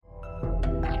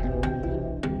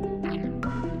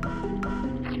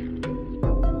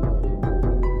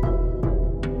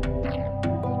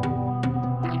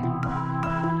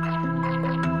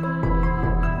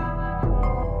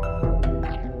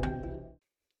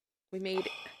We made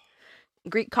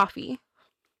Greek coffee.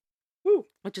 Woo.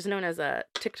 Which is known as a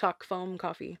TikTok foam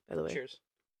coffee, by the way. Cheers.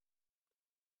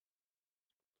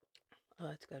 Oh,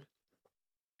 that's good.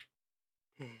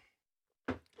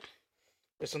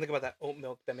 There's something about that oat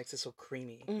milk that makes it so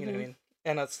creamy. Mm-hmm. You know what I mean?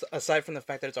 And aside from the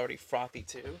fact that it's already frothy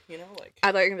too, you know, like.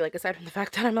 I thought you were gonna be like, aside from the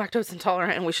fact that I'm lactose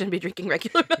intolerant and we shouldn't be drinking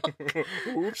regular milk.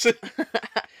 Oops. I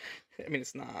mean,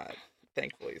 it's not,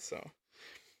 thankfully. So,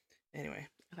 anyway,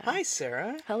 okay. Hi,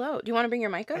 Sarah. Hello. Do you want to bring your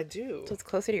mic up? I do. So it's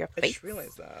closer to your face. I just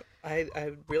realized that. I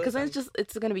realized because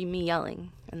it's gonna be me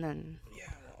yelling, and then.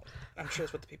 Yeah, well, I'm sure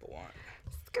that's what the people want.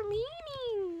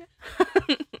 Screaming.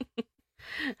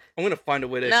 I'm gonna find a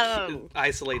way to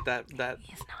isolate that. He's not.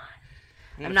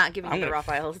 I'm not giving you the raw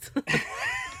files.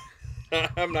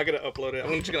 I'm not gonna upload it.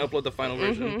 I'm just gonna upload the final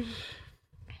version.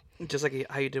 Just like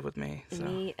how you did with me. So.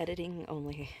 Me editing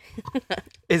only.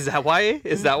 Is that why?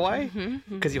 Is that why?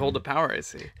 Because you hold the power, I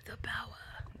see. The power.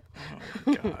 Oh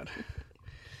my god.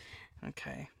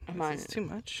 Okay. I'm on too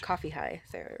much. coffee high,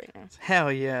 Sarah, right now.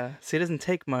 Hell yeah. See, it doesn't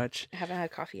take much. I haven't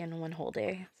had coffee in one whole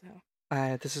day, so.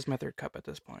 This is my third cup at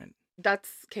this point. That's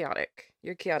chaotic.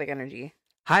 You're chaotic energy.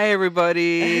 Hi,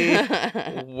 everybody.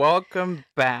 Welcome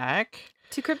back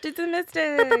to Cryptids and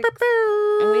Mystics. And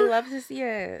we love to see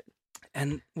it.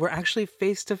 And we're actually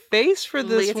face to face for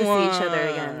this one. We get to see each other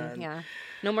again. Yeah.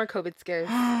 No more COVID scares.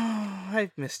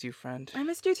 I've missed you, friend. I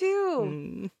missed you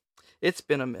too. It's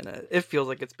been a minute. It feels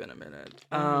like it's been a minute.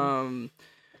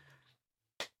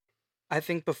 I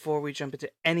think before we jump into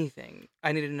anything,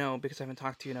 I need to know, because I haven't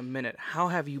talked to you in a minute, how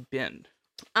have you been?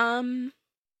 I'm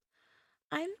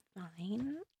fine.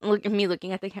 Look at me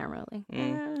looking at the camera like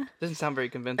Doesn't sound very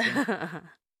convincing.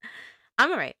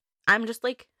 I'm alright. I'm just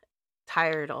like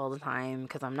tired all the time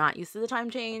because I'm not used to the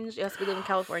time change. Yes, we live in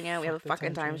California. We have a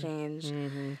fucking time change.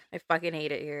 Mm-hmm. I fucking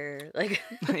hate it here. Like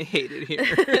I hate it here.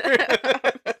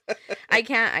 I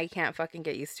can't fucking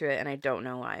get used to it, and I don't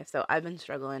know why. So I've been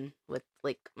struggling with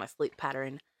like my sleep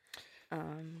pattern.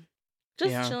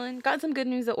 Just chilling. Got some good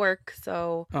news at work,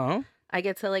 so I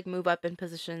get to like move up in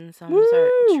position. So I'm gonna start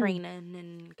training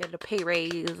and get a pay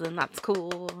raise, and that's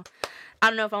cool. I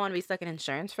don't know if I want to be stuck in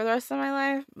insurance for the rest of my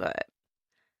life, but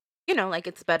you know, like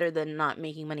it's better than not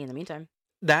making money in the meantime.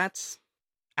 That's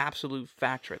absolute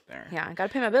fact right there. Yeah, I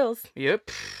gotta pay my bills. Yep.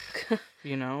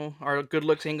 You know, our good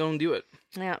looks ain't gonna do it.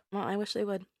 Yeah, well, I wish they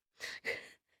would.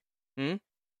 So,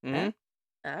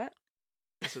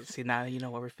 see, now you know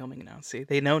what we're filming now. See,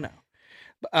 they know now.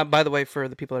 By the way, for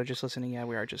the people that are just listening, yeah,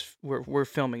 we're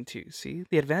filming too. See,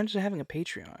 the advantage of having a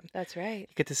Patreon. That's right.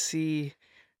 You get to see,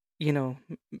 you know,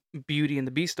 Beauty and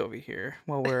the Beast over here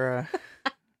while we're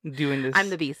doing this.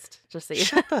 I'm the Beast. Just say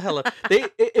shut the hell up.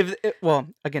 Well,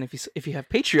 again, if you have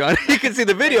Patreon, you can see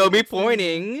the video of me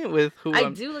pointing with who I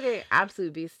do look like an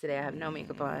absolute beast today. I have no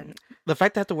makeup on. The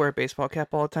fact that I have to wear a baseball cap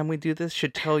all the time we do this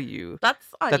should tell you that's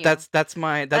on you. That's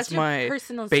my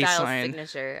personal baseline style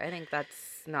signature. I think that's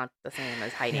not the same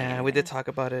as hiding. Yeah, anything. We did talk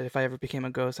about it. If I ever became a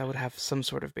ghost, I would have some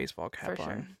sort of baseball cap for on.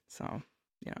 Sure. So,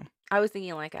 you know. I was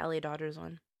thinking like LA Dodgers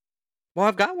one. Well,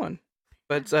 I've got one,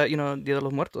 but it's you know, Dia de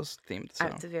los Muertos themed. So.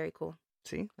 It's very cool.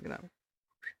 See, look at that,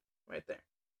 right there.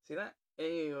 See that?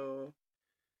 Ayo.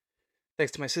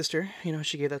 Thanks to my sister. You know,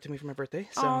 she gave that to me for my birthday.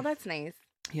 So. Oh, that's nice.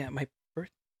 Yeah, my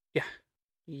birth.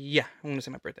 Yeah. I'm gonna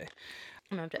say my birthday.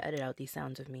 I'm gonna have to edit out these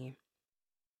sounds of me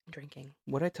drinking.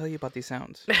 What did I tell you about these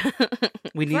sounds?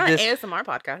 We it's need not this an ASMR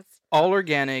podcast. All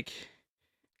organic,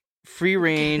 free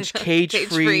range, cage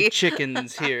free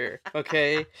chickens here.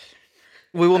 Okay.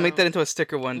 We will make that into a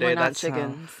sticker one day. We're not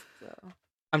chickens. So.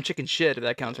 I'm chicken shit, if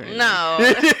that counts or anything.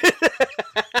 No.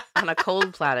 On a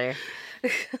cold platter.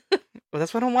 Well,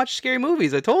 that's why I don't watch scary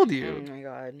movies. I told you. Oh my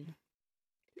god.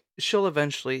 She'll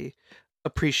eventually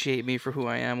appreciate me for who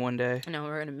I am one day. No,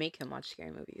 we're gonna make him watch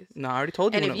scary movies. No, I already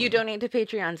told you. And if you donate to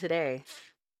Patreon today,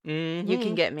 you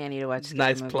can get Manny to watch scary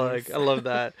movies. Nice plug. I love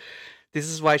that. This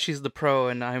is why she's the pro,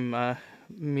 and I'm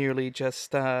merely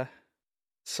just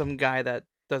some guy that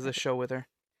does a show with her.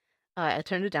 I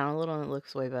turned it down a little, and it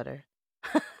looks way better.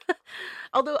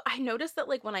 Although I noticed that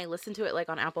like when I listen to it like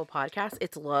on Apple Podcasts,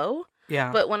 it's low.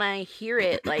 Yeah. But when I hear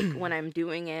it like when I'm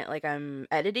doing it, like I'm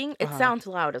editing, it sounds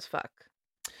loud as fuck.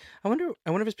 I wonder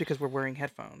if it's because we're wearing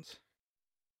headphones.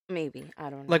 Maybe. I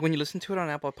don't know. Like when you listen to it on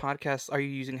Apple Podcasts, are you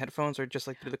using headphones or just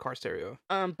like through the car stereo?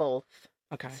 Both.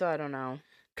 Okay. So I don't know.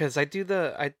 Because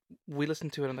we listen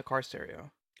to it on the car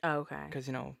stereo. Oh, okay. Because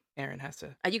you know Aaron has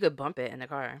to. You could bump it in the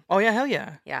car. Oh yeah, hell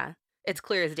yeah. Yeah. It's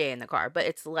clear as day in the car, but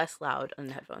it's less loud on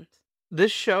the headphones.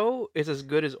 This show is as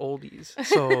good as oldies,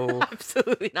 so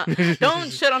absolutely not. Don't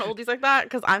shit on oldies like that,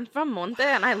 because I'm from Monte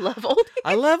and I love oldies.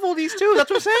 I love oldies too. That's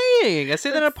what I'm saying. I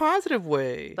say that in a positive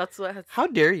way. That's what has How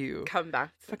dare you? come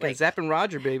back. Fucking Zapp and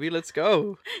Roger, baby. Let's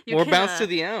go. More bounce to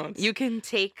the ounce. You can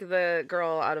take the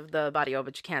girl out of the barrio,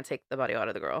 but you can't take the barrio out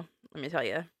of the girl. Let me tell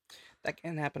you. That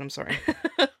can't happen. I'm sorry.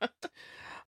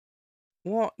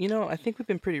 Well, I think we've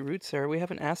been pretty rude, Sarah. We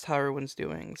haven't asked how everyone's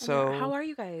doing. So how are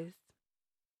you guys?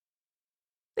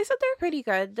 They said they're pretty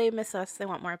good. They miss us. They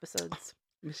want more episodes.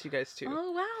 Miss you guys too.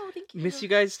 Oh, wow. Thank you. Miss you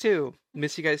guys too.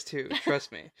 Miss you guys too.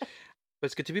 Trust me. But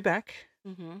it's good to be back.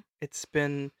 Mm-hmm. It's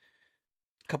been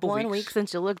a couple weeks. 1 week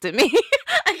since you looked at me.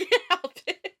 I can't help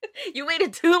it. You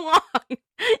waited too long.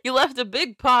 You left a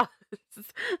big pause.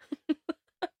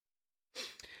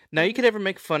 Now you could never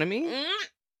make fun of me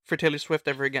for Taylor Swift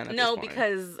ever again. No,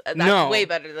 because that's way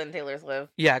better than Taylor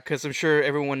Swift. Yeah, because I'm sure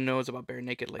everyone knows about Bare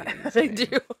Naked Ladies. They do.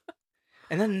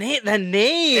 And that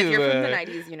name. If you're from the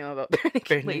 90s, you know about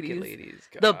Bare Naked Ladies.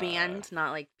 The band,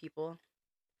 not like people.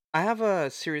 I have a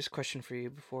serious question for you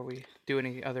before we do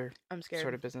any other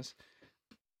sort of business.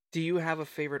 Do you have a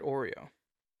favorite Oreo?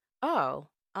 Oh,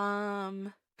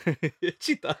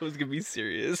 She thought it was gonna be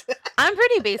serious. I'm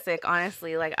pretty basic,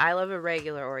 honestly. Like, I love a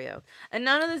regular Oreo. And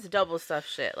none of this double stuff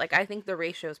shit. Like, I think the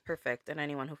ratio is perfect, and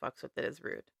anyone who fucks with it is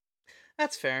rude.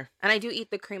 That's fair. And I do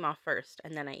eat the cream off first,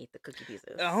 and then I eat the cookie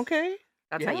pieces. Okay.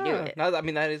 That's how you do it. No, I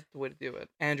mean, that is the way to do it.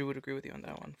 Andrew would agree with you on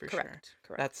that one, for sure. Correct.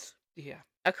 That's, yeah.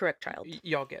 A correct child.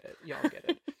 Y'all get it. Yeah,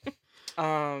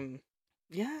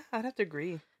 I'd have to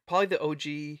agree. Probably the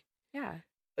OG. Yeah.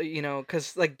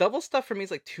 Because, like, double stuff for me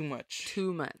is, like, too much.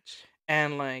 Too much.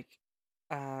 And, like,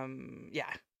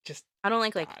 yeah, just... I don't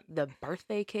like the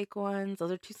birthday cake ones.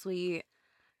 Those are too sweet.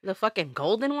 The fucking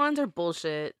golden ones are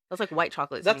bullshit. That's like white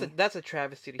chocolate. That's a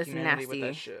travesty to humanity with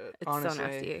that shit. It's honestly, so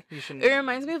nasty. It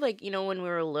reminds me of, like, when we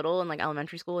were little in, like,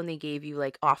 elementary school and they gave you,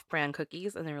 like, off-brand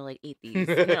cookies and they were like, eat these.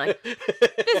 And you're like,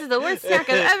 this is the worst snack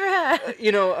I've ever had.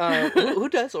 Who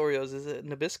does Oreos? Is it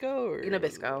Nabisco? Or...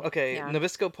 Nabisco. Okay, yeah.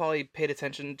 Nabisco probably paid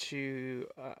attention to,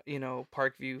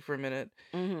 Parkview for a minute.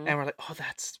 Mm-hmm. And we're like, oh,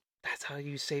 that's how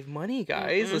you save money,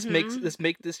 guys. Mm-hmm. Let's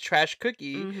make this trash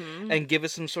cookie and give it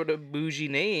some sort of bougie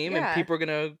name, and people are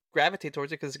gonna gravitate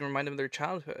towards it because it's gonna remind them of their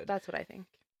childhood. That's what I think.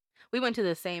 We went to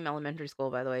the same elementary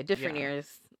school, by the way, different years,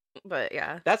 but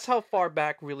yeah. That's how far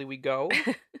back really we go,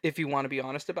 if you want to be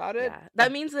honest about it. Yeah,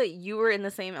 that means that you were in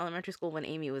the same elementary school when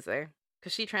Amy was there,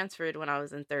 because she transferred when I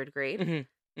was in 3rd grade.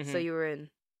 Mm-hmm. So you were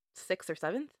in 6th or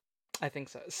 7th? I think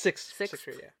so. 6th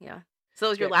grade, yeah. So it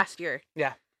was your last year.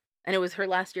 Yeah. And it was her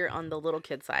last year on the little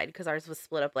kid side, because ours was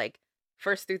split up, like,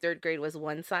 1st through 3rd grade was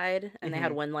one side, and they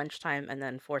had one lunchtime, and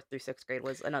then 4th through 6th grade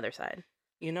was another side.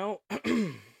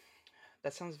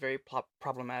 That sounds very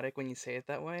problematic when you say it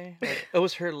that way. Like, it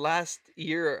was her last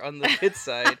year on the kid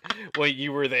side when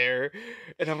you were there,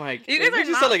 and I'm like, you guys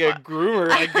just sound like a groomer.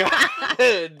 Like,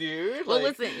 God, dude. Well,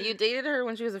 listen, you dated her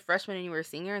when she was a freshman and you were a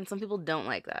senior, and some people don't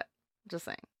like that. Just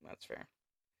saying. That's fair.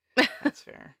 That's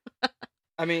fair.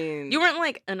 I mean... You weren't,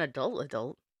 like, an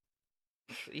adult.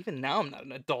 Even now, I'm not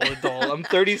an adult. I'm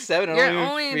 37. I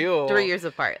don't even feel... You're only 3 years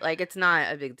apart. Like, it's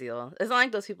not a big deal. It's not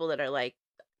like those people that are, like,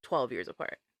 12 years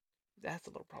apart. That's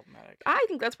a little problematic. I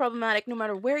think that's problematic no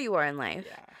matter where you are in life.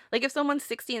 Yeah. Like, if someone's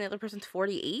 60 and the other person's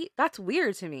 48, that's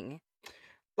weird to me.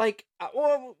 Like,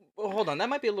 well, hold on. That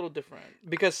might be a little different.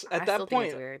 Because at that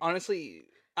point, honestly,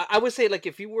 I would say, like,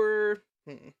 if you were...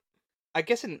 I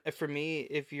guess for me,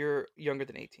 if you're younger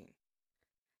than 18.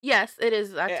 Yes, it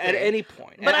is. That's at any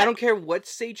point. But I don't care what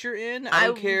state you're in. I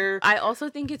don't care. I also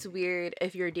think it's weird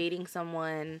if you're dating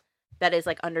someone that is,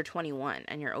 like, under 21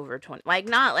 and you're over 20. Like,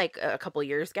 not, like, a couple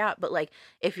years gap, but, like,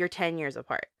 if you're 10 years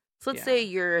apart. So let's say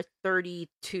you're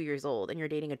 32 years old and you're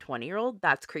dating a 20-year-old.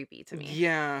 That's creepy to me.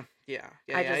 Yeah.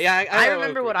 I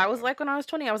remember what I was like when I was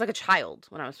 20. I was like a child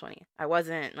when I was 20. I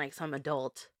wasn't, like, some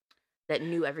adult that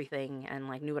knew everything and,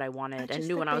 like, knew what I wanted and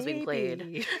knew when I was being played.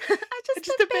 I'm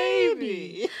just a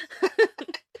baby.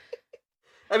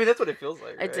 I mean, that's what it feels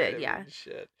like. Right? It did, yeah.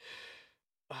 Shit.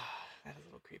 That is a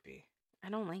little creepy. I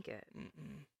don't like it.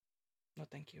 No,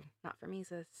 thank you. Not for me,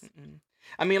 sis.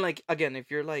 I mean, like, again,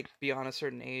 if you're, like, beyond a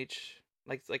certain age,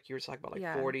 like you were talking about,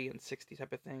 like, 40 and 60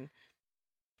 type of thing,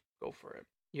 go for it.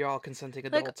 You're all consenting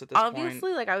adults at this point.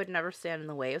 Obviously, like, I would never stand in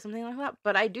the way of something like that,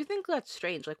 but I do think that's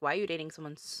strange. Like, why are you dating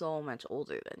someone so much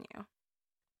older than you?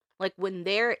 Like, when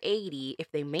they're 80, if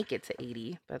they make it to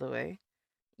 80, by the way,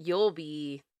 you'll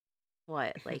be,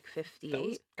 what, like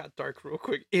 58? Got dark real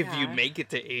quick. If you make it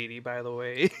to 80, by the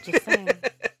way. Just saying.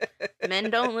 Men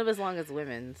don't live as long as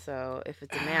women, so if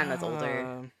it's a man that's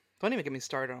older. Don't even get me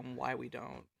started on why we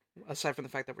don't. aside from the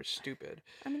fact that we're stupid.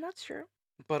 I mean, that's true.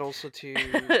 But also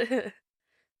to,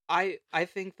 I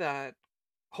think that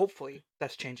hopefully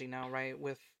that's changing now, right?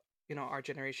 With, our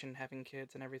generation having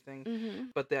kids and everything. Mm-hmm.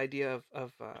 But the idea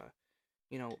of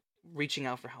reaching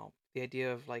out for help, the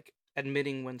idea of like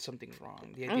admitting when something's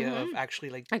wrong, the idea of actually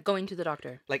like going to the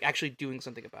doctor, like actually doing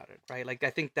something about it, right? Like I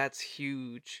think that's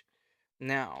huge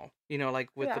now. Like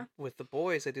with the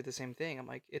boys, I do the same thing. I'm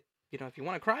like, if you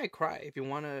want to cry, cry. If you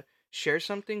want to share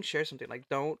something, share something. Like,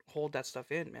 don't hold that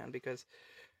stuff in, man, because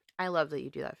I love that you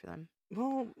do that for them.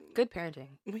 Well, good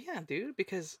parenting. Well, yeah, dude,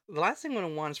 because the last thing I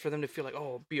want is for them to feel like,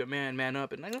 oh, be a man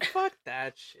up, and like, fuck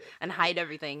that shit. And hide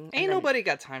everything. Ain't nobody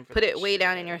got time for that. Put it way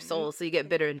down in your soul so you get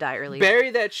bitter and die early.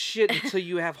 Bury that shit until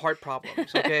you have heart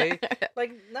problems, okay?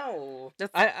 Like, no.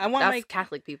 I want that's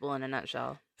Catholic people in a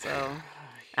nutshell. So,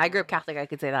 I grew up Catholic, I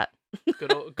could say that.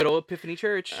 Good old Epiphany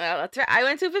Church. That's right. I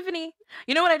went to Epiphany.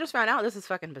 You know what I just found out? This is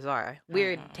fucking bizarre.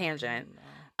 Weird tangent.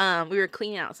 No. We were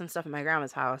cleaning out some stuff in my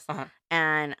grandma's house,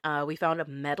 and we found a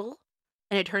medal.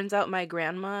 And it turns out my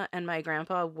grandma and my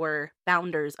grandpa were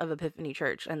founders of Epiphany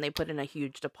Church, and they put in a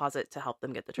huge deposit to help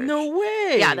them get the church. No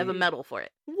way! Yeah, they have a medal for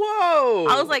it. Whoa!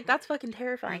 I was like, that's fucking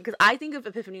terrifying, because I think of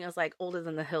Epiphany as like older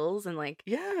than the hills, and like,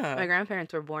 yeah, my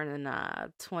grandparents were born in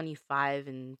 25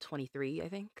 and 23, I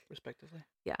think, respectively.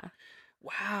 Yeah.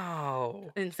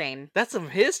 Wow. Insane. That's some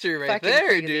history right there,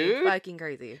 crazy, dude. Fucking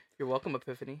crazy. You're welcome,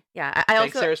 Epiphany. Yeah, I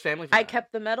also Sarah's family for I that.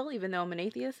 kept the medal even though I'm an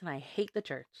atheist and I hate the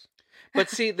church. But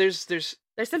see, there's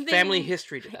some family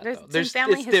history to that. There's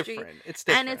family history. It's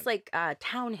different. And it's like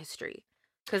town history.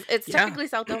 Because it's technically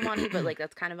South El Monte, but like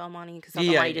that's kind of El Monte because South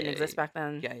El Monte didn't exist back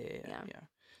then. Yeah.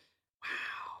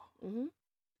 Wow. Mm-hmm.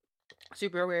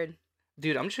 Super weird.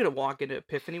 Dude, I'm just gonna walk into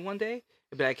Epiphany one day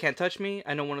and be like, can't touch me.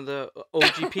 I know one of the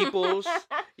OG peoples.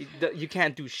 You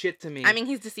can't do shit to me. I mean,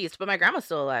 he's deceased, but my grandma's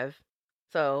still alive.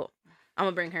 So I'm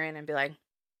gonna bring her in and be like,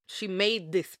 she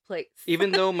made this place.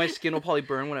 Even though my skin will probably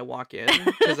burn when I walk in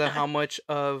because of how much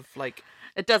of like...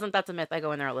 It doesn't. That's a myth. I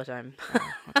go in there all the time.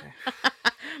 Oh, okay.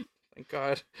 Thank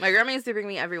God. My grandma used to bring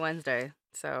me every Wednesday.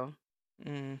 So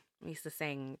we used to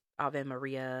sing Ave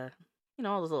Maria. You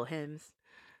know, all those little hymns.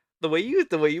 The way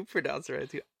you pronounce it, right?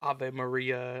 Too, Ave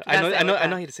Maria. I know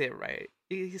how to say it right.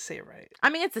 You say it right. I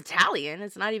mean, it's Italian.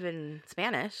 It's not even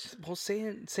Spanish. Well, say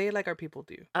it like our people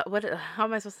do. What? How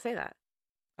am I supposed to say that?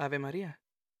 Ave Maria.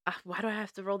 Why do I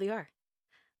have to roll the R?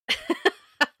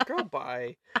 Girl,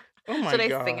 bye. Oh my God. Should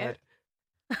I sing it?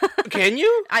 Can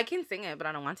you? I can sing it, but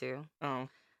I don't want to. Oh.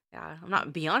 Yeah, I'm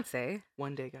not Beyonce.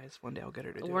 One day, guys. One day I'll get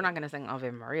her to do it. We're not going to sing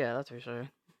Ave Maria, that's for sure.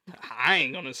 I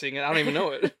ain't going to sing it. I don't even know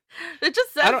it. It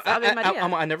just says Ave Maria.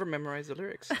 I never memorized the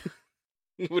lyrics.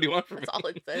 What do you want from me? That's all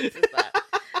it says is that.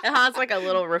 It has like a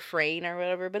little refrain or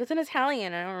whatever, but it's in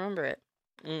Italian. I don't remember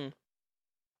it.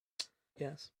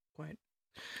 Yes, quite.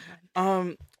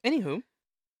 Anywho,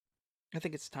 I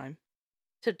think it's time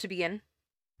to begin.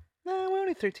 No, we're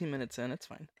only 13 minutes in. It's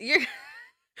fine.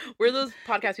 We're those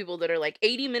podcast people that are like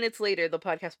 80 minutes later the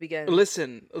podcast begins.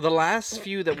 Listen, the last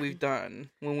few that we've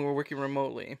done when we were working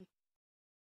remotely,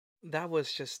 that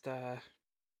was just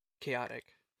chaotic.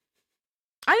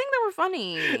 I think they were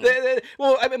funny.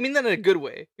 Well, I mean that in a good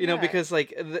way, you know, because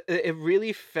like it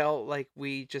really felt like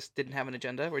we just didn't have an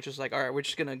agenda. We're just like, all right, we're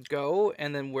just gonna go,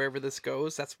 and then wherever this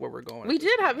goes, that's where we're going. We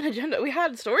did have an agenda. We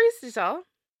had stories to tell.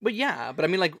 But yeah, I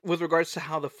mean, like with regards to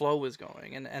how the flow was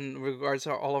going, and regards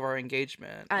to all of our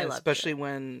engagement, especially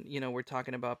when we're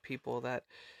talking about people that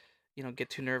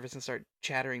get too nervous and start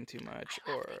chattering too much,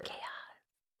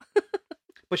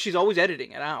 But she's always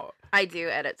editing it out. I do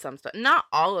edit some stuff. Not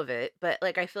all of it, but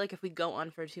like I feel like if we go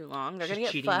on for too long, they're going to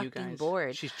get fucking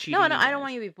bored. She's cheating. No, I don't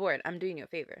want you to be bored. I'm doing you a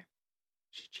favor.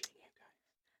 She's cheating you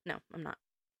guys. No, I'm not.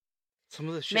 Some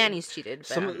of the shit. Manny's cheated.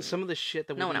 But some of the shit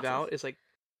that we leave out is like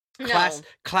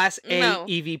class A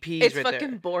EVPs it's right there. It's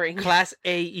fucking boring. Class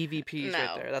A EVPs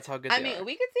right there. That's how good they are. I mean,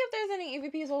 we could see if there's any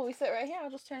EVPs while we sit right here. I'll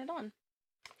just turn it on.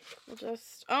 We'll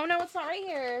just... Oh, no, it's not right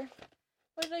here.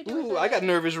 What did I do? Ooh, I got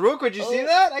nervous real quick. You see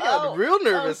that? I got real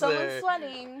nervous there. Someone's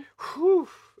sweating. Whew.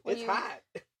 It's hot.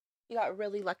 You got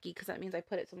really lucky because that means I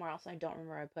put it somewhere else and I don't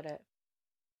remember where I put it.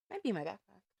 Might be in my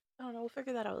backpack. I don't know. We'll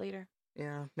figure that out later.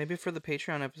 Yeah, maybe for the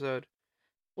Patreon episode.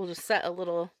 We'll just set a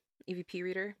little EVP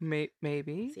reader.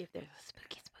 Maybe. See if there's a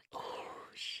spooky. Oh,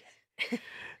 shit.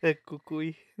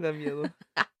 Cucuy. Da miedo.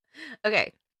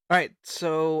 Okay. All right.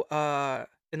 So,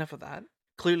 enough of that.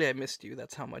 Clearly, I missed you.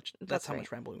 That's how much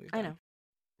rambling we've done. I know.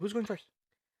 Who's going first?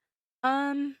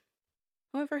 Who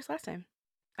went first last time?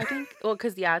 I think. Well,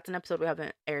 because it's an episode we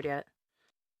haven't aired yet.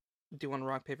 Do you want to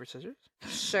rock, paper, scissors?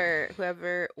 Sure.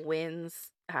 Whoever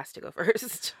wins has to go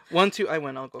first. 1, 2, I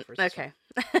win. I'll go first. Okay.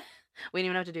 We don't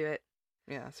even have to do it.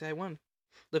 Yeah, see, I won.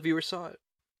 The viewers saw it.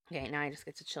 Okay, now I just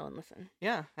get to chill and listen.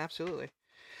 Yeah, absolutely.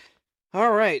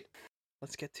 All right,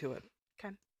 let's get to it.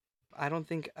 Okay. I don't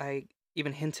think I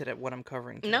even hinted at what I'm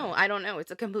covering today. No, I don't know.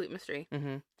 It's a complete mystery.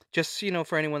 Just,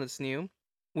 for anyone that's new,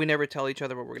 we never tell each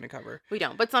other what we're going to cover. We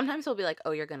don't. But sometimes he'll be like,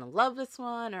 oh, you're going to love this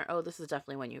one. Or, oh, this is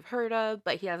definitely one you've heard of.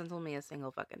 But he hasn't told me a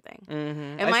single fucking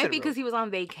thing. It might be because he was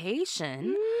on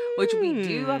vacation, which we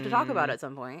do have to talk about at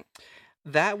some point.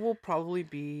 That will probably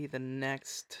be the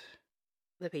next...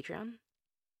 The Patreon?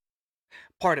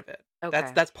 Part of it.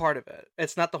 Okay. That's part of it.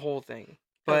 It's not the whole thing.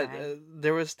 But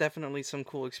there was definitely some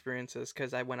cool experiences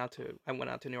because I went out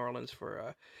to New Orleans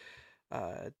for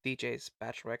DJ's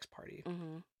Bachelor X party.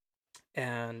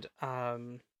 And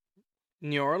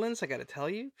New Orleans, I gotta tell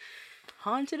you,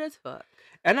 haunted as fuck.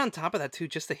 And on top of that too,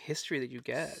 just the history that you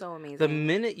get. So amazing. The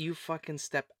minute you fucking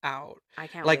step out, I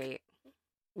can't wait.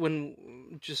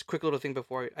 When just quick little thing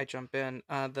before I jump in,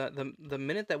 the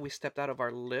minute that we stepped out of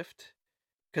our lift,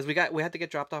 because we had to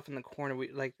get dropped off in the corner. We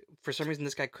for some reason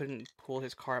this guy couldn't pull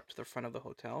his car up to the front of the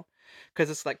hotel, because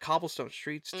it's like cobblestone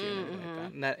streets too, and everything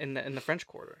like that, and that in the French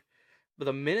Quarter. But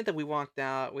the minute that we walked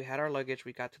out, we had our luggage,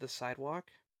 we got to the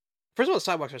sidewalk. First of all, the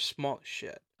sidewalks are small as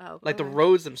shit. Oh, like the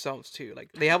roads themselves too.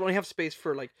 Like they only have space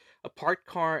for like a parked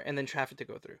car and then traffic to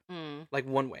go through. Like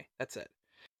one way. That's it.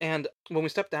 And when we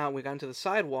stepped out, we got into the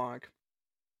sidewalk.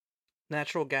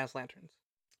 Natural gas lanterns.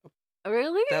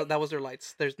 Really? That was their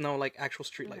lights. There's no like actual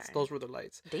street lights. Okay. Those were their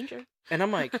lights. Danger. And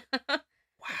I'm like, wow.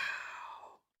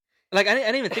 Like I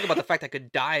didn't even think about the fact I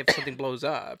could die if something blows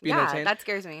up. You know what I'm saying? That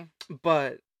scares me.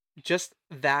 But just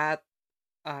that,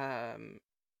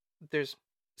 there's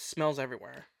smells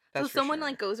everywhere. That's so someone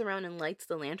like goes around and lights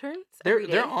the lanterns?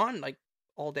 They're on like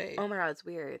all day. Oh my god, it's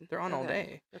weird. They're on all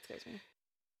day. That scares me.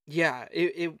 Yeah,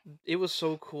 it was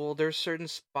so cool. There's certain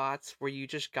spots where you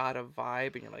just got a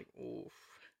vibe and you're like, oof,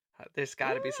 there's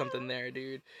got to be something there,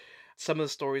 dude. Some of the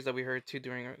stories that we heard too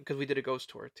because we did a ghost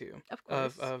tour too, of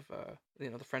course, of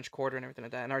the French Quarter and everything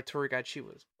like that. And our tour guide, she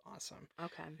was awesome.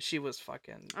 Okay, she was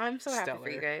fucking. I'm so stellar. happy for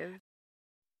you guys.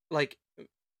 Like,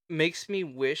 makes me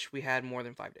wish we had more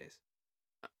than 5 days.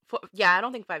 Yeah, I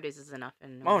don't think 5 days is enough.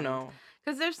 Oh no,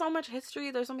 because there's so much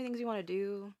history. There's so many things you want to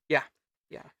do. Yeah.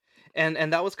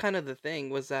 And that was kind of the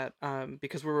thing, was that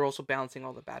because we were also balancing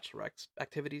all the Bachelor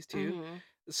activities too.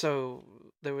 So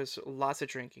there was lots of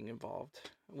drinking involved,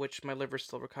 which my liver's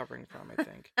still recovering from, I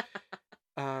think.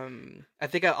 I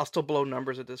think I'll still blow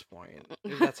numbers at this point.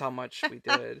 That's how much we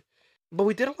did. But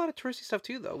we did a lot of touristy stuff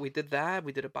too, though. We did that.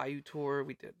 We did a bayou tour.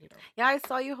 We did, Yeah, I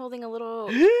saw you holding a little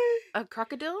a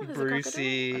crocodile. Is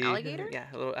Brucey. An alligator? Yeah,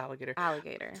 a little alligator.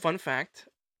 Alligator. Fun fact: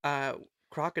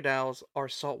 crocodiles are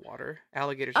saltwater.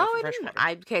 Alligators are freshwater.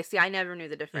 Okay, see, I never knew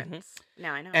the difference.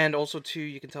 Now I know. And also, too,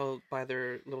 you can tell by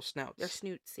their little snouts. Their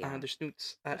snoots, yeah. Their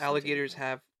snoots. Alligators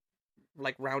have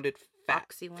like rounded,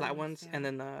 flat ones, and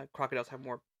then crocodiles have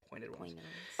more pointed ones.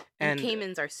 And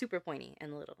caimans are super pointy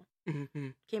and little.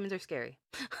 Caimans are scary.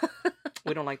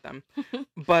 We don't like them.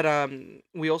 But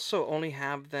we also only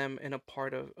have them in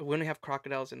we only have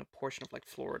crocodiles in a portion of like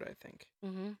Florida, I think.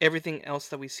 Everything else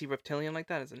that we see reptilian like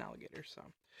that is an alligator. So,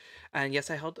 and yes,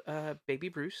 I held baby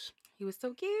Bruce. He was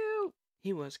so cute.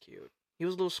 He was cute. He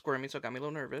was a little squirmy, so it got me a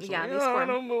little nervous. Yeah, like,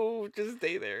 don't move. Just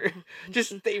stay there.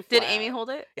 Just stay flat. Did Amy hold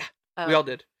it? Yeah, we all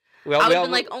did. I would have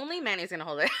been like, only Manny's gonna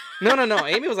hold it. No.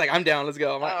 Amy was like, I'm down. Let's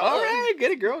go. I'm like, all right, get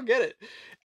it, girl, get it.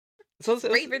 So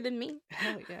braver than me.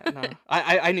 Hell yeah, no.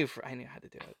 I knew how to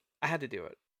do it. I had to do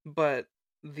it. But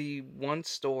the one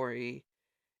story,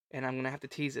 and I'm gonna have to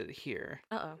tease it here,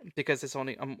 because it's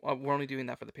only we're only doing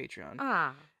that for the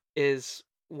Patreon. Is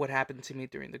what happened to me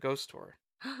during the ghost tour.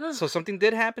 So something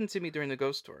did happen to me during the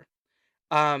ghost tour,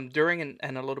 during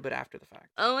and a little bit after the fact.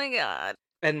 Oh my god.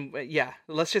 And yeah,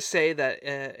 let's just say that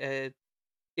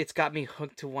it's got me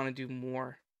hooked to want to do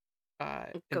more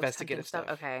investigative stuff.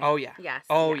 Okay. Oh yeah. Yes.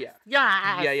 Oh yes.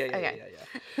 Yeah. Yeah.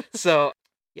 So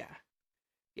yeah.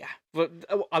 But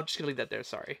I'm just gonna leave that there.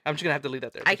 Sorry, I'm just gonna have to leave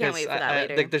that there. I can't wait for that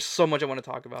later. There's so much I want to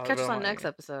talk about. Catch us on next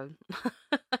episode.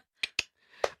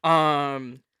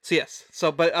 So yes.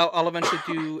 So, but I'll eventually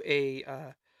do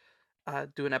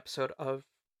an episode of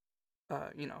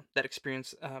that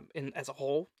experience as a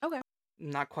whole. Okay.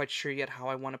 Not quite sure yet how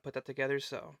I want to put that together.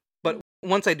 So, but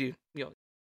once I do,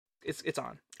 it's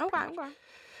on. Okay.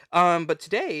 But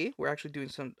today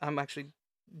I'm actually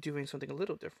doing something a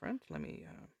little different. Let me.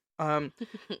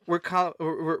 We're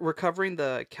covering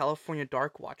the California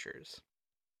Dark Watchers.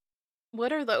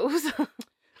 What are those?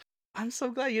 I'm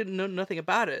so glad you know nothing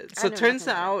about it. So it turns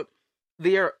out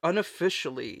they are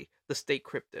unofficially the state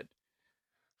cryptid.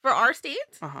 For our state?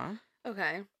 Uh-huh.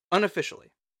 Okay. Unofficially.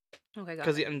 Okay, got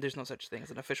Because it. there's no such thing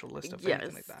as an official list of Yes,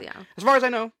 anything like that. yeah. As far as I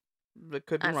know, that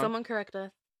could be wrong. Someone correct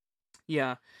us.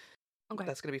 Yeah, Okay.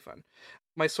 that's gonna be fun.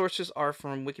 My sources are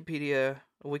from Wikipedia,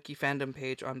 a wiki fandom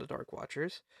page on the Dark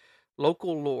Watchers,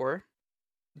 local lore,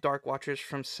 Dark Watchers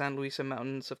from San Luis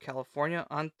Mountains of California,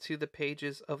 onto the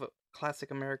pages of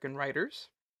classic American writers,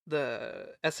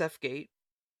 the SF Gate.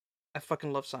 I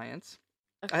fucking love science.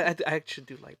 Okay. I actually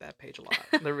do like that page a lot.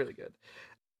 They're really good.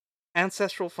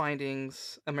 Ancestral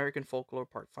Findings, American Folklore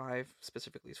Part 5,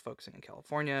 specifically is focusing on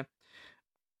California.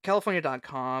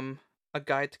 California.com, A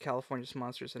Guide to California's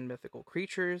Monsters and Mythical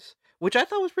Creatures, which I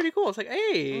thought was pretty cool. It's like,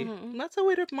 hey, that's a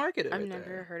way to market it. I've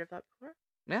never heard of that before.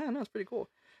 Yeah, no, it's pretty cool.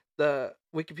 The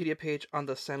Wikipedia page on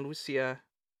the San Lucia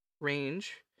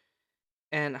Range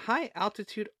and high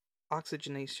altitude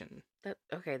oxygenation.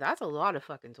 That's a lot of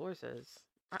fucking sources.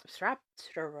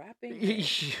 Strapping.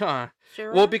 Yeah.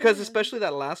 Well, because especially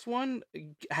that last one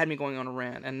had me going on a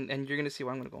rant, and you're gonna see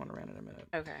why I'm gonna go on a rant in a minute.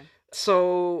 Okay.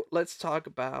 So let's talk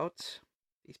about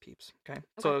these peeps. Okay.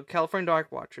 So California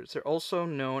Dark Watchers. They're also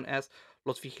known as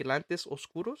Los Vigilantes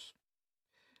Oscuros,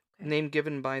 name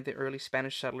given by the early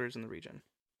Spanish settlers in the region.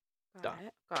 Got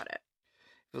it. It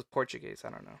was Portuguese. I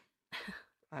don't know.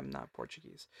 I'm not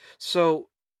Portuguese. So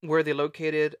where are they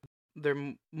located?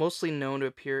 They're mostly known to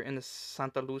appear in the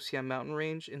Santa Lucia mountain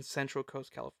range in Central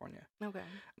Coast, California. Okay.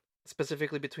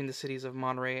 Specifically between the cities of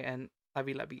Monterey and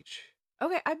Avila Beach.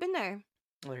 Okay, I've been there.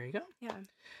 Well, there you go. Yeah.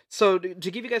 So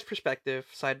to give you guys perspective,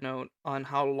 side note, on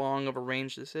how long of a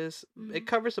range this is, it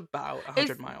covers about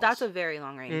 100 miles. That's a very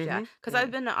long range, yeah. Because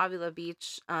I've been to Avila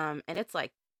Beach, and it's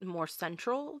like more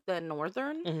central than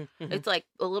northern. It's like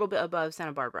a little bit above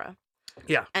Santa Barbara.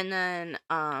 Yeah. And then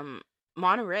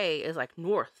Monterey is like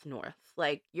north.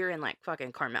 Like you're in like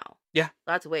fucking Carmel. Yeah.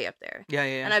 That's way up there. Yeah.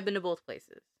 And I've been to both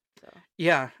places. So.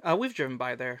 Yeah, we've driven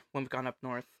by there when we've gone up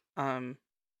north.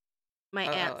 My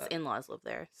aunt's in-laws live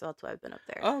there, so that's why I've been up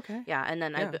there. Oh, okay. Yeah, and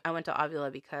then I went to Avila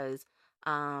because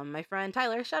my friend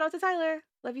Tyler, shout out to Tyler,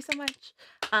 love you so much.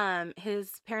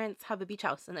 His parents have a beach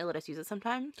house and they let us use it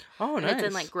sometimes. Oh, nice. And it's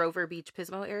in like Grover Beach,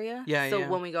 Pismo area. Yeah, so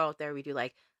when we go out there, we do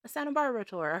like a Santa Barbara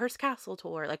tour, a Hearst Castle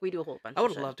tour. Like we do a whole bunch. I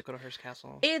would love to go to Hearst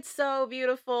Castle. It's so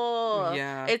beautiful.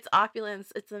 Yeah, it's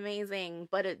opulence. It's amazing,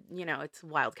 but it's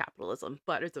wild capitalism,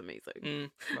 but it's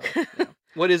amazing. Well, yeah.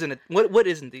 What isn't it? What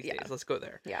isn't these days? Let's go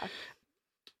there. Yeah.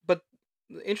 But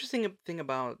the interesting thing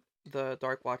about the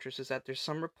Dark Watchers is that there's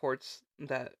some reports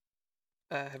that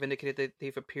have indicated that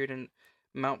they've appeared in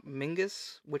Mount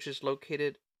Mingus, which is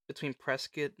located between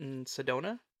Prescott and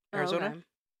Sedona, Arizona. Okay.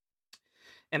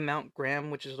 And Mount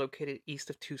Graham, which is located east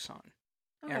of Tucson,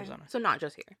 Arizona. So not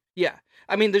just here. Yeah,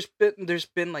 I mean, there's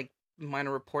been like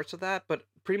minor reports of that, but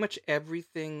pretty much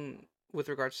everything with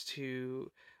regards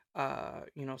to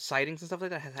sightings and stuff like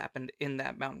that has happened in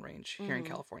that mountain range here in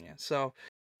California. So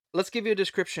let's give you a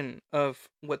description of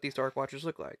what these Dark Watchers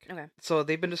look like. Okay. So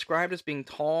they've been described as being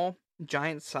tall,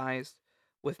 giant-sized,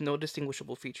 with no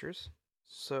distinguishable features.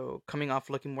 So coming off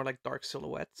looking more like dark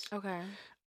silhouettes. Okay.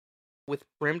 With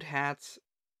brimmed hats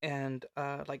and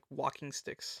like walking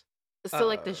sticks. So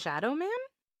like the Shadow Man?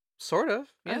 Sort of.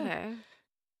 Yeah.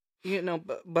 Okay.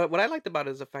 But what I liked about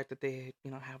it is the fact that they,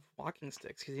 have walking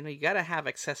sticks. Because, you got to have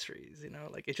accessories,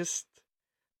 like it just...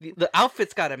 The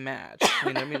outfit's got to match.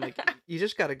 You know what I mean? Like, you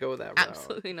just got to go that route.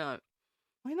 Absolutely not.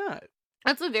 Why not?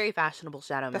 That's a very fashionable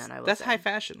Shadow Man, I would say. That's high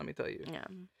fashion, let me tell you.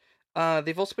 Yeah.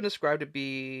 They've also been described to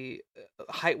be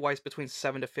height-wise between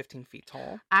 7 to 15 feet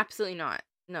tall. Absolutely not.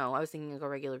 No, I was thinking like a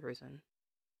regular person.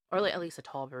 Or like at least a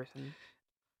tall person.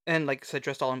 And like I said,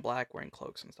 dressed all in black, wearing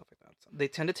cloaks and stuff like that. So they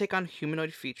tend to take on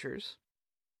humanoid features.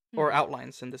 Or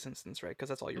outlines in this instance, right? Because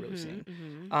that's all you're really seeing.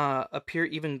 Appear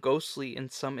even ghostly in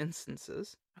some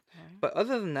instances. Okay. But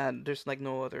other than that, there's like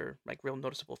no other like real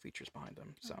noticeable features behind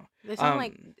them. So they sound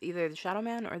like either the Shadow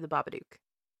Man or the Babadook.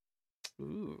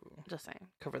 Ooh. Just saying.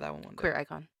 Cover that one day. Queer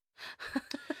icon.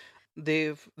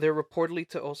 They're reported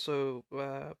to also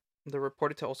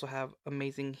have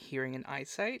amazing hearing and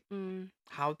eyesight.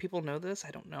 How people know this,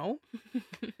 I don't know.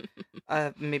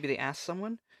 Maybe they asked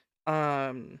someone.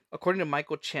 According to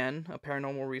Michael Chen, a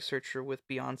paranormal researcher with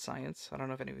Beyond Science, I don't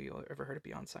know if any of you ever heard of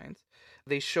Beyond Science,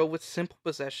 they show with simple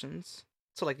possessions,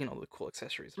 so like, the cool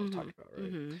accessories I was talking about,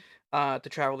 right? To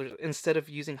travelers instead of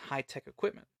using high-tech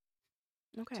equipment.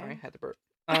 Okay. Sorry, I had to burp.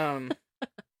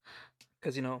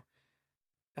 Because,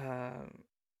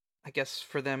 I guess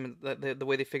for them, the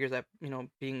way they figure that,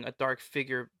 being a dark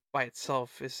figure by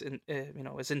itself is,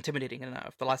 is intimidating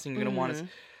enough. The last thing you're going to want is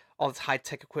all this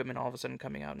high-tech equipment all of a sudden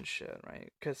coming out and shit,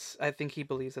 right? Because I think he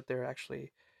believes that they're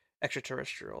actually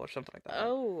extraterrestrial or something like that.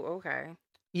 Oh, okay.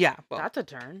 Yeah, well, that's a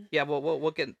turn. Yeah, well,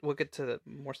 we'll get to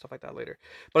more stuff like that later.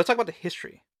 But let's talk about the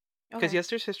history, because Okay. yes,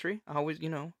 there's history. I always,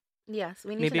 Yes,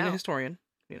 we need me to being a know. historian,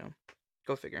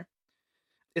 go figure.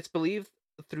 It's believed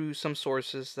through some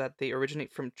sources that they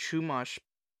originate from Chumash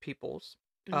peoples,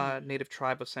 native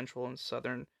tribe of central and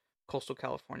southern coastal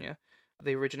California.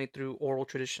 They originate through oral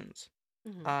traditions.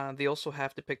 They also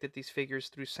have depicted these figures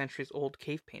through centuries-old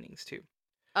cave paintings too.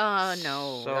 Oh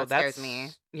no, So that scares me.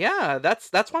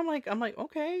 that's why I'm like,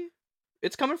 okay,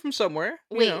 it's coming from somewhere,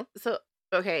 Wait, so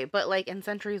okay, but like in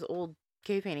centuries old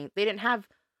cave painting, they didn't have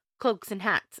cloaks and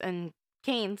hats and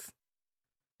canes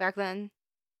back then.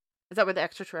 Is that where the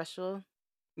extraterrestrial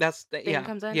That's thing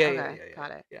comes in? yeah, Okay,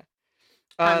 got it.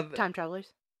 yeah. Time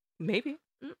travelers. Maybe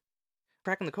Mm,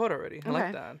 cracking the code already. I like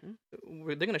okay.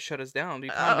 that. They're gonna shut us down.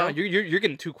 Dude, calm down. Uh You're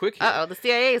getting too quick oh. here. The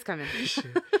CIA is coming.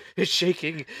 It's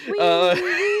shaking. Wee, Uh,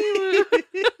 wee,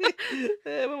 wee.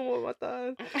 there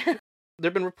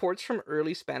have been reports from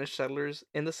early Spanish settlers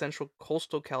in the central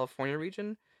coastal California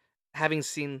region having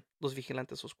seen Los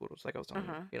Vigilantes Oscuros, like I was telling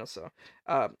you. So,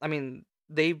 I mean,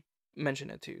 they mention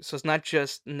it too. So it's not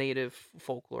just native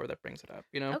folklore that brings it up.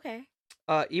 Okay.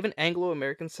 Even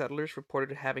Anglo-American settlers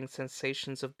reported having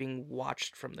sensations of being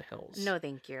watched from the hills. No,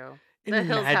 thank you. The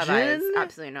hills have eyes.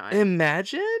 Absolutely not.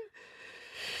 Imagine?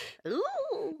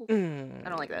 Ooh. I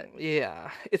don't like that.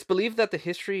 Yeah. It's believed that the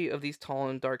history of these tall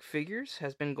and dark figures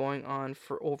has been going on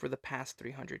for over the past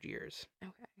 300 years.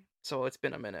 Okay. So it's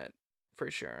been a minute, for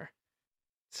sure.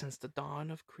 Since the dawn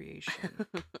of creation.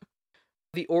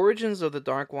 The origins of the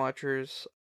Dark Watchers,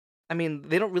 I mean,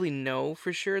 they don't really know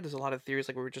for sure. There's a lot of theories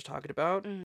like we were just talking about.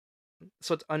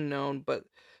 So it's unknown, but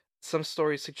some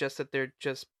stories suggest that they're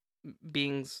just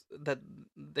beings that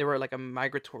they were like a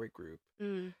migratory group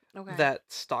Okay. that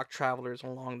stalked travelers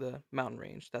along the mountain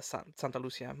range. That's Santa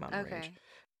Lucia mountain range. Okay.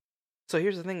 So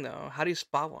here's the thing though, how do you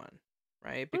spot one?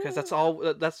 Right? Because that's all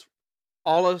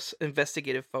us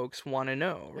investigative folks want to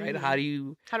know, right? How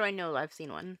do I know I've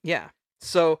seen one? Yeah.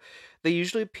 So they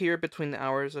usually appear between the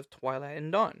hours of twilight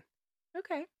and dawn.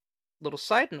 Okay. Little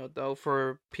side note though,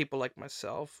 for people like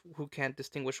myself who can't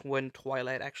distinguish when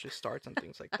twilight actually starts and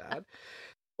things like that.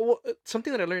 Well,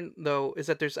 something that I learned though is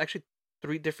that there's actually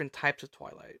 3 different types of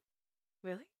twilight.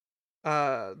 Really?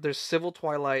 There's civil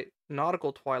twilight,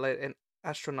 nautical twilight, and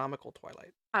astronomical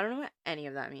twilight. I don't know what any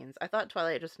of that means. I thought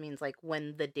twilight just means like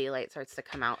when the daylight starts to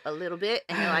come out a little bit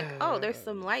and you're like, oh, there's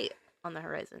some light on the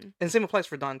horizon. And same applies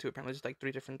for dawn too, apparently. There's like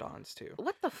 3 different dawns too.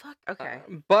 What the fuck? Okay.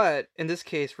 But in this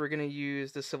case, we're going to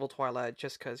use the civil twilight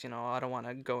just because, I don't want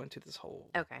to go into this whole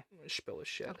spill of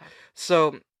shit. Okay.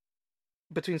 So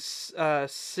between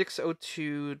 6:02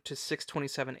 to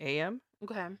 6:27 a.m.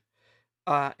 Okay.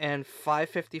 And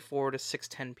 5:54 to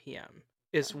 6:10 p.m.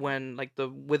 is when like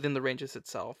within the ranges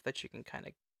itself that you can kind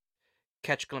of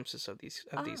catch glimpses of these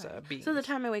beings. So the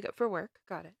time I wake up for work,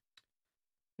 got it.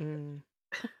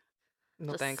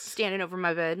 No, thanks. Standing over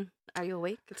my bed. Are you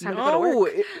awake? It's time to go to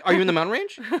work. Are you in the mountain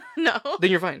range? No.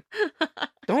 Then you're fine.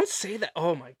 Don't say that.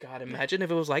 Oh my god! Imagine if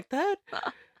it was like that.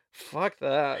 Fuck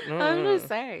that. No, I'm just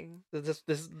saying.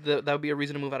 That would be a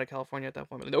reason to move out of California at that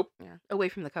point. Nope. Yeah, away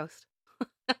from the coast.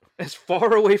 As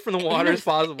far away from the water as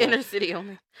possible. Inner city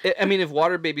only. I mean, if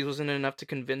Water Babies wasn't enough to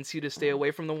convince you to stay away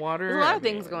from the water. There's a lot of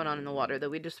things going on in the water that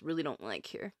we just really don't like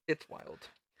here. It's wild.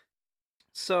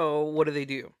 So, what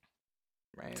do?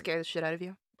 Right? Scare the shit out of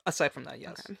you? Aside from that,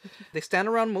 yes. Okay. They stand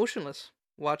around motionless,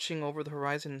 watching over the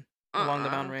horizon along the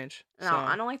mountain range. No, so,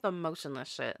 I don't like the motionless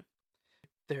shit.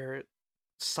 They're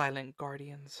silent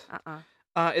guardians.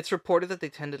 It's reported that they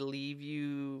tend to leave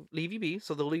you be,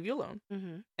 so they'll leave you alone,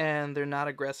 and they're not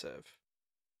aggressive.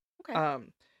 Okay.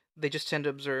 They just tend to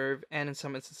observe, and in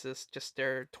some instances, just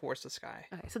stare towards the sky.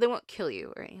 Okay, so they won't kill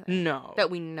you or anything. No, that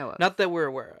we know of. Not that we're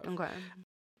aware of. Okay.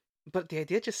 But the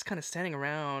idea of just kind of standing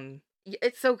around,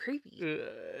 it's so creepy.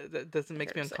 That doesn't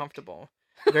make me uncomfortable.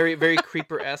 Very, very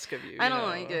creeper-esque of you. I don't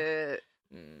like it.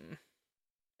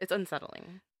 It's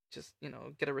unsettling. Just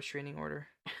get a restraining order.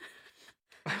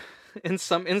 In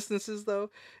some instances,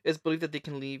 though, it's believed that they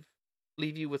can leave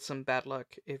you with some bad luck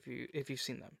if you've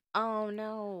seen them. Oh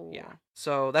no. Yeah.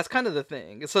 So that's kind of the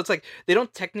thing. So it's like they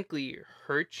don't technically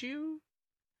hurt you,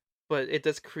 but it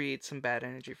does create some bad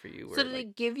energy for you. So do they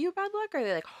give you bad luck, or are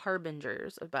they like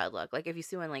harbingers of bad luck? Like if you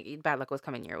see one, like bad luck was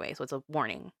coming your way, so it's a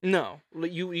warning. No,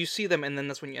 you see them, and then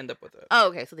that's when you end up with it. Oh,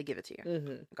 okay. So they give it to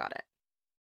you. Got it.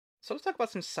 So let's talk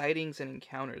about some sightings and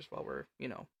encounters while we're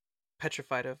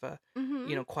petrified of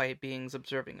quiet beings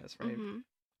observing us, right?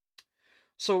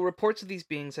 So reports of these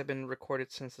beings have been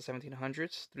recorded since the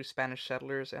 1700s through Spanish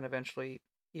settlers, and eventually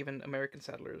even American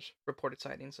settlers reported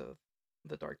sightings of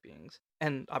the dark beings,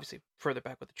 and obviously further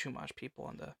back with the Chumash people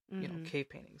and the cave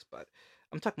paintings. But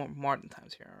I'm talking more modern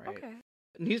times here, all right? Okay.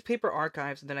 Newspaper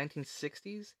archives in the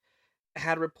 1960s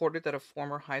had reported that a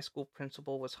former high school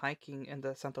principal was hiking in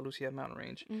the Santa Lucia mountain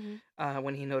range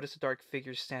when he noticed a dark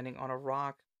figure standing on a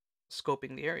rock,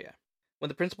 scoping the area. When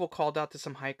the principal called out to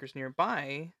some hikers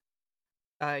nearby,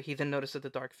 he then noticed that the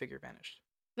dark figure vanished.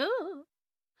 Ooh.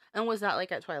 And was that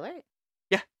like at twilight?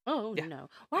 Yeah. Oh, yeah. no.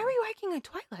 Why were you hiking at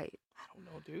twilight? I don't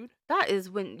know, dude. That is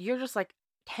when you're just like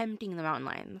tempting the mountain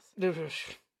lions.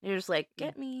 You're just like,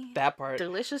 get me that part.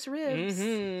 Delicious ribs.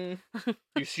 Mm-hmm.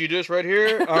 You see this right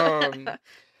here? The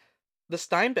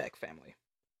Steinbeck family,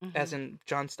 as in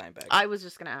John Steinbeck. I was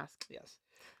just gonna ask. Yes,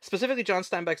 specifically John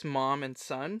Steinbeck's mom and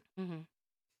son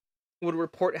would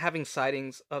report having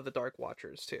sightings of the Dark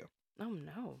Watchers too. Oh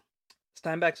no!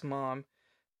 Steinbeck's mom,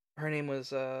 her name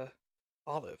was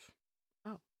Olive.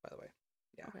 Oh, by the way,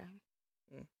 yeah.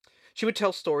 Okay. She would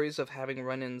tell stories of having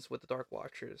run-ins with the Dark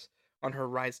Watchers on her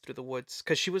rides through the woods,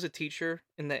 because she was a teacher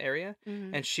in the area,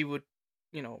 and she would,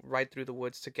 ride through the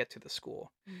woods to get to the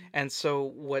school. And so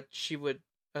what she would,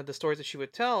 the stories that she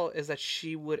would tell is that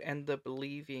she would end up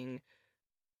leaving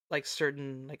like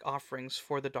certain like offerings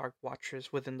for the Dark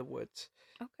Watchers within the woods.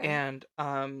 Okay. And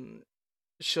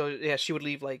she would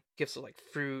leave like gifts of like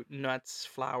fruit, nuts,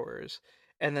 flowers,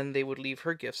 and then they would leave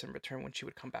her gifts in return when she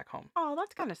would come back home. Oh,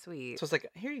 that's kind of sweet. So it's like,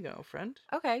 here you go, friend.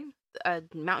 Okay.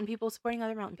 Mountain people supporting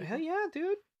other mountain people. Hell yeah,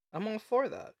 dude. I'm all for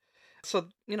that. So,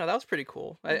 that was pretty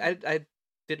cool. I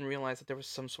didn't realize that there was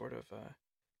some sort of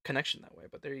connection that way,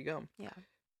 but there you go. Yeah.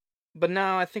 But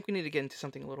now I think we need to get into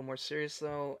something a little more serious,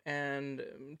 though, and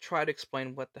try to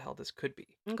explain what the hell this could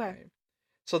be. Okay. Right?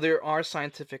 So there are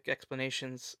scientific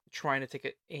explanations trying to take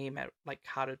an aim at, like,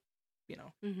 how to,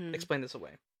 explain this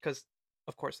away. Because,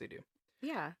 of course, they do.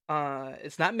 Yeah.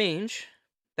 It's not mange.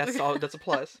 That's all. That's a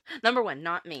plus. Number one,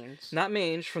 not mange. Not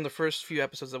mange from the first few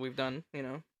episodes that we've done.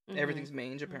 Everything's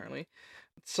mange apparently.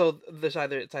 So it's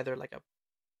either like a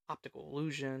optical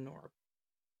illusion or a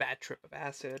bad trip of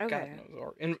acid, God knows,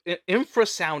 or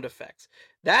infrasound effects.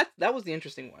 That was the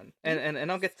interesting one,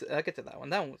 and I'll get to that one.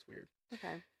 That one was weird.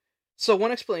 Okay. So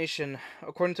one explanation,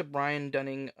 according to Brian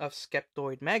Dunning of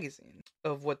Skeptoid magazine,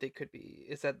 of what they could be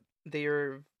is that they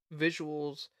are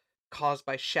visuals caused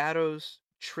by shadows,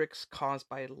 tricks caused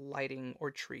by lighting or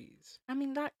trees. I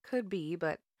mean, that could be,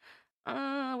 but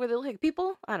were they like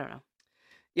people? I don't know.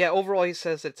 Yeah, overall he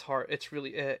says it's hard.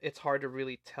 It's hard to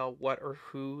really tell what or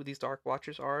who these Dark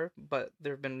Watchers are, but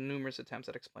there have been numerous attempts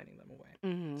at explaining them away.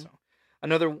 So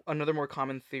another more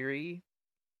common theory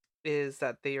is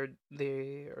that they are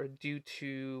due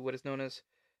to what is known as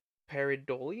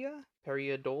pareidolia.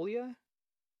 Pareidolia.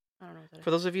 I don't know what that is.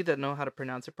 For those of you that know how to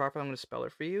pronounce it properly, I'm going to spell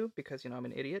it for you because I'm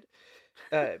an idiot.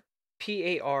 Pareidolia.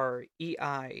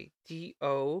 I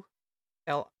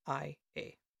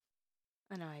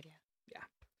have no idea. Yeah.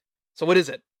 So what is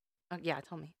it? Yeah,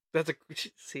 tell me.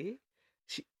 See?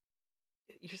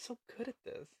 You're so good at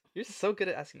this. You're so good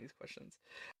at asking these questions.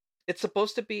 It's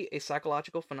supposed to be a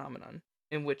psychological phenomenon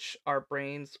in which our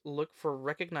brains look for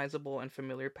recognizable and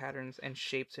familiar patterns and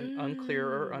shapes in unclear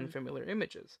or unfamiliar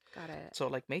images. Got it. So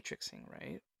like matrixing,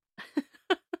 right?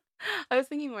 I was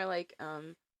thinking more like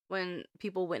when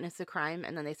people witness a crime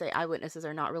and then they say eyewitnesses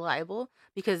are not reliable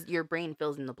because your brain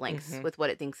fills in the blanks with what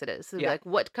it thinks it is. So like,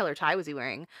 what color tie was he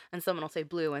wearing? And someone will say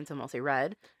blue and someone will say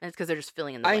red. And it's because they're just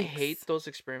filling in the blanks. I hate those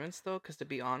experiments though, because to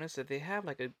be honest, if they have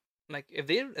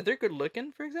if they're good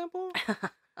looking, for example,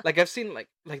 like I've seen like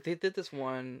they did this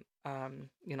one, on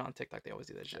TikTok, they always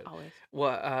do that shit. Always.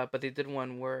 Well, but they did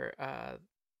one where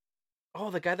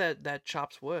the guy that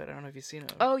chops wood. I don't know if you've seen him.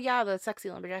 Oh yeah, the sexy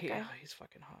lumberjack guy. He's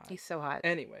fucking hot. He's so hot.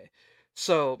 Anyway,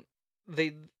 so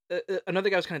they another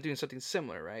guy was kind of doing something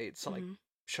similar, right? So like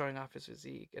showing off his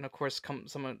physique, and of course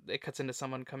it cuts into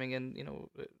someone coming in,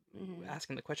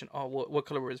 asking the question, oh, what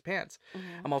color were his pants?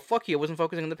 I'm all, fuck you, I wasn't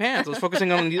focusing on the pants, I was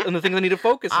focusing on the things I need to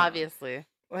focus on. Obviously.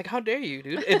 Like, how dare you,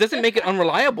 dude? It doesn't make it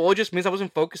unreliable, it just means I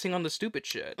wasn't focusing on the stupid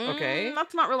shit, okay?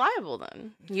 That's not reliable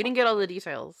then. You didn't get all the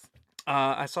details.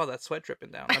 I saw that sweat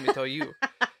dripping down, let me tell you.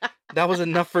 That was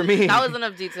enough for me. That was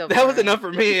enough detail. That was enough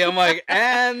for me. I'm like,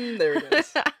 and there it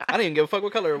is. I didn't even give a fuck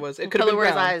what color it was. It could have been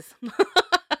brown. Color were his eyes.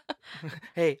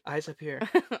 Hey, eyes up here.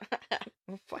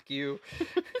 Oh, fuck you.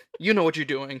 You know what you're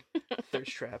doing.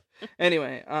 Thirst trap.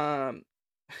 Anyway, there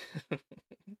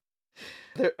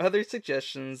are other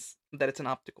suggestions that it's an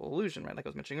optical illusion, right? Like I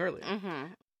was mentioning earlier.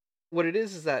 What it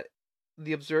is that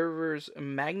the observer's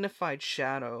magnified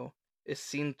shadow is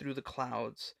seen through the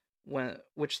clouds,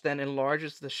 which then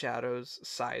enlarges the shadow's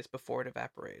size before it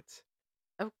evaporates.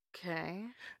 Okay.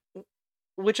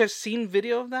 Which I've seen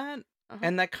video of that.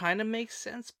 And that kind of makes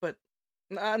sense, but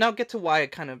and I'll get to why I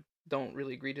kind of don't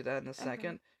really agree to that in a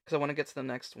second, because I want to get to the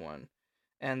next one.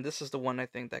 And this is the one I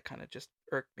think that kind of just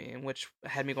irked me, and which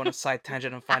had me going on a side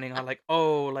tangent and finding out like,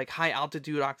 oh, like high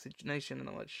altitude oxygenation and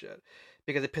all that shit,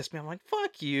 because it pissed me off. I'm like,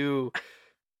 fuck you.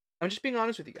 I'm just being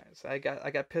honest with you guys. I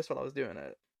got pissed while I was doing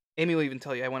it. Amy will even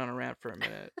tell you I went on a rant for a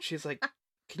minute. She's like,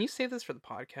 can you save this for the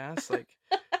podcast? Like,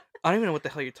 I don't even know what the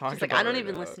hell you're talking about. I don't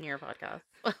even listen to your podcast.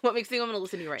 What makes me want to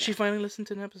listen to you right now? She finally listened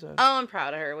to an episode. Oh, I'm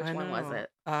proud of her. Which one was it?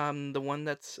 The one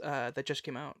that's that just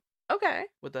came out. Okay.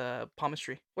 With the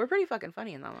palmistry. We're pretty fucking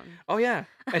funny in that one. Oh yeah,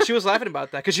 and she was laughing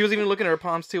about that because she was even looking at her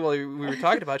palms too while we were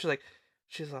talking about it.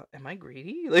 She's like, "Am I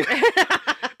greedy?" Like,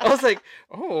 I was like,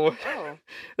 "Oh,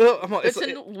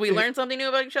 we learn something new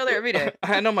about each other every day."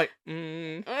 And I'm like,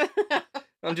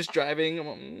 I'm just driving.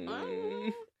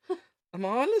 I'm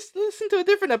on. Let's listen to a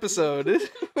different episode.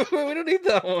 We don't need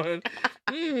that one.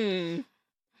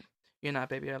 You're not,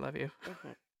 baby. I love you.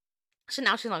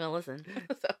 Now she's not gonna listen.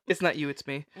 So. It's not you, it's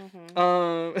me.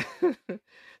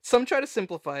 Some try to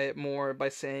simplify it more by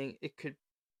saying it could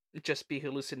just be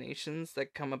hallucinations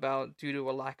that come about due to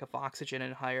a lack of oxygen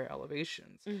and higher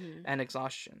elevations and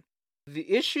exhaustion. The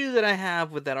issue that I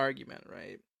have with that argument,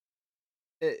 right,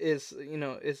 is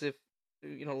if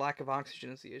lack of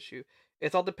oxygen is the issue.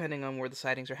 It's all depending on where the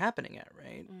sightings are happening at,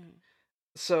 right?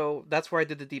 So that's where I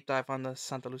did the deep dive on the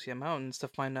Santa Lucia Mountains to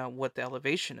find out what the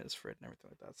elevation is for it and everything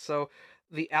like that. So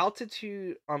the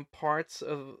altitude on parts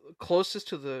of closest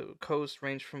to the coast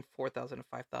range from 4,000 to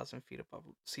 5,000 feet above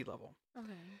sea level. Okay,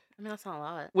 I mean that's not a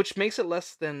lot. Which makes it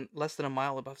less than a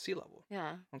mile above sea level.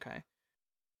 Yeah. Okay.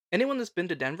 Anyone that's been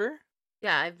to Denver?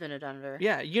 Yeah, I've been to Denver.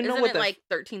 Yeah, you know Isn't what it like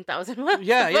 13,000 miles?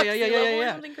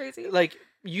 Yeah. Something crazy. Like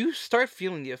you start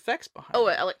feeling the effects behind. Oh,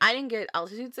 like I didn't get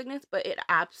altitude sickness, but it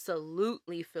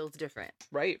absolutely feels different.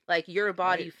 Right. Like your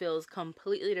body feels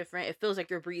completely different. It feels like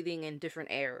you're breathing in different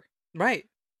air. Right.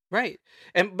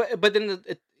 And but then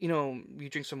you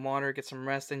drink some water, get some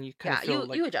rest, and you kind of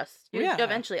feel you adjust. You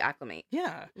eventually acclimate.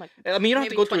 Yeah. Like I mean, you don't have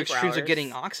to go through extremes hours. of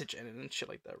getting oxygen and shit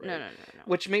like that, right? No.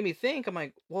 Which made me think, I'm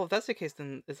like, well, if that's the case,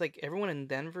 then it's like everyone in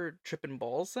Denver tripping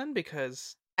balls then,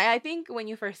 because I think when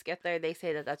you first get there, they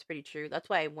say that that's pretty true. That's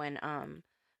why when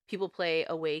people play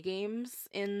away games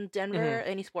in Denver,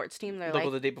 any sports team, they'll go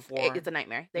the day before. It's a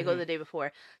nightmare. They go the day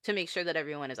before to make sure that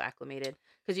everyone is acclimated,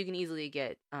 because you can easily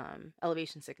get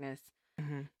elevation sickness.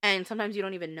 And sometimes you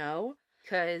don't even know,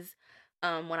 because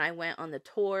when I went on the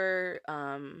tour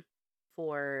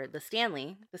for the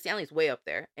Stanley's way up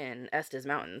there in Estes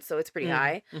Mountains, so it's pretty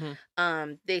high.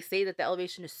 They say that the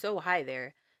elevation is so high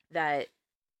there that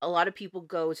a lot of people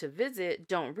go to visit,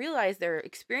 don't realize they're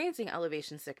experiencing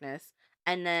elevation sickness,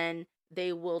 and then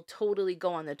they will totally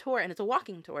go on the tour, and it's a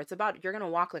walking tour. It's about, you're going to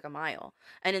walk like a mile,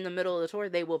 and in the middle of the tour,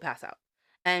 they will pass out.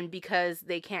 And because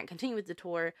they can't continue with the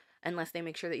tour unless they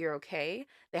make sure that you're okay,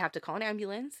 they have to call an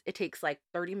ambulance. It takes like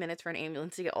 30 minutes for an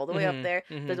ambulance to get all the way up there.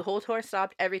 The whole tour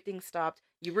stopped. Everything stopped.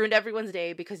 You ruined everyone's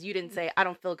day because you didn't say, I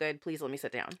don't feel good. Please let me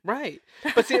sit down. Right.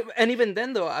 But see, and even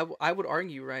then, though, I would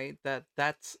argue, right, that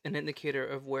that's an indicator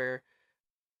of where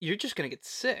you're just going to get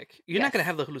sick. You're not going to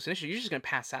have the hallucination. You're just going to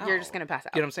pass out. You're just going to pass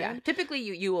out. You know what I'm saying? Yeah. Typically,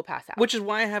 you will pass out. Which is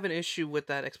why I have an issue with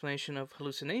that explanation of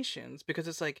hallucinations, because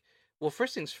it's like, well,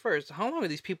 first things first, how long are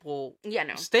these people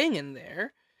staying in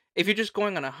there? If you're just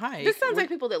going on a hike. This sounds like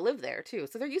people that live there, too,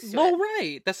 so they're used to it. Well,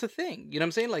 right. That's the thing. You know what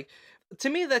I'm saying? Like, to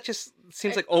me, that just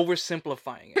seems like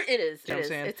oversimplifying it. It is. You know what I'm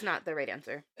saying? It's not the right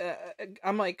answer.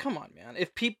 I'm like, come on, man.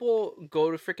 If people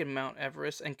go to freaking Mount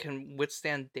Everest and can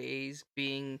withstand days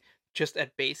being just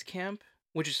at base camp,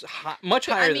 which is much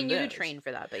higher than this. I mean, you train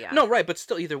for that, but yeah. No, right, but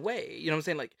still, either way. You know what I'm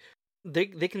saying? Like, they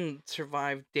can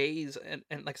survive days and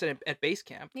like I said, at base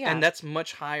camp, and that's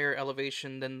much higher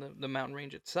elevation than the mountain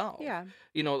range itself. Yeah,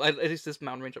 you know, at least this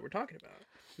mountain range that we're talking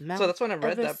about. So that's when I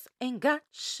read Everest that. Ain't got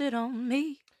shit on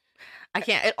me. I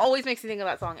can't. It always makes me think of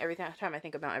that song every time I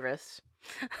think of Mount Everest.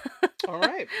 All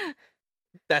right,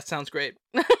 that sounds great.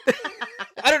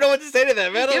 I don't know what to say to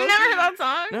that, man. You've never heard that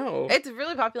song? No, it's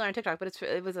really popular on TikTok, but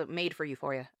it was made for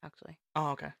Euphoria, actually.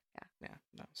 Oh, okay. Yeah.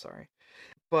 No, sorry.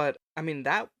 But I mean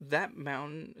that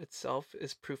mountain itself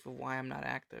is proof of why I'm not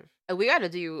active. We got to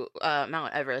do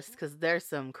Mount Everest, because there's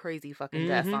some crazy fucking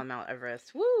deaths on Mount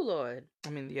Everest. Woo, Lord. I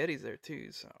mean the Yeti's there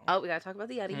too, so. Oh, we gotta talk about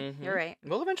the Yeti. You're right.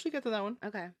 We'll eventually get to that one.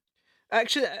 Okay.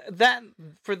 Actually,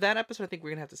 for that episode, I think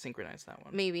we're gonna have to synchronize that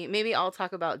one. Maybe I'll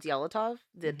talk about Dyatlov,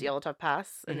 the Dyatlov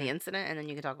Pass, and the incident, and then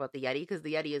you can talk about the Yeti, because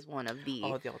the Yeti is one of the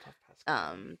Dyatlov Pass.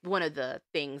 One of the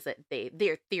things that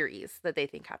their theories that they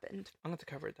think happened. I'm going to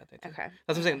cover it that day too. Okay.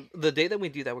 That's what I'm saying. The day that we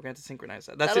do that, we're going to have to synchronize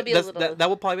that. That's That'll it. That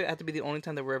will probably have to be the only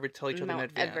time that we're ever tell each other in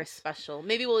advance. Everest special.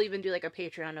 Maybe we'll even do like a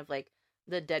Patreon of like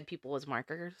the dead people as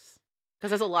markers.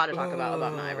 Because there's a lot to talk about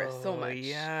Mount Everest. So much.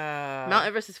 Yeah. Mount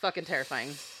Everest is fucking terrifying.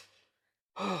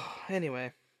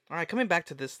 Anyway. All right, coming back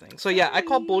to this thing. So yeah, I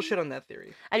call bullshit on that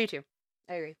theory. I do too.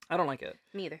 I agree. I don't like it.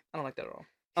 Me either. I don't like that at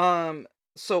all.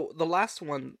 So the last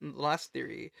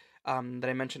theory, that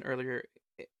I mentioned earlier,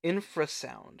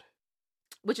 infrasound.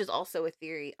 Which is also a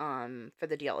theory, for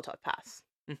the Dialotov Pass.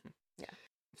 Mm-hmm. Yeah.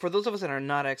 For those of us that are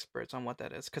not experts on what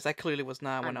that is, because I clearly was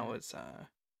not when I was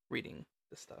reading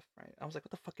this stuff, right? I was like,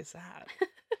 what the fuck is that?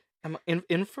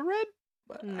 Infrared?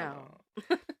 No.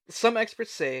 Some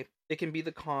experts say it can be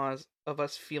the cause of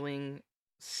us feeling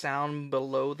sound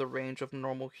below the range of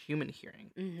normal human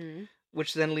hearing,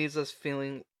 which then leaves us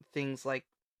feeling things like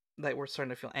that we're starting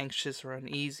to feel anxious or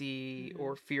uneasy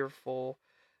or fearful,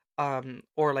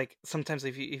 or like sometimes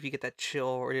if you get that chill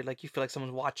or like you feel like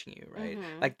someone's watching you, right?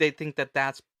 Like they think that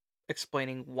that's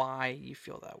explaining why you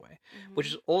feel that way, which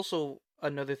is also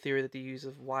another theory that they use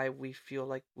of why we feel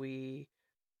like we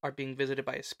are being visited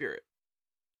by a spirit.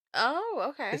 Oh,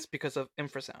 okay. It's because of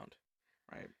infrasound,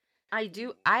 right?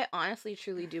 I honestly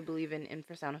truly do believe in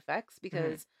infrasound effects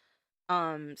because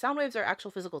sound waves are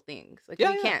actual physical things. Like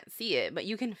you can't see it, but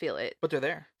you can feel it. But they're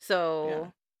there.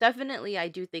 So definitely I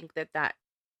do think that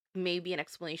may be an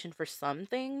explanation for some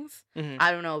things.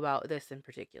 I don't know about this in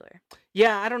particular.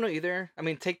 Yeah, I don't know either. I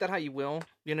mean, take that how you will.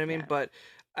 You know what I mean? But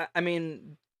I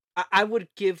mean, I would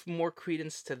give more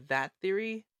credence to that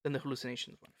theory than the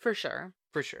hallucinations one. For sure.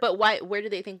 For sure. But where do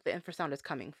they think the infrasound is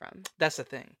coming from? That's the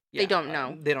thing. Yeah, they don't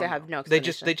know. They have no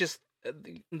explanation.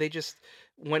 They just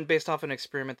went based off an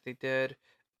experiment they did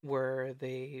where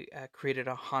they created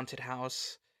a haunted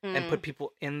house and put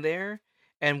people in there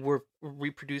and were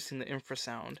reproducing the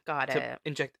infrasound to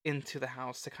inject into the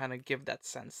house to kind of give that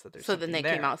sense that there's something there. So then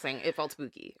they came out saying it felt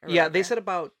spooky. Yeah, they said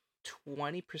about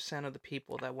 20% of the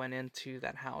people that went into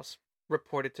that house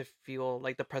reported to feel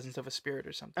like the presence of a spirit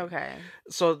or something. Okay.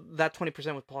 So that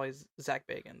 20% was probably Zach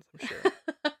Bagans, I'm sure.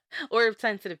 Or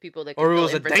sensitive people that could or it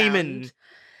was a diamond,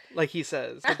 like he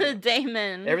says. A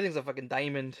diamond. Everything's a fucking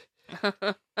diamond.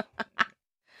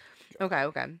 Okay.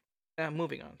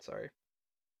 Moving on, sorry.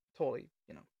 Totally,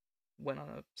 went on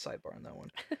a sidebar on that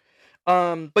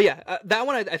one. But yeah, that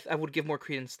one I would give more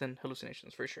credence than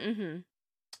hallucinations for sure.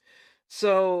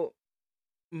 So,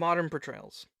 modern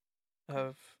portrayals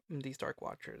of these Dark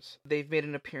Watchers. They've made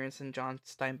an appearance in John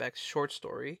Steinbeck's short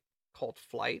story called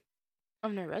Flight.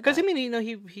 I've never read that. Because, I mean,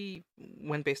 he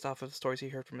went based off of stories he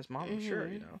heard from his mom, I'm sure,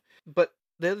 But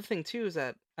the other thing, too, is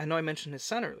that I know I mentioned his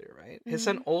son earlier, right? His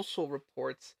son also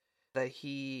reports that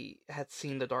he had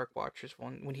seen the Dark Watchers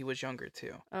when he was younger,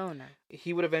 too. Oh, no.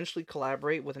 He would eventually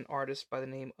collaborate with an artist by the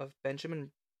name of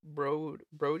Benjamin Brode,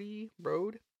 Brode,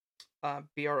 Brode.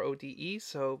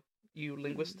 So, you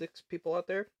linguistics people out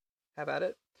there, have at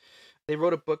it. They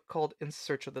wrote a book called In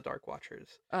Search of the Dark Watchers.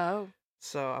 Oh.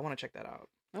 So I want to check that out.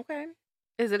 Okay.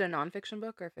 Is it a nonfiction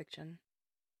book or fiction?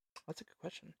 That's a good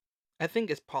question. I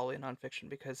think it's probably a nonfiction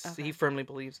because he firmly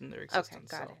believes in their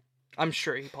existence. Okay, got it. I'm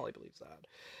sure he probably believes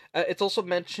that. It's also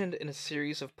mentioned in a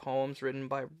series of poems written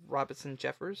by Robinson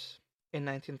Jeffers in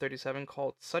 1937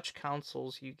 called Such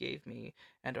Counsels You Gave Me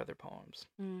and Other Poems.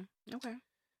 Okay.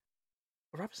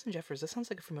 Robinson Jeffers, that sounds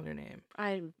like a familiar name.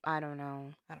 I don't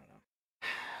know. I don't know.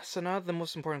 So now the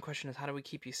most important question is, how do we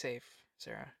keep you safe,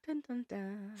 Sarah? Dun, dun,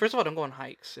 dun. First of all, don't go on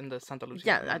hikes in the Santa Lucia.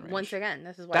 Yeah, once again,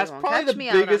 this is why that's you won't probably catch the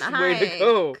me biggest out on a way hike. to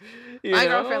go. My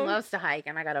girlfriend loves to hike,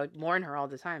 and I gotta warn her all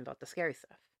the time about the scary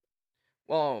stuff.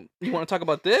 Well, you want to talk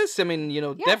about this? I mean,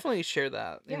 definitely share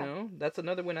that. You know, that's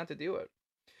another way not to do it.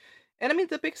 And I mean,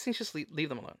 the biggest thing is just leave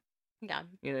them alone. Yeah.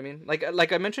 You know what I mean?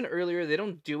 Like I mentioned earlier, they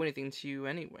don't do anything to you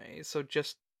anyway, so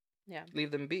just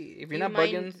leave them be. If you're not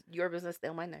bugging, your business,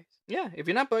 they'll mind theirs. Yeah, if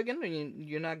you're not bugging and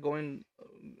you're not going,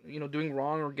 doing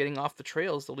wrong or getting off the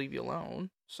trails, they'll leave you alone.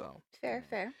 So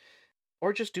fair.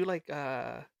 Or just do like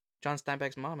John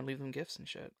Steinbeck's mom and leave them gifts and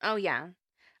shit. Oh yeah.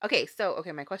 Okay,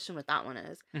 my question with that one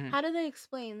is, how do they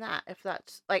explain that? If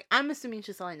that's like, I'm assuming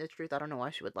she's telling the truth. I don't know why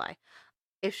she would lie.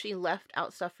 If she left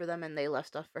out stuff for them and they left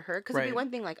stuff for her, because it'd be one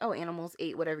thing like, oh, animals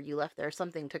ate whatever you left there,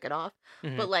 something took it off,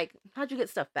 but like, how'd you get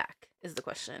stuff back? Is the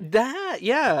question. That's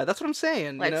what I'm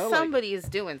saying. Like somebody is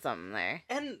doing something there,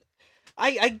 and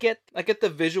I get the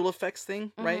visual effects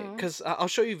thing, right? Because I'll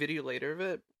show you video later of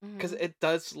it, because it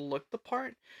does look the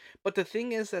part, but the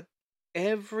thing is that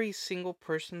every single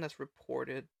person that's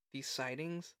reported these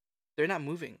sightings, they're not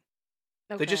moving.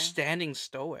 Okay. They're just standing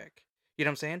stoic. You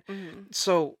know what I'm saying?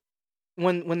 So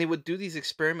when they would do these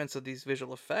experiments of these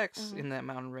visual effects in that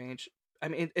mountain range, I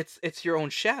mean, it's your own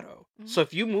shadow. So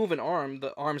if you move an arm,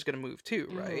 the arm's gonna move too,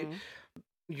 right?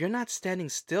 You're not standing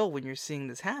still when you're seeing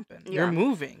this happen. You're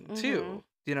moving too.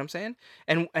 You know what I'm saying?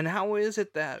 And how is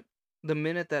it that the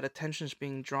minute that attention is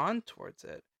being drawn towards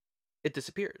it, it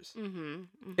disappears?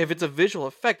 If it's a visual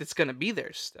effect, it's gonna be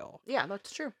there still. Yeah,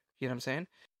 that's true. You know what I'm saying?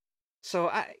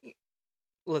 So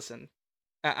listen.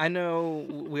 I know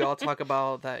we all talk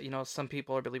about that. Some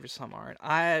people are believers, some aren't.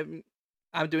 I'm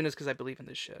doing this because I believe in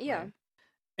this shit. Yeah. Right?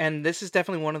 And this is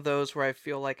definitely one of those where I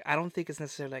feel like I don't think it's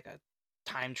necessarily like a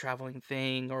time traveling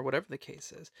thing or whatever the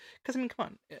case is. Because I mean,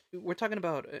 come on, we're talking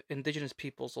about indigenous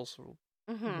peoples also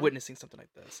witnessing something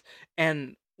like this,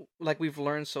 and like we've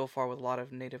learned so far with a lot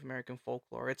of Native American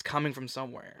folklore, it's coming from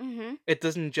somewhere. It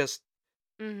doesn't just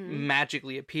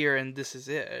magically appear and this is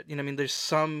it. You know what I mean? There's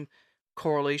some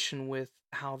correlation with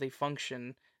how they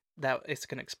function that it's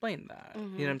gonna explain that. You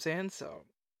know what I'm saying? So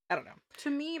I don't know. To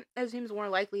me, it seems more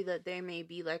likely that they may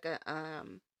be like a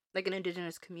like an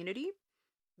indigenous community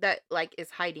that like is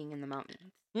hiding in the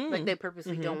mountains. Like they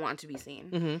purposely don't want to be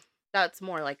seen. That's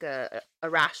more like a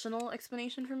rational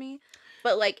explanation for me.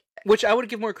 But like, which I would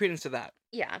give more credence to that.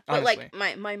 Yeah, but honestly,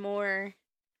 like my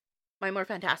more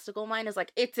fantastical mind is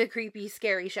like, it's a creepy,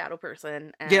 scary shadow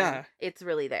person, and it's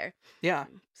really there. Yeah.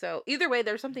 So either way,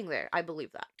 there's something there. I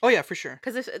believe that. Oh yeah, for sure.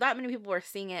 Because if that many people are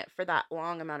seeing it for that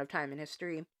long amount of time in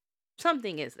history,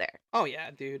 something is there. Oh yeah,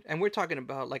 dude. And we're talking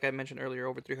about, like I mentioned earlier,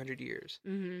 over 300 years.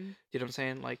 You know what I'm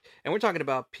saying? Like, and we're talking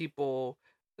about people,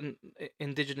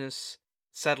 indigenous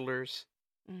settlers,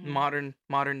 modern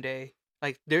day.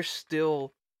 Like, there's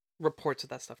still reports of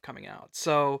that stuff coming out.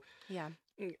 So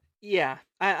yeah,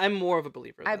 I'm more of a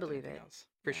believer. I believe it else,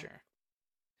 for sure.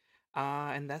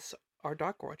 And that's our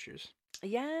Dark Watchers.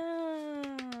 Yeah,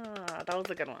 that was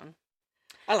a good one.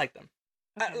 I like them.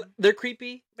 Okay. They're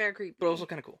creepy. Very creepy, but also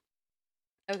kind of cool.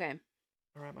 Okay.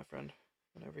 All right, my friend.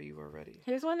 Whenever you are ready.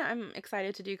 Here's one I'm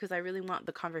excited to do because I really want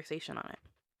the conversation on it.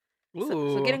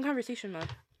 Ooh. So get in conversation mode.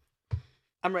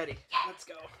 I'm ready. Yes. Let's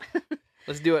go.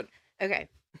 Let's do it. Okay.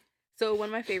 So one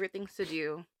of my favorite things to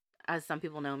do, as some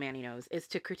people know, Manny knows, is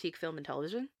to critique film and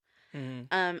television.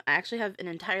 I actually have an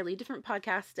entirely different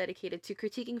podcast dedicated to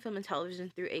critiquing film and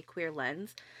television through a queer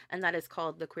lens, and that is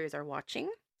called The Queers Are Watching.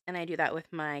 And I do that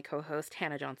with my co-host,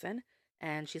 Hannah Johnson.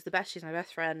 And she's the best. She's my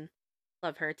best friend.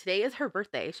 Love her. Today is her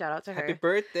birthday. Shout out to her. Happy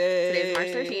birthday. Today's March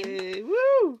 13th.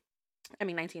 Woo! I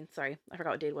mean 19th. Sorry. I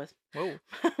forgot what date it was. Whoa.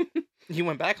 You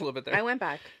went back a little bit there. I went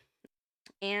back.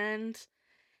 And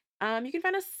you can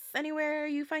find us anywhere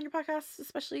you find your podcasts,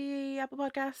 especially Apple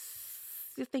Podcasts.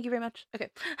 Thank you very much. Okay.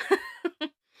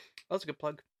 That was a good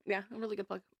plug. Yeah, a really good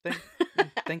plug.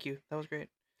 Thank you. That was great.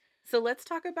 So let's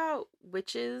talk about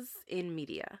witches in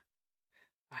media.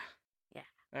 Yeah.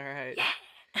 All right. Yeah.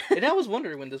 And I was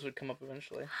wondering when this would come up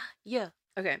eventually. Yeah.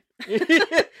 Okay.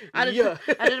 I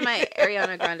did my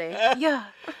Ariana Grande. Yeah.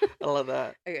 I love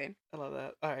that. Okay. I love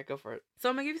that. All right, go for it. So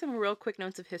I'm going to give you some real quick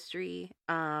notes of history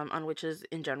on witches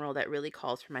in general that really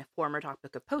calls for my former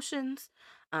topic of potions.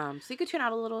 So you could tune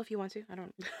out a little if you want to. I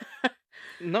don't...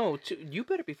 No, you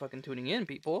better be fucking tuning in,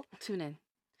 people. Tune in.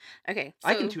 Okay. So...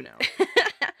 I can tune out.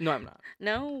 No, I'm not.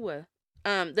 No.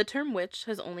 The term witch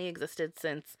has only existed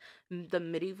since the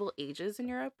medieval ages in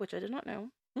Europe, which I did not know.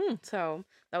 So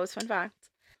that was fun fact.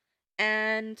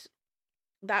 And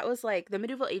that was like, the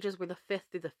medieval ages were the 5th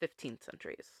through the 15th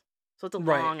centuries. So it's a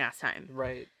long ass time.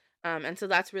 Right. And so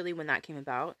that's really when that came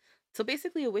about. So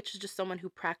basically a witch is just someone who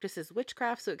practices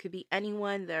witchcraft. So it could be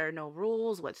anyone. There are no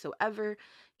rules whatsoever.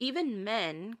 Even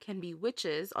men can be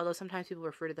witches, although sometimes people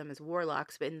refer to them as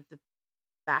warlocks, but in the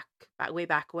way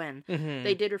back when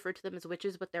they did refer to them as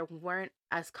witches, but there weren't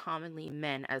as commonly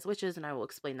men as witches, and I will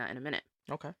explain that in a minute.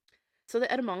 Okay. So the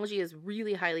etymology is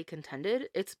really highly contended.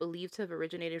 It's believed to have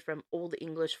originated from Old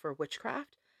English for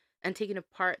witchcraft and taken a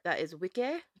part that is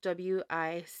wicce,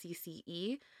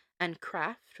 W-I-C-C-E, and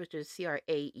craft, which is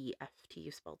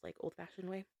C-R-A-E-F-T, spelled like old-fashioned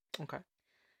way. Okay.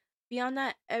 Beyond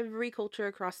that, every culture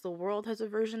across the world has a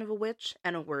version of a witch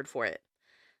and a word for it.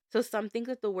 So some think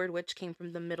that the word witch came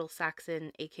from the Middle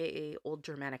Saxon, aka Old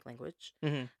Germanic language,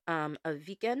 of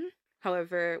Viken,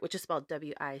 however, which is spelled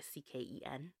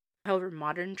W-I-C-K-E-N. However,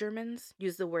 modern Germans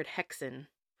use the word hexen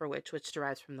for witch, which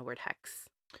derives from the word hex.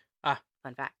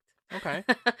 Fun fact. Okay.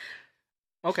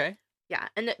 Okay. Yeah,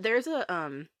 and there's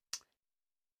an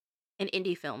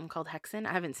indie film called Hexen.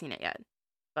 I haven't seen it yet,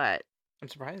 but I'm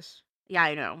surprised. Yeah,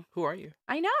 I know. Who are you?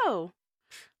 I know.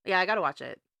 Yeah, I gotta watch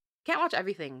it. Can't watch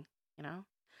everything, you know?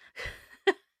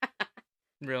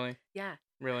 Really? Yeah.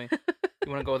 Really?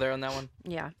 You want to go there on that one?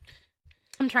 Yeah.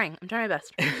 I'm trying my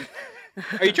best.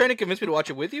 Are you trying to convince me to watch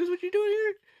it with you is what you're doing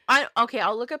here? Okay,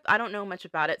 I'll look up. I don't know much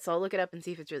about it, so I'll look it up and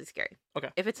see if it's really scary. Okay.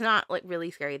 If it's not like really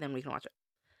scary, then we can watch it.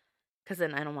 Because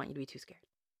then I don't want you to be too scared.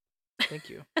 Thank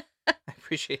you. I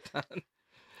appreciate that.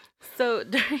 So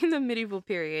during the medieval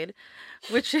period,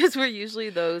 witches were usually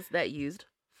those that used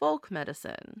folk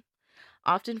medicine,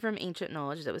 often from ancient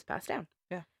knowledge that was passed down.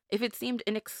 Yeah. If it seemed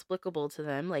inexplicable to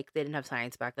them, like they didn't have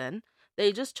science back then,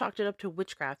 they just chalked it up to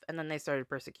witchcraft and then they started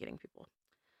persecuting people.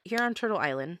 Here on Turtle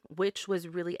Island, witch was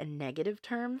really a negative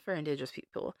term for indigenous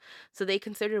people. So they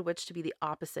considered witch to be the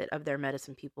opposite of their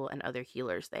medicine people and other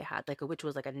healers they had. Like a witch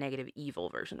was like a negative evil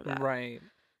version of that. Right.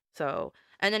 So,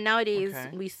 and then nowadays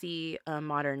we see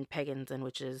modern pagans and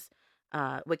witches,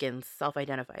 Wiccans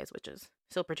self-identify as witches.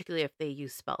 So particularly if they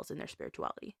use spells in their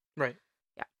spirituality. Right.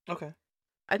 Yeah. Okay.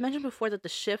 I mentioned before that the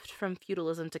shift from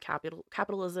feudalism to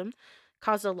capitalism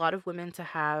caused a lot of women to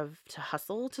have to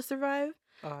hustle to survive.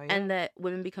 Yeah. And that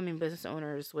women becoming business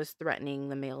owners was threatening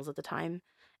the males at the time,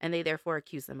 and they therefore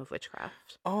accused them of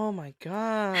witchcraft. Oh my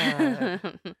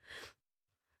god.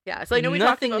 Yeah, so I know we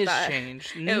talked about that.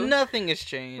 Changed. Nothing has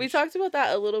changed. We talked about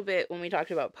that a little bit when we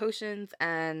talked about potions,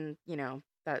 and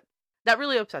that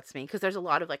really upsets me because there's a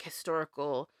lot of like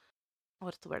historical,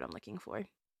 what's the word I'm looking for?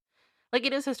 Like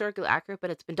it is historically accurate, but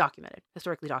it's been documented,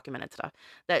 historically documented stuff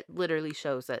that literally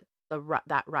shows that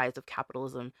that rise of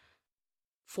capitalism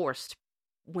forced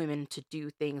women to do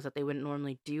things that they wouldn't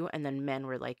normally do, and then men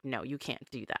were like, no, you can't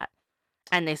do that,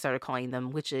 and they started calling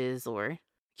them witches or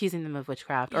accusing them of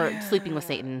witchcraft or sleeping with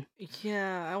Satan.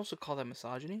 Yeah, I also call that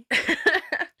misogyny.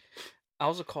 I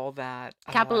also call that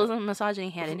capitalism, misogyny,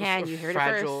 hand in hand. You heard it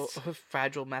first.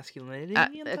 Fragile masculinity.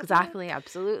 Exactly,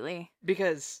 absolutely.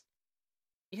 Because,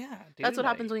 yeah, dude, that's what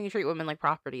happens when you treat women like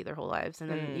property their whole lives,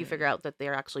 and then you figure out that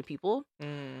they're actually people,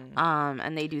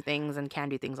 and they do things and can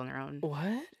do things on their own.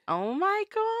 What? Oh my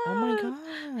god! Oh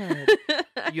my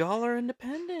god! Y'all are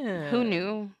independent. Who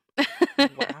knew?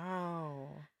 Wow.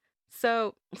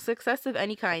 So, success of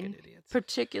any kind,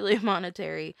 particularly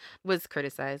monetary, was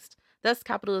criticized. Thus,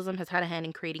 capitalism has had a hand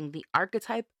in creating the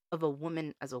archetype of a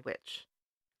woman as a witch.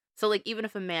 So, like, even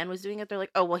if a man was doing it, they're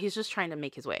like, oh, well, he's just trying to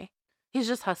make his way. He's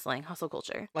just hustling, hustle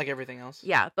culture. Like everything else?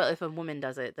 Yeah, but if a woman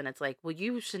does it, then it's like, well,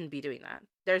 you shouldn't be doing that.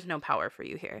 There's no power for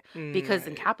you here. Because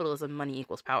in capitalism, money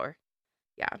equals power.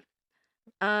 Yeah.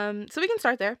 So we can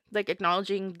start there, like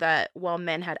acknowledging that while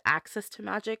men had access to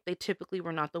magic, they typically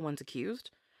were not the ones accused.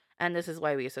 And this is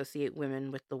why we associate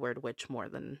women with the word witch more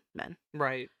than men.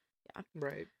 Right. Yeah.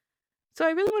 Right. So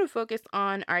I really want to focus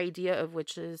on our idea of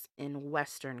witches in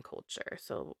Western culture,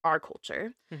 so our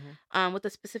culture, with a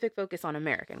specific focus on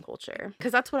American culture,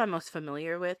 because that's what I'm most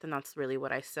familiar with, and that's really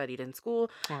what I studied in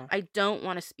school. I don't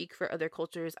want to speak for other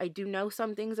cultures. I do know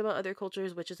some things about other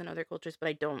cultures, witches in other cultures,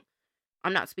 but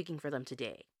I'm not speaking for them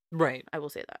today. Right. I will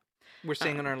say that. We're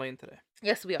staying in our lane today.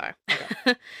 Yes, we are.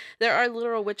 Okay. There are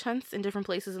literal witch hunts in different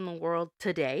places in the world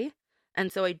today,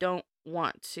 and so I don't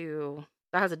want to...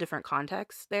 That has a different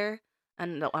context there,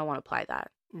 and I want to apply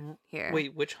that here.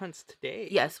 Wait, witch hunts today?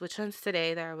 Yes, witch hunts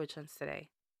today. There are witch hunts today.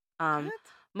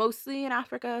 Mostly in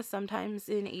Africa, sometimes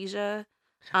in Asia.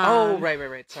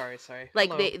 Right. Sorry.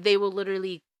 Like they will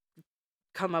literally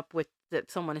come up with that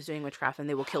someone is doing witchcraft and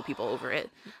they will kill people over it.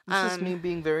 This is me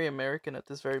being very American at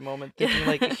this very moment, thinking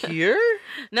like, here?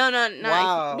 No.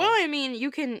 Wow. Well, I mean, you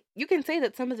can say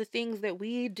that some of the things that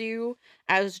we do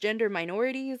as gender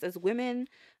minorities, as women,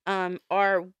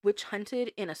 are witch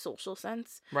hunted in a social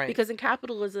sense. Right. Because in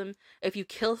capitalism, if you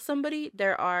kill somebody,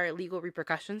 there are legal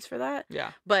repercussions for that.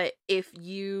 Yeah. But if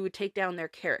you take down their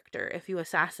character, if you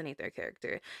assassinate their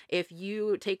character, if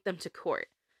you take them to court,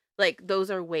 like those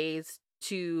are ways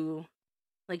to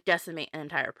like decimate an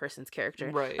entire person's character.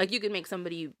 Right. Like you could make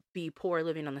somebody be poor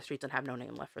living on the streets and have no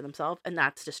name left for themselves, and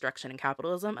that's destruction in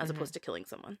capitalism as opposed to killing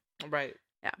someone. Right.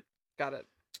 Yeah. Got it.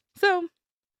 So,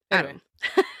 anyway.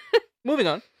 Moving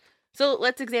on. So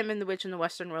let's examine the witch in the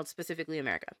Western world, specifically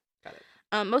America. Got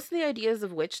it. Most of the ideas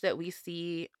of witch that we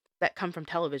see that come from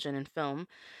television and film,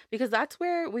 because that's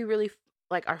where we really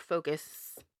like our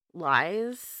focus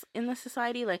lies in the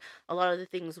society. Like a lot of the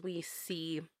things we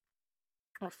see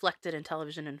reflected in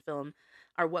television and film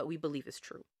are what we believe is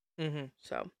true.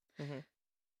 So,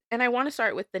 and I want to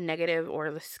start with the negative or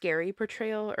the scary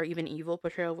portrayal or even evil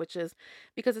portrayal of witches,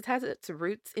 because it has its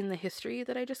roots in the history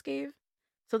that I just gave.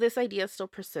 So this idea still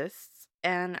persists,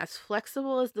 and as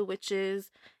flexible as the witch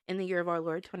is in the year of our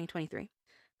Lord 2023,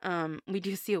 we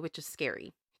do see a witch is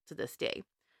scary to this day.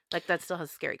 Like that still has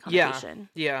scary connotation.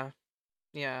 Yeah.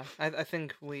 I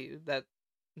think that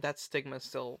stigma is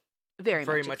still very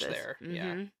much there.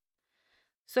 Yeah.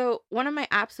 So one of my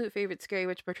absolute favorite scary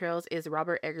witch portrayals is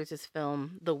Robert Eggers'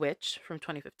 film The Witch from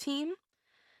 2015.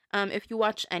 If you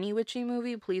watch any witchy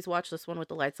movie, please watch this one with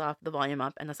the lights off, the volume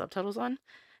up, and the subtitles on.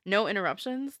 No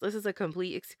interruptions. This is a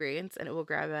complete experience, and it will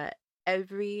grab at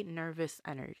every nervous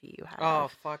energy you have. Oh,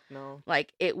 fuck no.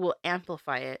 Like, it will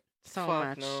amplify it So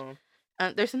much. No.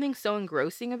 There's something so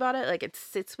engrossing about it. Like, it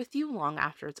sits with you long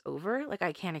after it's over. Like,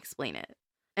 I can't explain it.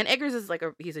 And Eggers is like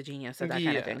he's a genius at that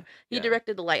kind of thing. He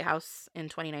directed The Lighthouse in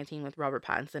 2019 with Robert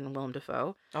Pattinson and Willem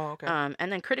Dafoe. Oh, okay.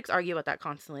 And then critics argue about that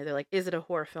constantly. They're like, is it a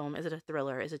horror film? Is it a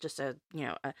thriller? Is it just a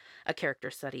character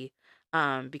study?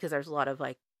 Because there's a lot of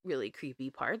like really creepy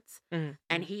parts. Mm-hmm.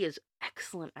 And he is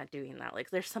excellent at doing that. Like,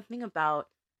 there's something about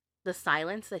the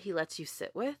silence that he lets you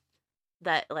sit with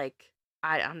that, like,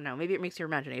 I don't know, maybe it makes your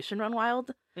imagination run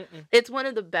wild. Mm-mm. It's one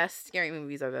of the best scary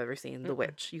movies I've ever seen. The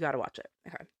Witch. You got to watch it.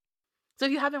 Okay. So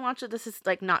if you haven't watched it, this is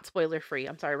like not spoiler free.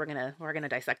 I'm sorry, we're gonna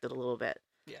dissect it a little bit.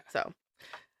 Yeah. So,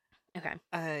 okay.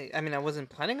 I mean, I wasn't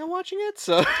planning on watching it,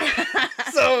 so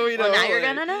so you know. Well, now you're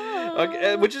gonna know.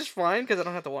 Okay, which is fine because I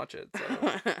don't have to watch it.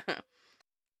 So.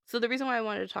 So the reason why I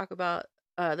wanted to talk about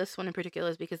this one in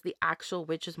particular is because the actual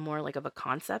witch is more like of a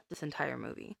concept. This entire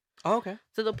movie. Oh, okay.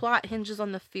 So the plot hinges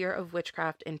on the fear of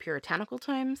witchcraft in puritanical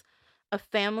times. A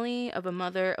family of a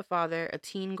mother, a father, a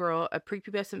teen girl, a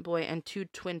prepubescent boy, and 2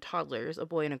 twin toddlers, a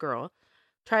boy and a girl,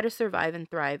 try to survive and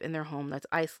thrive in their home that's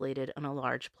isolated on a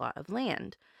large plot of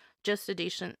land, just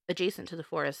adjacent to the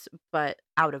forest, but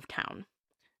out of town.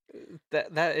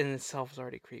 That in itself is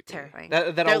already creepy. Terrifying.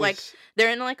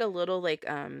 They're in like a little like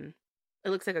it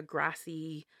looks like a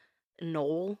grassy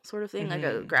knoll sort of thing, like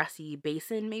a grassy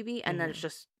basin maybe, and then it's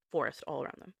just forest all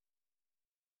around them.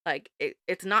 Like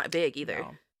it's not big either.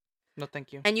 No,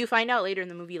 thank you. And you find out later in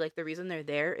the movie, like, the reason they're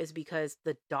there is because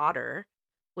the daughter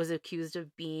was accused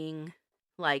of being,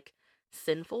 like,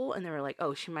 sinful. And they were like,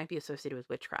 oh, she might be associated with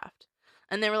witchcraft.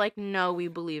 And they were like, no, we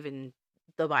believe in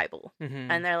the Bible. Mm-hmm.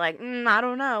 And they're like, I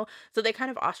don't know. So they kind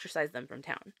of ostracized them from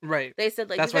town. Right. They said,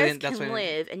 like, you guys can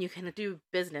live and you can do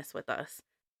business with us,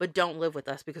 but don't live with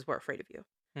us because we're afraid of you.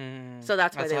 So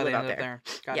that's why they live out there.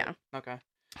 Got it. Okay.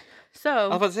 So I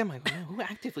was about to say, I'm like, who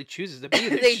actively chooses to be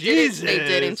there? They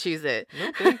didn't choose it.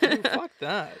 No, thank you. Fuck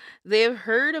that. They have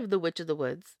heard of the Witch of the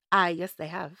Woods. Yes, they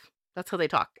have. That's how they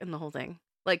talk in the whole thing.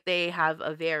 Like, they have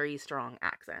a very strong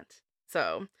accent.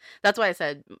 So that's why I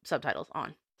said subtitles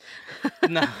on.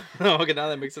 No, okay, now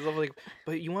that makes sense. I'm like,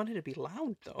 but you wanted to be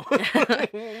loud though.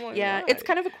 Yeah, it's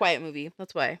kind of a quiet movie.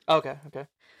 That's why. Okay.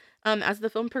 As the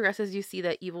film progresses, you see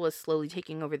that evil is slowly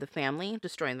taking over the family,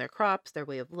 destroying their crops, their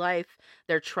way of life,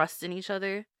 their trust in each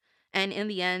other. And in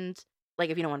the end, like,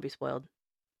 if you don't want to be spoiled,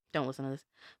 don't listen to this.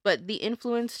 But the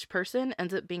influenced person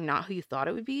ends up being not who you thought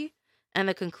it would be. And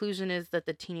the conclusion is that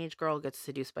the teenage girl gets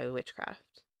seduced by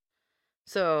witchcraft.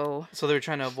 So they were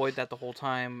trying to avoid that the whole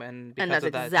time, and because that's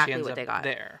of that, exactly she ends what up they got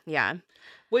there. Yeah.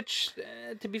 Which,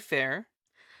 to be fair,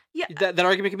 yeah, that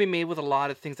argument can be made with a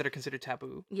lot of things that are considered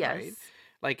taboo. Yes. Right?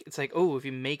 Like, it's like, oh, if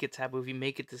you make it taboo, if you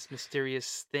make it this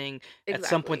mysterious thing, at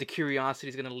some point the curiosity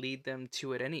is going to lead them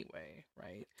to it anyway,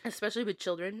 right? Especially with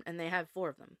children, and they have 4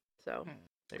 of them. So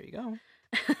there you go.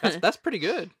 That's pretty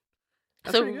good.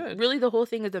 That's so pretty good. Really, the whole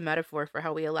thing is a metaphor for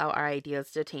how we allow our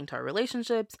ideas to taint our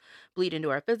relationships, bleed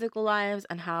into our physical lives,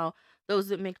 and how those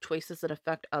that make choices that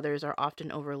affect others are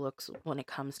often overlooked when it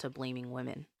comes to blaming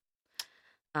women.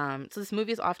 So this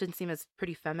movie is often seen as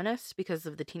pretty feminist because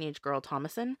of the teenage girl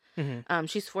Thomasin. Mm-hmm.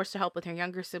 She's forced to help with her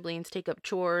younger siblings, take up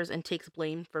chores, and takes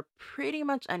blame for pretty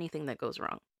much anything that goes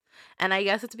wrong. And I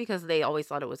guess it's because they always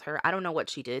thought it was her. I don't know what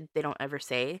she did. They don't ever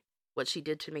say what she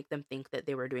did to make them think that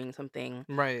they were doing something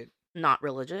not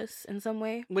religious in some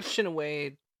way. Which in a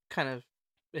way kind of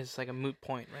is like a moot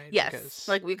point, right? Yes. Because,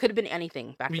 like, we could have been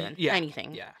anything back then. Yeah.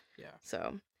 Anything. Yeah.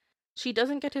 So she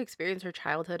doesn't get to experience her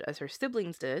childhood as her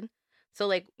siblings did. So,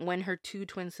 like, when her 2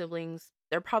 twin siblings,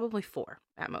 they're probably 4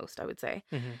 at most, I would say,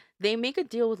 they make a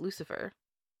deal with Lucifer,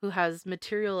 who has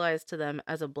materialized to them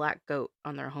as a black goat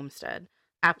on their homestead,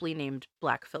 aptly named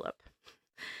Black Phillip.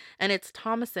 And it's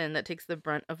Thomasin that takes the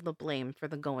brunt of the blame for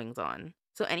the goings-on.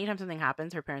 So anytime something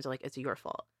happens, her parents are like, it's your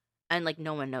fault. And, like,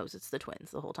 no one knows it's the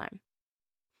twins the whole time.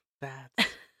 That's...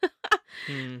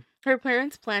 Her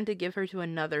parents plan to give her to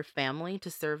another family to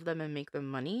serve them and make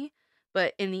them money.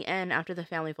 But in the end, after the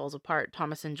family falls apart,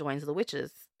 Thomasin joins the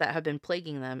witches that have been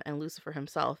plaguing them and Lucifer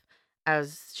himself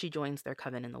as she joins their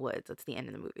coven in the woods. That's the end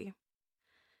of the movie.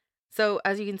 So,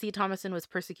 as you can see, Thomasin was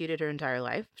persecuted her entire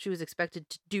life. She was expected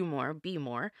to do more, be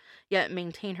more, yet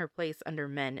maintain her place under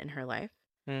men in her life.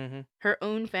 Her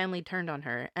own family turned on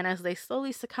her, and as they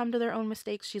slowly succumb to their own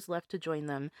mistakes, she's left to join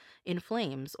them in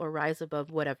flames or rise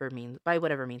above whatever means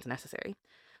necessary.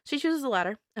 She chooses the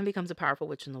latter and becomes a powerful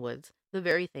witch in the woods, the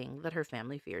very thing that her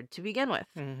family feared to begin with.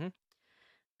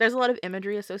 There's a lot of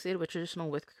imagery associated with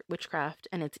traditional witchcraft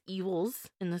and its evils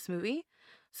in this movie.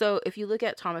 So if you look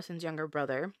at Thomasin's younger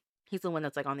brother, he's the one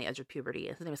that's like on the edge of puberty.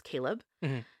 His name is Caleb.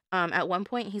 At one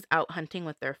point, he's out hunting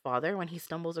with their father when he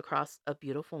stumbles across a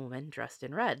beautiful woman dressed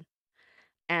in red.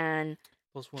 And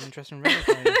those women dressed in red.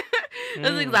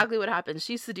 That's exactly what happens.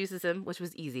 She seduces him, which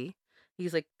was easy.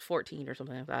 He's like 14 or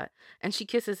something like that. And she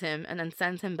kisses him and then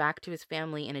sends him back to his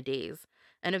family in a daze.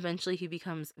 And eventually he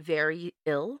becomes very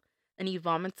ill and he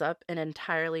vomits up an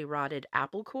entirely rotted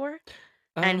apple core.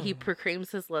 Oh. And he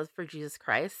proclaims his love for Jesus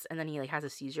Christ. And then he like has a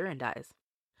seizure and dies.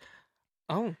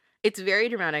 Oh. It's very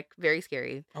dramatic, very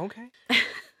scary. Okay.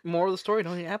 Moral of the story,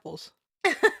 don't eat apples.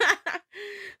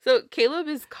 So Caleb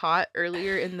is caught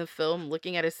earlier in the film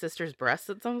looking at his sister's breasts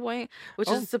at some point, which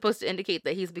is supposed to indicate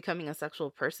that he's becoming a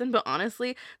sexual person. But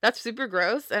honestly, that's super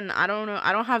gross. And I don't know.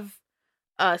 I don't have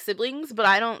siblings, but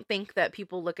I don't think that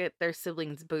people look at their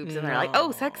siblings' boobs and they're like,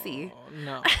 "Oh, sexy."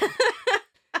 No.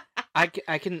 I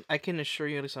can assure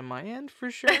you, at least on my end, for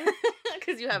sure.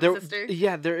 Because you have a sister.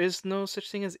 Yeah, there is no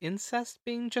such thing as incest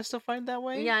being justified that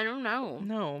way. Yeah, I don't know.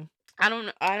 No. I don't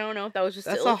know if that was just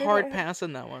that's a hard pass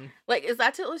in that one. Like, is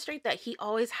that to illustrate that he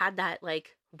always had that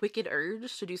like wicked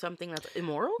urge to do something that's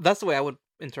immoral? That's the way I would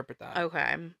interpret that.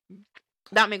 Okay,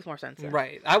 that makes more sense. Then.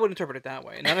 Right, I would interpret it that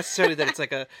way, not necessarily that it's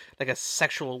like a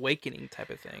sexual awakening type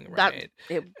of thing, right?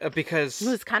 Because it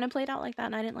was kind of played out like that,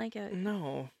 and I didn't like it.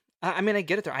 No, I mean I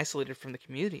get it; they're isolated from the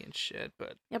community and shit,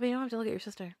 but yeah, but you don't have to look at your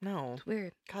sister. No, it's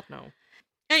weird. God no.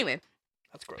 Anyway.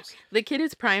 That's gross. The kid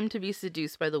is primed to be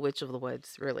seduced by the witch of the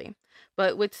woods, really.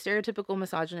 But with stereotypical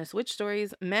misogynist witch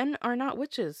stories, men are not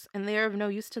witches, and they are of no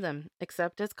use to them,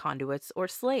 except as conduits or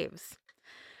slaves.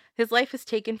 His life is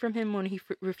taken from him when he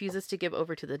refuses to give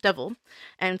over to the devil,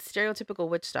 and stereotypical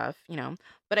witch stuff,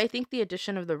 But I think the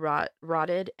addition of the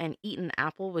rotted and eaten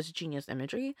apple was genius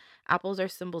imagery. Apples are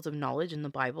symbols of knowledge in the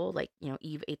Bible, like,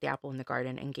 Eve ate the apple in the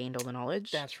garden and gained all the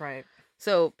knowledge. That's right.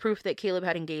 So proof that Caleb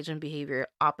had engaged in behavior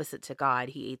opposite to God.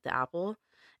 He ate the apple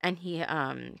and he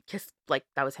kissed, like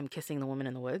that was him kissing the woman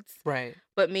in the woods. Right.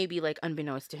 But maybe like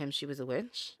unbeknownst to him, she was a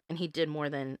witch and she did more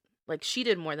than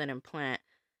implant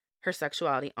her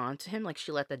sexuality onto him. Like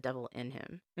she let the devil in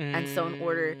him. And so in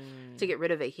order to get rid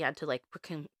of it, he had to like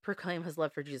proclaim his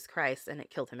love for Jesus Christ and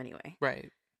it killed him anyway.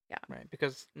 Right. Yeah. Right.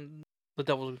 Because the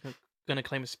devil's going to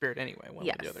claim his spirit anyway, one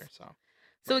way or the other.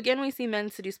 So again, we see men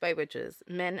seduced by witches,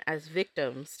 men as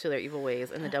victims to their evil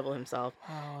ways, and the devil himself.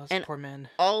 Oh, those and poor men.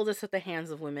 All this at the hands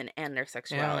of women and their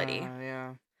sexuality.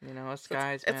 Yeah. Us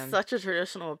guys, man. It's such a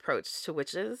traditional approach to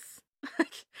witches.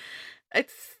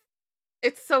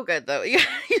 It's so good though. You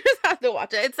just have to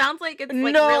watch it. It sounds like it's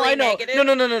like really negative.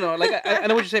 No. Like I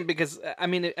know what you're saying because I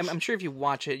mean I'm sure if you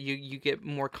watch it, you get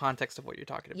more context of what you're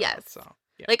talking about. Yes. So.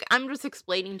 Yeah. Like, I'm just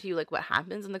explaining to you, like, what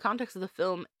happens in the context of the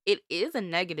film. It is a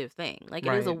negative thing. Like,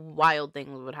 it is a wild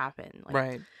thing that would happen. Like,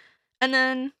 right. And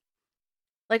then,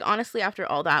 like, honestly, after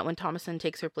all that, when Thomasin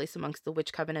takes her place amongst the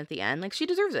witch coven at the end, like, she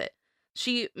deserves it.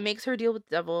 She makes her deal with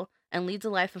the devil and leads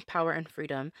a life of power and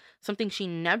freedom, something she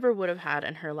never would have had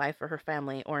in her life or her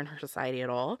family or in her society at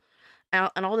all.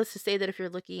 And all this to say that if you're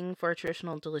looking for a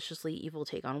traditional, deliciously evil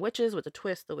take on witches with a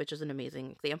twist, The Witch is an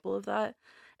amazing example of that.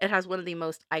 It has one of the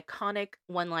most iconic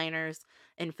one-liners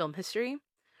in film history.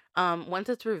 Once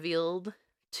it's revealed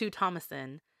to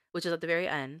Thomasin, which is at the very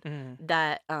end,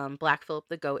 that Black Phillip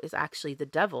the Goat is actually the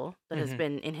devil that has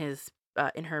been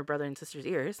in her brother and sister's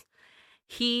ears.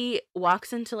 He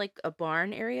walks into like a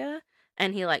barn area,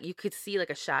 and he like you could see like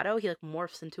a shadow. He like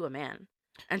morphs into a man.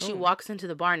 And she walks into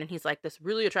the barn and he's like this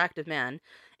really attractive man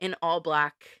in all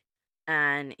black.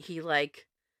 And he like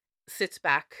sits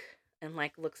back and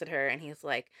like looks at her and he's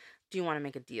like, "Do you want to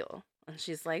make a deal?" And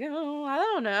she's like, "Oh, I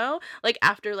don't know." Like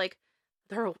after like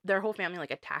their whole family like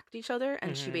attacked each other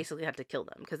and she basically had to kill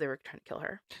them because they were trying to kill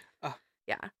her.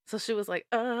 Yeah. So she was like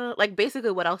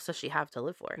basically what else does she have to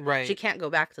live for? Right. She can't go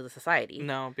back to the society.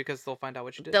 No, because they'll find out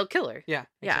what you did. They'll kill her. Yeah.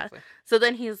 Exactly. Yeah. So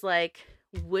then he's like,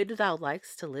 "Would thou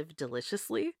likes to live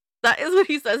deliciously?" That is what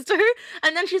he says to her.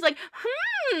 And then she's like,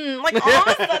 like all of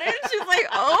a sudden she's like,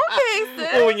 "Okay,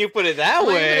 sis." Well, when you put it that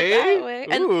way.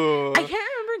 And I can't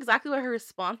remember exactly what her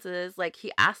response is. Like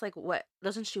he asked like, "What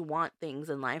doesn't she want things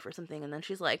in life or something?" And then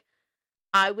she's like,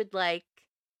 "I would like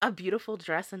a beautiful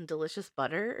dress and delicious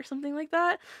butter," or something like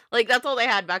that. Like that's all they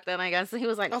had back then, I guess. And he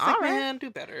was like, "All right, man,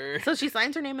 do better." So she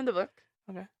signs her name in the book.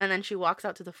 Okay. And then she walks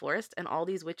out to the forest, and all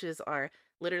these witches are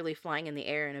literally flying in the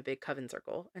air in a big coven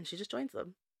circle, and she just joins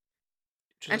them.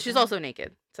 And she's also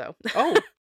naked, so. Oh.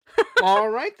 All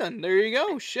right then. There you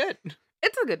go. Shit.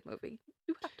 It's a good movie.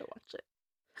 You have to watch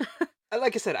it.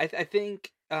 Like I said, I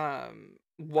think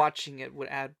watching it would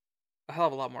add a hell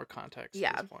of a lot more context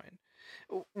at this point.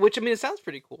 Which I mean, it sounds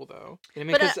pretty cool though. I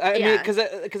mean, because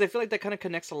I feel like that kind of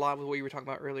connects a lot with what you were talking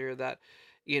about earlier. That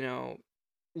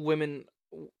women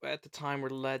at the time were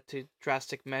led to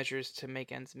drastic measures to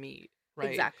make ends meet, right?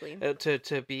 Exactly.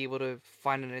 To be able to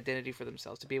find an identity for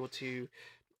themselves, to be able to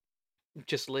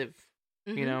just live,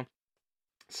 you know.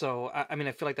 So I mean,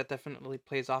 I feel like that definitely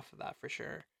plays off of that for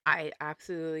sure. I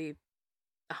absolutely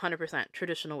 100%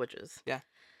 traditional witches. Yeah.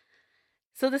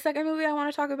 So the second movie I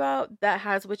want to talk about that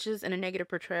has witches in a negative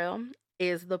portrayal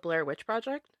is The Blair Witch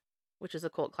Project, which is a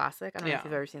cult classic. I don't know if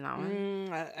you've ever seen that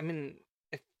one. I mean,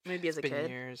 maybe as a kid. It's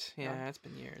been years. Yeah, it's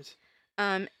been years.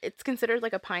 It's considered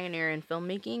like a pioneer in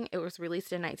filmmaking. It was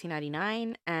released in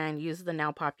 1999 and used the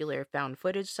now popular found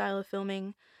footage style of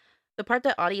filming. The part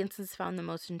that audiences found the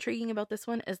most intriguing about this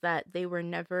one is that they were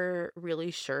never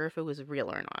really sure if it was real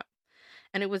or not.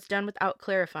 And it was done without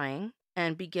clarifying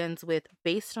and begins with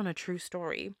based on a true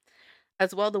story.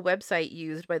 As well, the website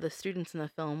used by the students in the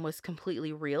film was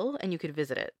completely real and you could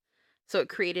visit it. So it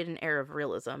created an air of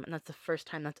realism, and that's the first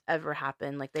time that's ever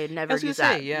happened. Like they had never used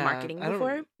that marketing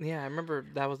before. Yeah, I remember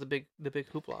that was the big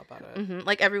hoopla about it.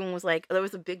 Like everyone was like, there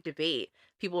was a big debate.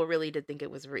 People really did think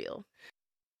it was real.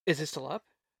 Is it still up?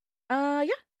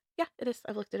 Yeah, it is.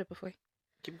 I've looked at it before.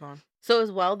 Keep going. So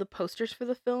as well, the posters for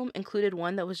the film included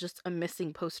one that was just a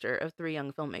missing poster of 3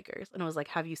 young filmmakers, and it was like,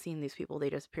 have you seen these people? They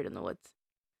disappeared in the woods.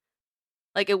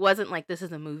 Like it wasn't like this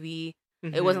is a movie.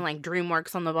 It wasn't like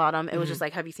DreamWorks on the bottom. It was just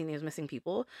like, have you seen these missing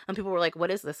people? And people were like, what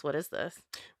is this? What is this?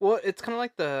 Well, it's kind of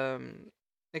like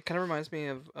it kind of reminds me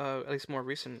of at least more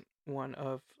recent one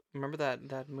of, remember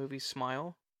that movie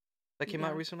Smile that came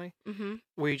out recently?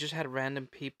 Where you just had random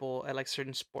people at like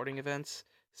certain sporting events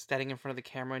standing in front of the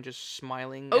camera and just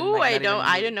smiling. Oh, like,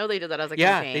 I didn't know they did that as a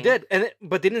campaign. Yeah, they did.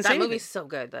 But they didn't say anything. That movie's so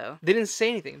good though. They didn't say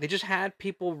anything. They just had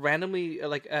people randomly,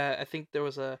 like I think there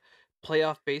was a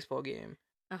playoff baseball game.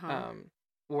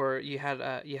 Where you had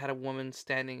a woman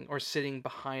standing or sitting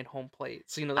behind home plate,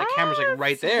 so that camera's like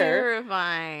right there,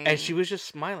 terrifying, and she was just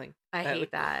smiling. I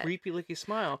hate that creepy looky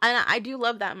smile. And I do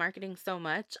love that marketing so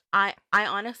much. I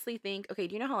honestly think, okay,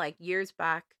 do you know how like years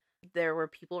back there were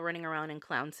people running around in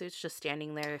clown suits just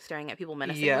standing there staring at people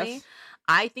menacingly? Yes.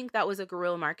 I think that was a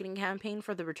guerrilla marketing campaign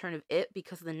for the return of It,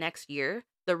 because the next year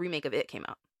the remake of It came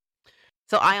out.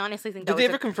 So I honestly think did they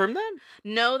ever confirm that?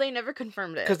 No, they never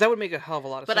confirmed it. Because that would make a hell of a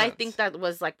lot of sense. But I think that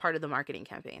was like part of the marketing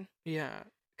campaign. Yeah,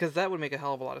 because that would make a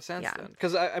hell of a lot of sense then.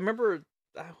 Because I remember,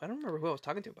 I don't remember who I was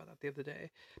talking to about that the other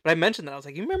day, but I mentioned that. I was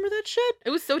like, you remember that shit? It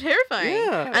was so terrifying.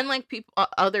 Yeah. And like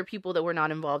other people that were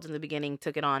not involved in the beginning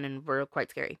took it on and were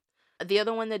quite scary. The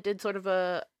other one that did sort of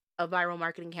a viral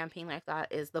marketing campaign like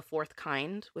that is The Fourth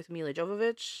Kind with Mila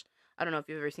Jovovich. I don't know if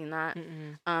you've ever seen that.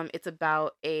 It's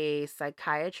about a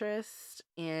psychiatrist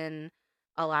in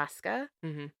Alaska,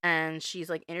 and she's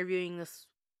like interviewing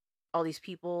all these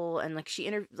people, and like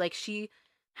she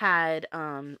had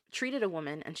treated a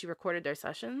woman, and she recorded their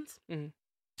sessions,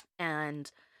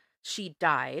 and she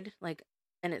died, like,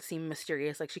 and it seemed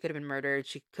mysterious, like she could have been murdered,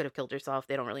 she could have killed herself,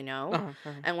 they don't really know.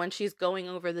 And when she's going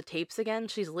over the tapes again,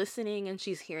 she's listening and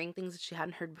she's hearing things that she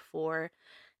hadn't heard before,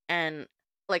 and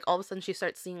like all of a sudden she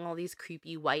starts seeing all these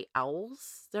creepy white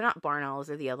owls. They're not barn owls,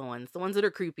 they're the other ones. The ones that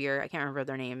are creepier. I can't remember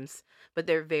their names, but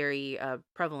they're very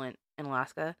prevalent in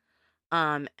Alaska.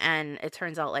 And it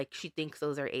turns out like she thinks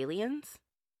those are aliens.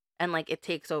 And like it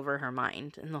takes over her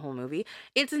mind in the whole movie.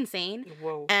 It's insane.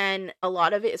 Whoa. And a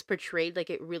lot of it is portrayed like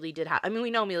it really did happen. I mean,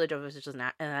 we know Mila Jovovich is an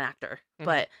actor,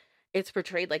 but it's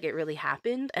portrayed like it really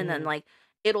happened. And then like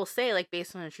it'll say like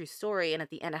based on a true story, and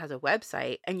at the end it has a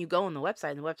website, and you go on the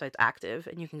website and the website's active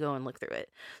and you can go and look through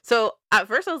it. So at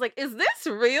first I was like, is this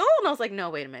real? And I was like, no,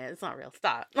 wait a minute, it's not real,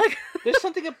 stop. Like there's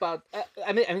something about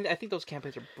I mean I think those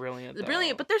campaigns are brilliant though.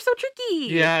 Brilliant, but they're so tricky.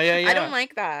 Yeah. I don't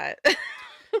like that.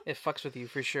 It fucks with you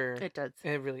for sure. It does.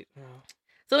 It really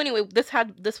So anyway,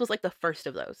 this was like the first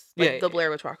of those. Like, the Blair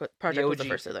Witch Project was the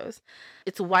first of those.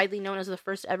 It's widely known as the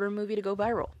first ever movie to go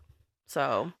viral.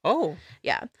 So,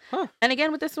 yeah. Huh. And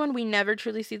again, with this one, we never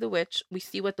truly see the witch. We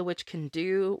see what the witch can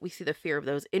do. We see the fear of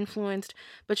those influenced,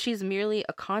 but she's merely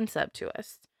a concept to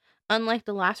us. Unlike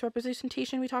the last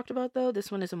representation we talked about, though, this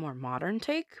one is a more modern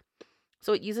take.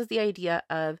 So it uses the idea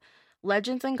of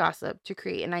legends and gossip to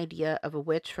create an idea of a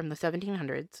witch from the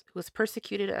 1700s who was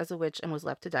persecuted as a witch and was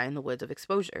left to die in the woods of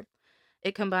exposure.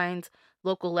 It combines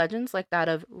local legends like that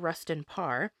of Rustin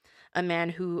Parr, a man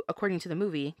who, according to the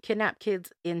movie, kidnapped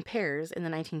kids in pairs in the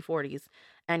 1940s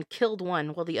and killed one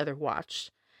while the other watched,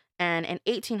 and an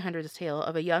 1800s tale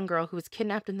of a young girl who was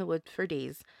kidnapped in the woods for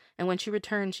days, and when she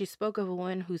returned, she spoke of a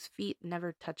woman whose feet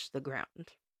never touched the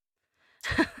ground.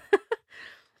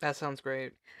 That sounds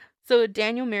great. So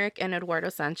Daniel Myrick and Eduardo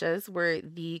Sanchez were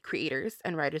the creators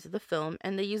and writers of the film,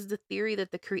 and they used the theory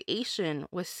that the creation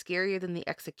was scarier than the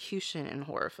execution in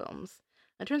horror films.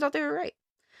 It turns out they were right.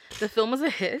 The film was a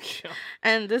hit,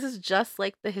 and this is just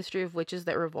like the history of witches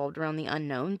that revolved around the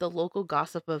unknown, the local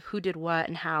gossip of who did what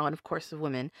and how, and of course of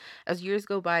women. As years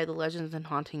go by, the legends and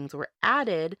hauntings were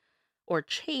added or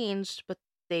changed, but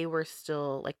they were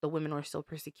still, like, the women were still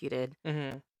persecuted.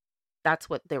 Mm-hmm. That's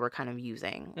what they were kind of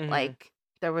using. Mm-hmm. Like,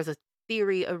 there was a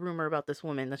theory, a rumor about this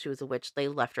woman that she was a witch. They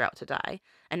left her out to die,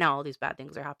 and now all these bad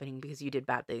things are happening because you did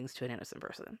bad things to an innocent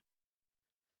person.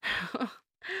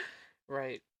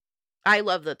 Right. I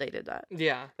love that they did that.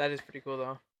 Yeah, that is pretty cool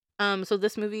though. So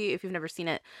this movie, if you've never seen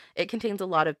it, it contains a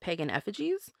lot of pagan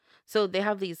effigies. So they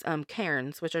have these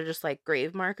cairns, which are just like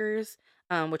grave markers,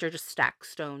 which are just stacked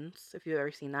stones. If you've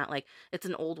ever seen that, like, it's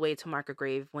an old way to mark a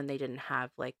grave when they didn't have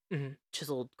like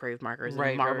chiseled grave markers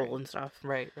and marble and stuff.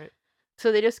 Right.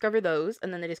 So they discover those,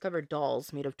 and then they discover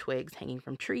dolls made of twigs hanging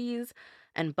from trees,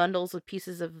 and bundles of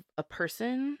pieces of a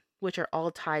person, which are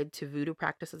all tied to voodoo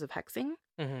practices of hexing.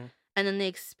 Mm-hmm. And then they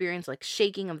experience like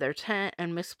shaking of their tent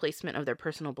and misplacement of their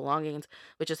personal belongings,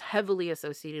 which is heavily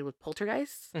associated with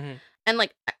poltergeists. Mm-hmm. And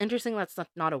like, interesting, that's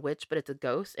not a witch, but it's a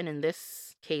ghost. And in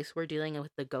this case, we're dealing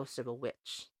with the ghost of a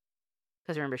witch.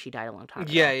 Because remember, she died a long time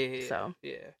ago. Yeah. So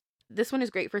yeah. This one is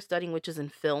great for studying witches in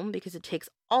film because it takes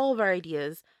all of our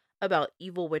ideas about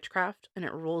evil witchcraft and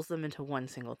it rolls them into one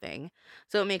single thing.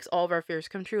 So it makes all of our fears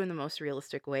come true in the most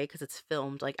realistic way because it's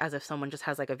filmed like as if someone just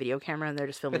has like a video camera and they're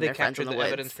just filming their friends in the woods.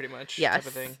 Evidence pretty much. Yes. Type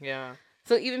of thing. Yeah.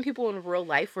 So even people in real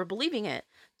life were believing it.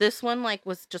 This one like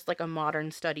was just like a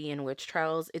modern study in witch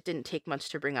trials. It didn't take much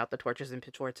to bring out the torches and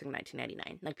pitchforks in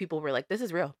 1999. Like, people were like, this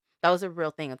is real. That was a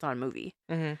real thing. It's not a movie.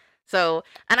 Mm-hmm. So,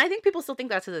 and I think people still think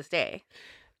that to this day.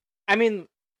 I mean,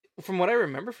 from what I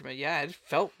remember from it, yeah, it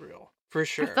felt real. For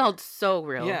sure. It felt so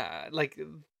real. Yeah, like,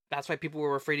 that's why people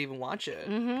were afraid to even watch it.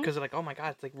 Because they're like, oh my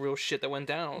god, it's like real shit that went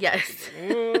down. Yes.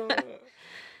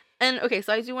 And, okay,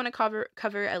 so I do want to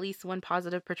cover at least one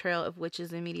positive portrayal of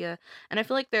witches in media. And I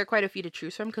feel like there are quite a few to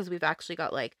choose from because we've actually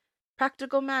got, like,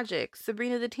 Practical Magic,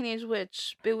 Sabrina the Teenage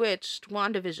Witch, Bewitched,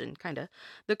 WandaVision, kind of,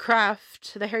 The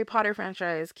Craft, the Harry Potter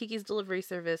franchise, Kiki's Delivery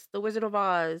Service, The Wizard of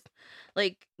Oz,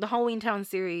 like, the Halloween Town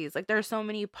series. Like, there are so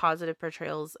many positive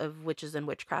portrayals of witches and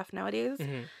witchcraft nowadays.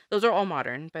 Those are all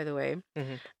modern, by the way.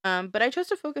 But I chose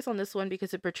to focus on this one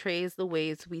because it portrays the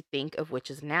ways we think of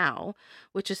witches now,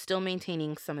 which is still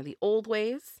maintaining some of the old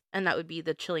ways, and that would be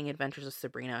the Chilling Adventures of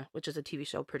Sabrina, which is a TV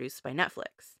show produced by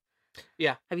Netflix.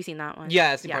 Yeah. Have you seen that one?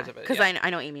 Yeah, I've seen parts of it. Because I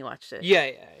know Amy watched it.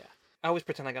 Yeah. I always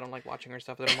pretend like I don't like watching her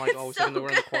stuff. That I'm like always so in the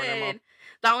corner. Mom.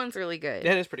 That one's really good.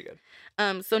 Yeah, it is pretty good.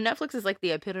 So Netflix is like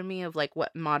the epitome of like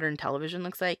what modern television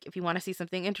looks like. If you want to see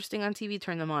something interesting on TV,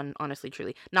 turn them on. Honestly,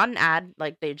 truly, not an ad.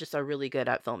 Like, they just are really good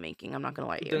at filmmaking. I'm not gonna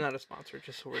lie to you. They're not a sponsor,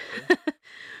 just so we're clear.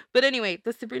 But anyway,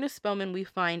 the Sabrina Spellman we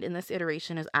find in this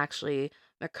iteration is actually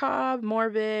macabre,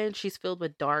 morbid. She's filled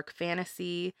with dark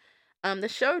fantasy. The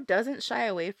show doesn't shy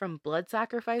away from blood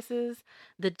sacrifices,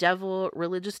 the devil,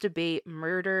 religious debate,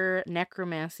 murder,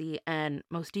 necromancy, and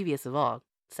most devious of all,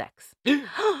 sex. As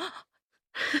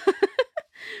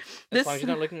long as you're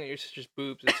not looking at your sister's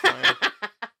boobs, it's fine.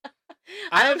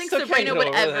 I don't think Sabrina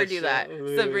would ever do that.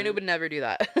 Sabrina would never do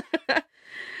that.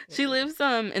 She lives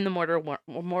in the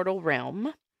mortal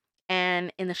realm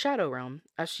and in the shadow realm,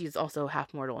 as she's also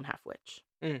half mortal and half witch.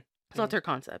 So that's her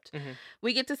concept.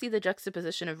 We get to see the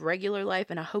juxtaposition of regular life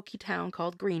in a hokey town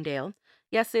called Greendale.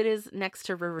 Yes, it is next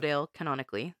to Riverdale,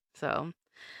 canonically. So,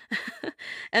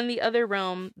 and the other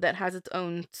realm that has its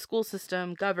own school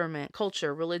system, government,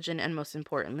 culture, religion, and most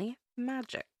importantly,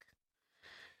 magic.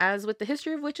 As with the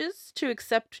history of witches, to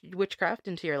accept witchcraft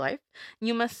into your life,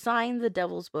 you must sign the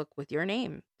devil's book with your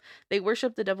name. They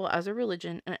worship the devil as a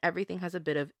religion, and everything has a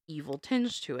bit of evil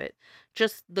tinge to it.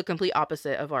 Just the complete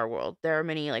opposite of our world. There are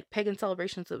many like pagan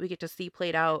celebrations that we get to see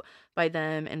played out by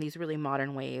them in these really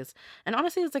modern ways. And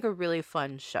honestly, it's like a really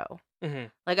fun show.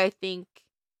 Like, I think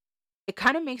it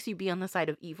kind of makes you be on the side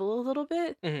of evil a little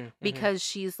bit because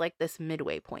she's like this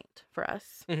midway point for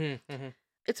us.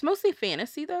 It's mostly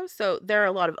fantasy, though, so there are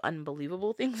a lot of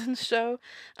unbelievable things in the show,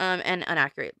 and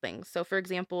inaccurate things. So, for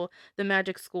example, the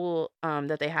magic school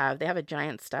that they have a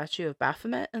giant statue of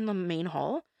Baphomet in the main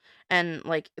hall, and,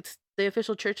 like, it's the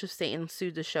official Church of Satan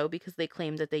sued the show because they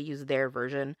claimed that they used their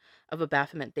version of a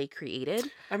Baphomet they created.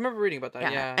 I remember reading about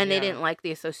that, yeah. And they didn't like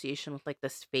the association with, like,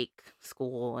 this fake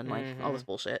school and, like, all this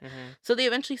bullshit. So they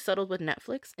eventually settled with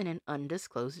Netflix in an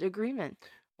undisclosed agreement.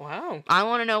 Wow. I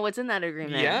want to know what's in that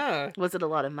agreement. Yeah. Was it a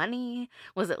lot of money?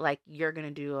 Was it like, you're going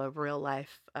to do a real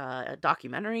life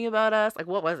documentary about us? Like,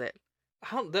 what was it?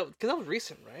 Because that was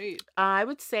recent, right? I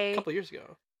would say a couple years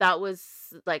ago. That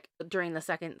was like during the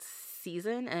second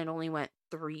season, and it only went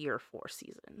 3 or 4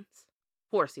 seasons.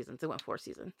 4 seasons. It went 4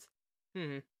 seasons.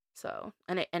 So,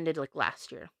 and it ended like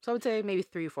last year. So I would say maybe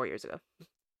 3 or 4 years ago.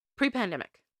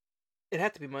 Pre-pandemic. It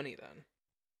had to be money then.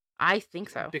 I think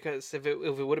so. Because if it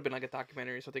would have been like a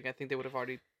documentary or something, I think they would have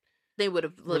already... They would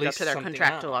have lived up to their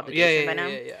contractual obligation by now.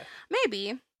 Yeah.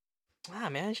 Maybe. Ah,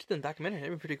 man, I should have done a documentary.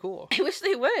 That'd be pretty cool. I wish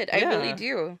they would. I really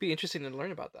do. It'd be interesting to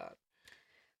learn about that.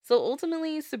 So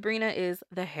ultimately, Sabrina is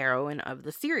the heroine of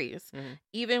the series. Mm-hmm.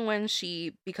 Even when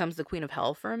she becomes the queen of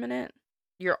hell for a minute,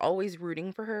 you're always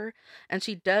rooting for her. And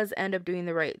she does end up doing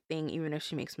the right thing, even if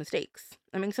she makes mistakes.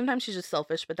 I mean, sometimes she's just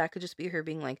selfish, but that could just be her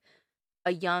being like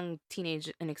a young,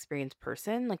 teenage, inexperienced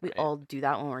person. Like, we all do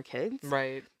that when we're kids.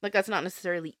 Right. Like, that's not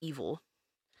necessarily evil.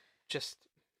 Just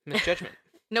misjudgment.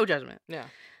 No judgment. Yeah.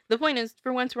 The point is,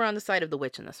 for once, we're on the side of the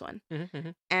witch in this one.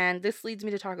 Mm-hmm. And this leads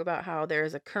me to talk about how there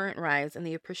is a current rise in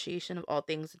the appreciation of all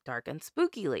things dark and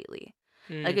spooky lately.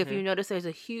 Mm-hmm. Like, if you notice, there's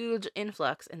a huge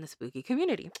influx in the spooky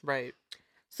community. Right.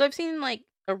 So I've seen, like,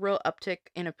 a real uptick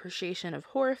in appreciation of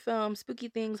horror films, spooky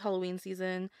things, Halloween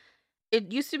season.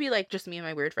 It used to be, like, just me and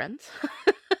my weird friends.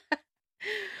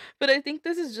 But I think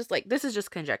this is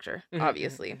just conjecture,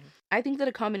 obviously. Mm-hmm. I think that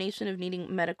a combination of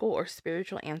needing medical or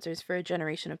spiritual answers for a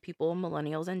generation of people,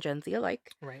 millennials and Gen Z alike,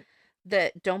 right,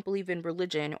 that don't believe in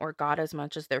religion or God as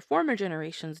much as their former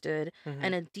generations did,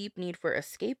 and a deep need for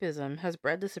escapism has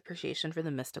bred this appreciation for the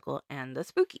mystical and the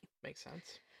spooky. Makes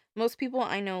sense. Most people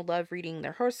I know love reading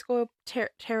their horoscope,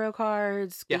 tarot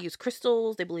cards, they use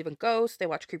crystals, they believe in ghosts, they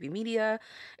watch creepy media.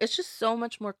 It's just so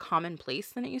much more commonplace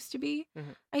than it used to be,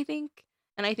 I think.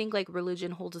 And I think, like,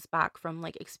 religion holds us back from,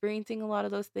 like, experiencing a lot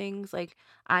of those things. Like,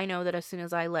 I know that as soon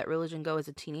as I let religion go as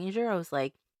a teenager, I was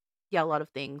like, yeah, a lot of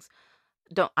things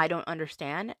I don't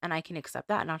understand, and I can accept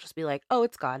that and not just be like, oh,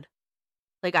 it's God.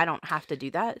 Like, I don't have to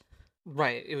do that.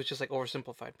 Right. It was just, like,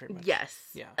 oversimplified pretty much. Yes.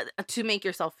 Yeah. To make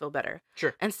yourself feel better.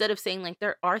 Sure. Instead of saying, like,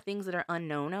 there are things that are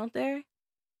unknown out there,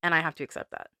 and I have to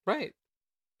accept that. Right.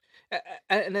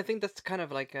 And I think that's kind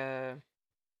of, like,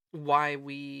 why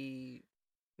we...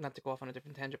 Not to go off on a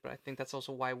different tangent, but I think that's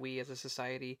also why we as a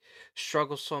society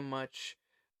struggle so much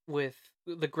with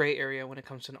the gray area when it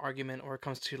comes to an argument or it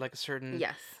comes to like a certain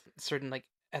like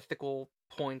ethical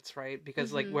points, right?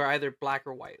 Because like we're either black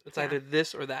or white. It's either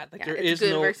this or that. Like there is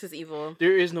good no versus evil.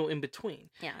 There is no in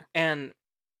between. Yeah. And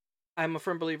I'm a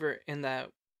firm believer in that,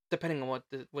 depending on what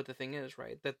the thing is,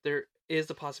 right? That there is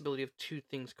the possibility of two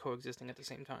things coexisting at the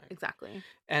same time. Exactly.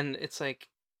 And it's like,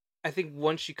 I think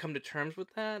once you come to terms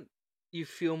with that, you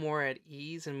feel more at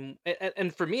ease and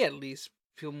for me at least,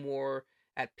 feel more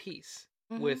at peace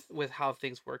with how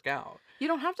things work out. You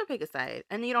don't have to pick a side,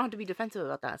 and you don't have to be defensive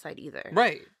about that side either.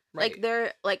 Right.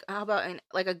 Like how about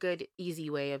a good easy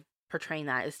way of portraying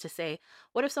that is to say,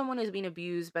 what if someone is being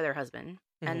abused by their husband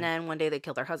and then one day they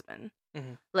kill their husband?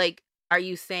 Like, are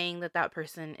you saying that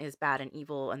person is bad and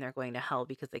evil and they're going to hell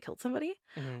because they killed somebody?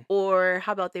 Or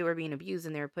how about they were being abused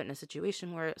and they were put in a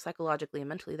situation where psychologically and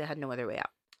mentally they had no other way out?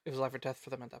 It was life or death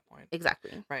for them at that point.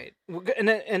 Exactly. Right. And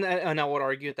I would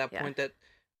argue at that point that,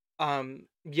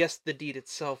 yes, the deed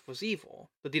itself was evil.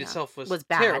 The deed itself was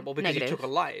bad, terrible because you took a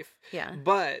life. Yeah.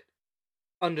 But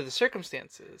under the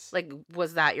circumstances, like,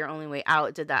 was that your only way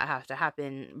out? Did that have to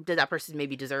happen? Did that person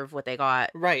maybe deserve what they got?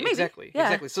 Right. Maybe. Exactly. Yeah.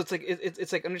 Exactly. So it's like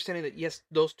it's like understanding that yes,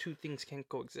 those two things can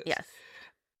coexist. Yes.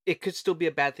 It could still be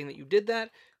a bad thing that you did that,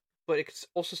 but it could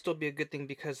also still be a good thing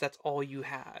because that's all you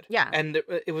had. Yeah. And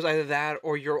it was either that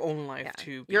or your own life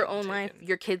too. Your own life,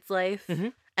 your kid's life,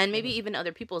 and maybe even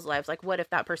other people's lives. Like, what if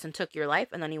that person took your life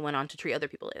and then you went on to treat other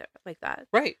people like that?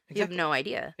 Right. Exactly. You have no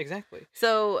idea. Exactly.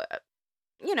 So,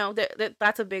 you know,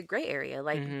 that's a big gray area.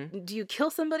 Like, do you kill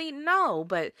somebody? No.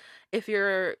 But if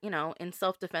you're, you know, in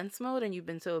self-defense mode and you've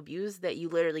been so abused that you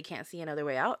literally can't see another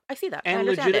way out, I see that. And I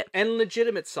understand it. And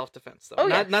legitimate self-defense, though. Oh,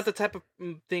 not the type of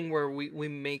thing where we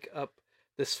make up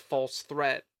this false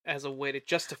threat as a way to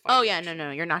justify. Oh, yeah.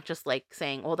 No. You're not just, like,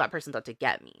 saying, oh, that person's out to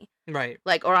get me. Right.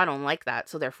 Like, or I don't like that,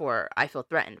 so therefore I feel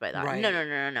threatened by that. Right.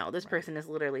 No. This person is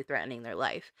literally threatening their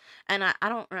life. And I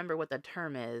don't remember what the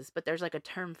term is, but there's, like, a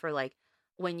term for, like,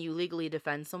 when you legally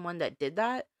defend someone that did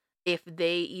that, if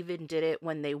they even did it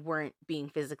when they weren't being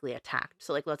physically attacked.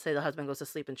 So, like, let's say the husband goes to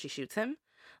sleep and she shoots him.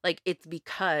 Like, it's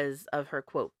because of her,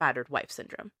 quote, battered wife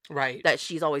syndrome. Right. That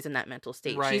she's always in that mental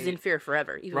state. Right. She's in fear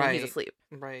forever, even when he's asleep.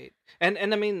 Right. And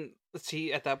I mean,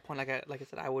 see, at that point, like I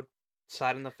said, I would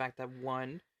side on the fact that,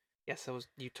 one, yes,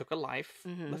 you took a life.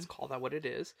 Let's call that what it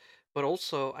is. But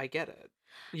also, I get it.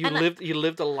 You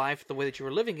lived a life the way that you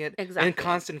were living it, exactly, in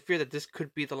constant fear that this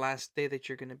could be the last day that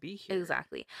you're going to be here.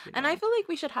 Exactly. You know? And I feel like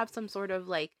we should have some sort of,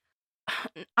 like,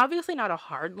 obviously not a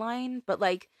hard line, but,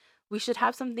 like, we should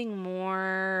have something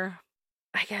more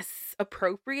I guess,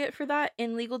 appropriate for that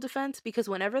in legal defense, because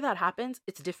whenever that happens,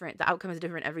 it's different. The outcome is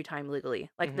different every time legally.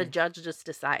 Like, the judge just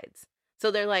decides. So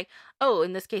they're like, oh,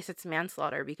 in this case, it's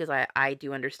manslaughter because I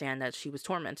do understand that she was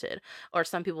tormented. Or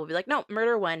some people will be like, no,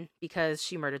 murder one because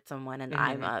she murdered someone and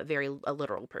I'm a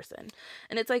literal person.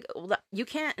 And it's like, well, you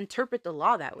can't interpret the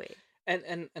law that way.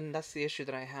 And that's the issue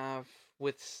that I have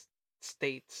with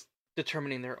states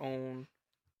determining their own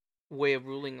way of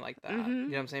ruling like that. You know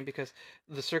what I'm saying? Because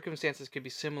the circumstances could be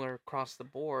similar across the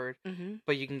board,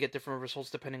 but you can get different results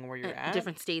depending on where you're at.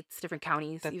 Different states, different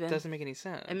counties. That doesn't make any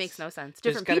sense. It makes no sense.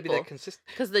 Different people. There's got to be that consistent.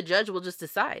 Because the judge will just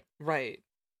decide. Right.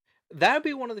 That would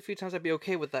be one of the few times I'd be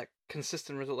okay with that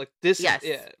consistent result. Like, this is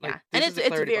it. Like, and it's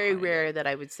very rare that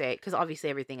I would say, because obviously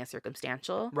everything is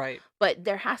circumstantial. Right. But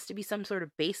there has to be some sort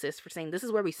of basis for saying this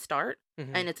is where we start,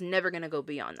 and it's never going to go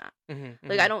beyond that.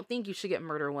 Like, I don't think you should get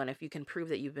murder one if you can prove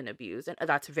that you've been abused. And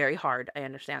that's very hard. I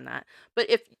understand that. But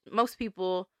if most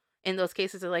people in those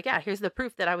cases are like, yeah, here's the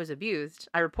proof that I was abused.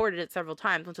 I reported it several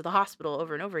times, went to the hospital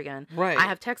over and over again. Right. I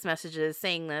have text messages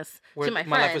saying this to my friends.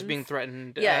 My life was being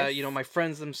threatened. Yes. My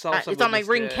friends themselves. It's on my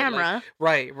Ring camera.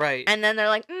 Like, right. And then they're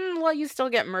like, well, you still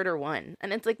get murder one.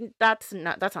 And it's like, that's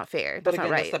not fair. That's not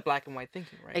right. That's the black and white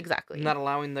thinking, right? Exactly. Not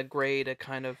allowing the gray to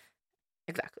kind of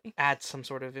add some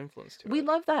sort of influence to it. We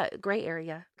love that gray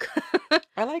area.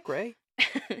 I like gray.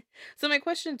 So my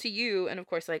question to you, and of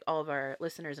course, like all of our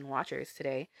listeners and watchers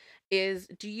today, is: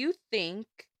 do you think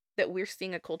that we're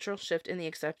seeing a cultural shift in the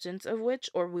acceptance of witch,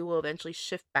 or we will eventually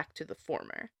shift back to the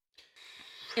former?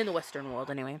 In the Western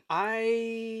world, anyway.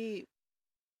 I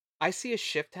see a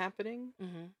shift happening,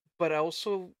 but I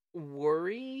also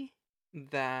worry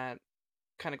that,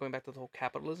 kind of going back to the whole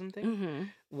capitalism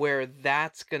thing, where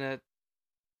that's gonna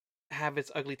have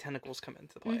its ugly tentacles come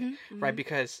into play, right?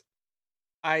 Because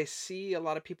I see a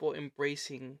lot of people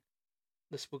embracing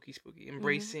the spooky,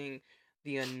 embracing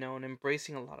the unknown,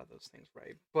 embracing a lot of those things,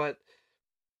 right? But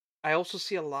I also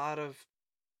see a lot of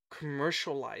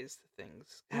commercialized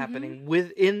things happening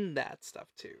within that stuff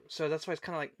too. So that's why it's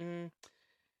kind of like,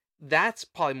 that's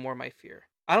probably more my fear.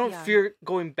 I don't fear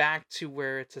going back to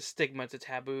where it's a stigma, it's a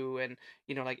taboo, and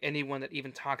like anyone that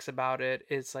even talks about it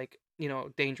is like,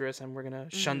 dangerous, and we're gonna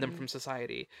shun them from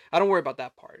society. I don't worry about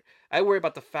that part. I worry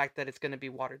about the fact that it's gonna be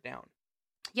watered down.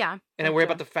 Yeah. And I worry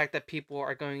about the fact that people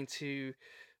are going to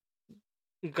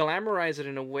glamorize it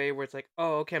in a way where it's like,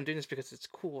 oh, okay, I'm doing this because it's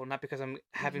cool, not because I'm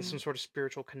having some sort of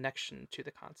spiritual connection to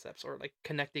the concepts, or like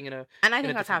connecting in a. And I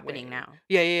think that's happening now.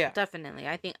 Yeah. Definitely.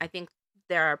 I think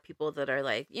there are people that are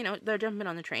like, they're jumping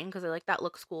on the train because they're like, that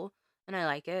looks cool, and I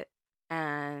like it,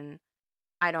 and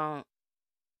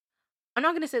I'm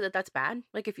not going to say that that's bad.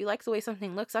 Like, if you like the way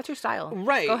something looks, that's your style.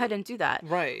 Right. Go ahead and do that.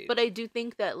 Right. But I do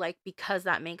think that, like, because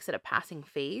that makes it a passing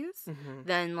phase,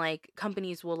 then, like,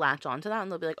 companies will latch onto that and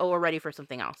they'll be like, oh, we're ready for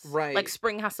something else. Right. Like,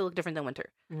 spring has to look different than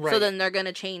winter. Right. So then they're going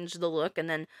to change the look, and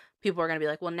then people are going to be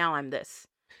like, well, now I'm this.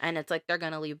 And it's like they're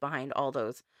going to leave behind all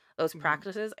those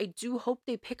practices. I do hope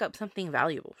they pick up something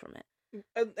valuable from it.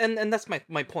 And that's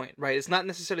my point, right? It's not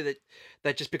necessarily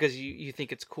that just because you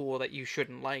think it's cool that you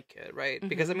shouldn't like it, right?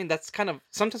 Because I mean, that's kind of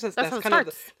sometimes that's kind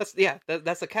of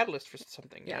that's a catalyst for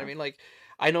something. You know what I mean? Like,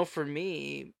 I know for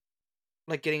me,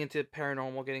 like getting into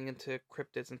paranormal, getting into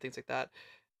cryptids and things like that,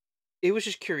 it was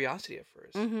just curiosity at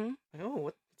first. Like, oh,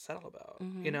 what's that all about?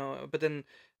 But then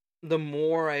the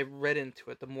more I read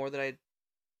into it, the more that I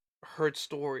heard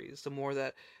stories, the more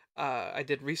that I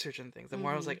did research and things, the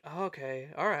more I was like, oh, okay,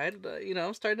 all right,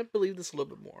 I'm starting to believe this a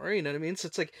little bit more. You know what I mean? So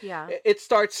it's like, it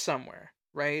starts somewhere,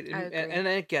 right? And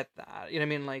I get that. You know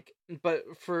what I mean? Like, but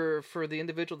for the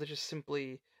individual to just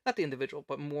simply, not the individual,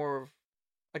 but more of,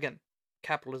 again,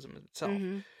 capitalism itself,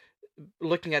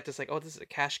 looking at this like, oh, this is a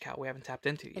cash cow we haven't tapped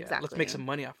into yet. Exactly. Let's make some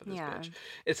money off of this bitch.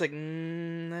 It's like,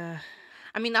 nah.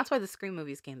 I mean, that's why the Scream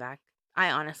movies came back. I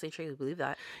honestly truly believe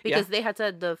that, because they had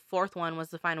said the fourth one was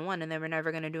the final one and they were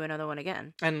never going to do another one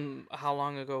again. And how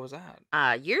long ago was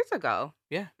that? Years ago.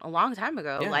 Yeah. A long time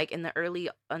ago. Yeah. Like in the early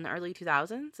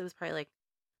 2000s. It was probably like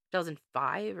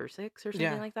 2005 or 6 or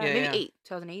something like that. Maybe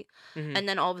 2008. And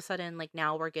then all of a sudden, like,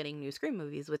 now we're getting new Scream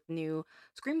movies with new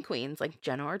Scream queens like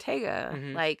Jenna Ortega.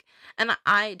 Like, and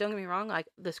I don't get me wrong, like,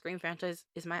 the Scream franchise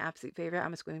is my absolute favorite.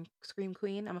 I'm a Scream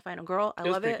queen. I'm a final girl. I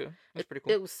love it. It was pretty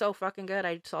cool. It was so fucking good.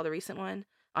 I saw the recent one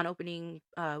on opening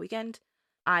weekend.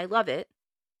 I love it,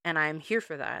 and I'm here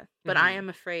for that. But I am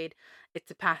afraid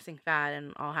it's a passing fad,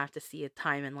 and I'll have to see a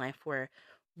time in life where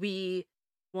we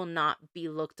will not be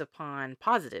looked upon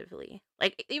positively.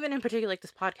 Like, even in particular, like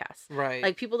this podcast. Right.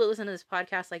 Like, people that listen to this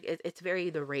podcast, like, it's very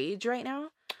the rage right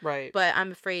now. Right. But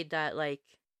I'm afraid that, like,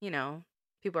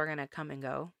 people are going to come and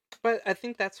go. But I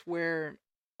think that's where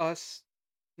us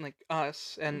like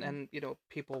us and you know,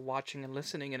 people watching and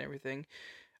listening and everything,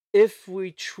 if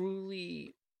we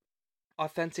truly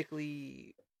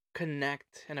authentically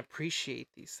connect and appreciate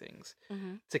these things,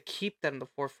 to keep that in the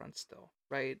forefront still,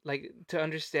 right? Like, to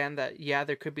understand that, yeah,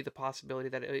 there could be the possibility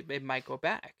that it might go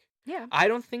back. Yeah. I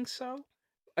don't think so.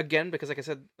 Again, because like I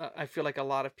said, I feel like a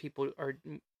lot of people are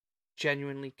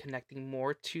genuinely connecting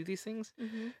more to these things.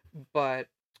 But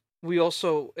we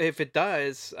also, if it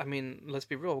does, I mean, let's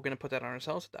be real, we're gonna put that on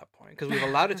ourselves at that point because we've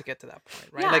allowed it to get to that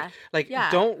point, right? Yeah.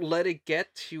 Don't let it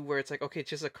get to where it's like, okay, it's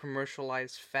just a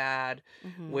commercialized fad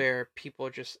where people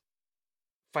are just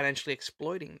financially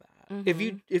exploiting that.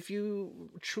 If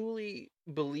you truly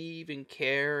believe and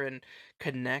care and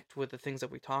connect with the things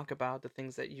that we talk about, the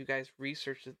things that you guys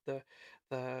research,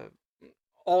 the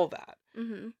all that,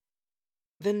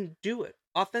 then do it.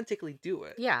 Authentically do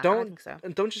it. Yeah, I think so.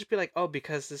 Don't just be like, oh,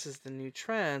 because this is the new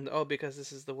trend. Oh, because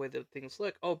this is the way that things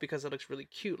look. Oh, because it looks really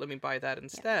cute. Let me buy that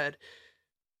instead.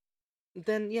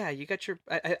 Then yeah, you got your.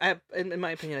 In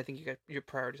my opinion, I think you got your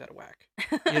priorities out of whack.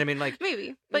 You know what I mean? Like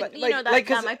maybe, but you know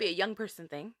that might be a young person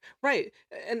thing, right?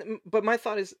 But my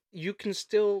thought is, you can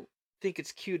still think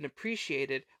it's cute and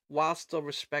appreciate it while still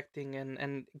respecting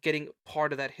and getting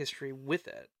part of that history with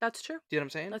it. That's true. Do you know what I'm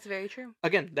saying? That's very true.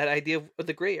 Again, that idea of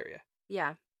the gray area.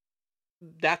 Yeah.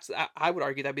 I would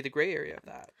argue that'd be the gray area of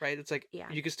that, right? It's like,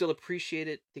 you can still appreciate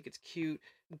it, think it's cute,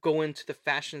 go into the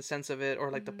fashion sense of it or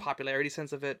like the popularity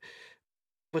sense of it,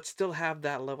 but still have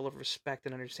that level of respect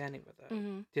and understanding with it. Do you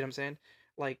know what I'm saying?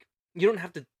 Like, you don't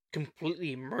have to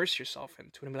completely immerse yourself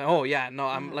into it and be like, oh yeah, no,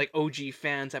 I'm like OG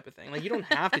fan type of thing. Like, you don't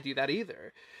have to do that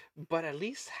either, but at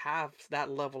least have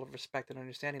that level of respect and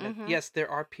understanding that yes,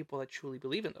 there are people that truly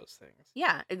believe in those things.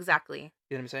 Yeah, exactly.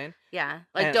 You know what I'm saying? Yeah,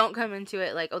 like, don't come into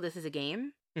it like, oh, this is a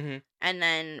game. And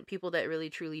then people that really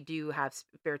truly do have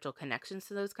spiritual connections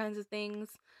to those kinds of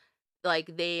things,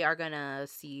 like, they are gonna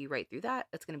see right through that.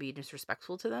 It's gonna be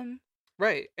disrespectful to them.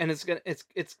 Right. And it's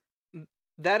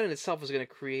that in itself is gonna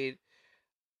create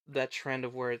that trend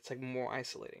of where it's like more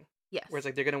isolating. Yes. Where it's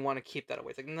like they're gonna want to keep that away.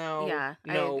 It's like, no, yeah,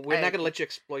 we're not gonna let you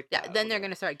exploit that. Yeah, then they're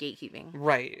gonna start gatekeeping.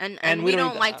 Right. And we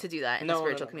don't like to do that in the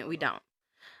spiritual community. We don't.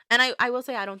 And I will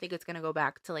say I don't think it's gonna go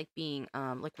back to like being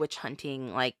like witch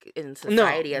hunting like in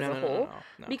society as a whole.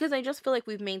 No. Because I just feel like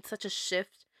we've made such a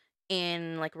shift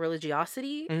in like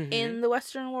religiosity in the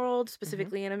Western world,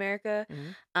 specifically in America.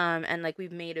 And like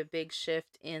we've made a big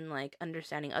shift in like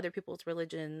understanding other people's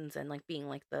religions and like being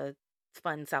like the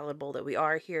fun salad bowl that we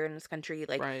are here in this country.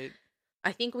 Like,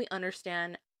 I think we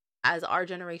understand as our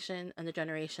generation and the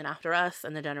generation after us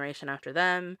and the generation after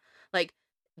them, like,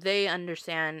 they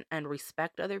understand and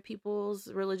respect other people's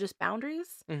religious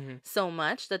boundaries so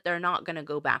much that they're not going to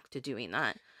go back to doing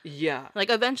that. Yeah. Like,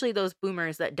 eventually those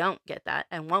boomers that don't get that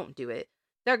and won't do it,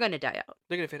 they're going to die out.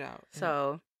 They're going to fade out.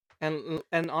 So. And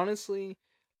honestly,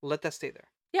 let that stay there.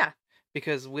 Yeah.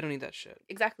 Because we don't need that shit.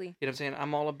 Exactly. You know what I'm saying?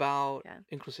 I'm all about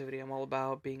inclusivity. I'm all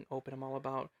about being open. I'm all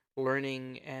about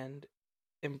learning and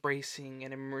embracing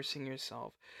and immersing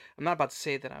yourself. I'm not about to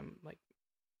say that I'm like,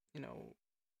 you know,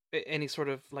 any sort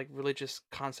of like religious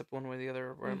concept one way or the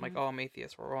other where I'm like, oh, I'm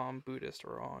atheist or oh, I'm Buddhist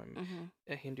or oh, I'm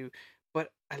a Hindu.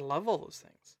 But I love all those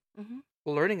things.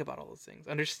 Learning about all those things.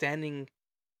 Understanding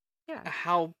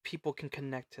how people can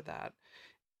connect to that.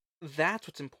 That's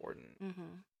what's important.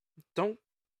 Don't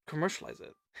commercialize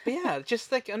it. But yeah,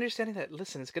 just like understanding that,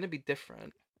 listen, it's going to be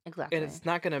different. Exactly. And it's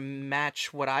not going to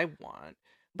match what I want.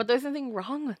 But there's nothing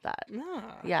wrong with that.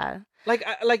 Nah. Yeah.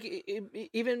 Like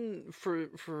even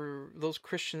for those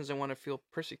Christians that want to feel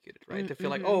persecuted, right? They feel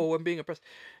like, oh, I'm being oppressed.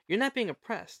 You're not being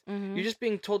oppressed. You're just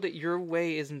being told that your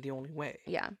way isn't the only way.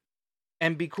 Yeah.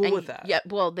 And be cool with that. Yeah.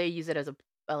 Well, they use it as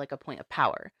a point of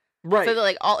power. Right. So they're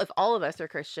like, if all of us are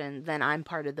Christian, then I'm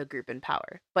part of the group in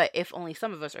power. But if only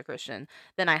some of us are Christian,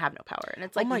 then I have no power. And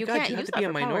it's like, oh my you God, can't you have use to be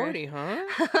a minority, huh?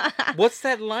 What's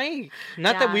that like?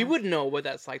 Not that we would know what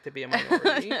that's like to be a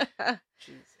minority.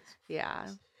 Jesus. Yeah.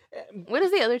 What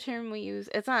is the other term we use?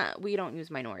 It's not. We don't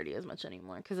use minority as much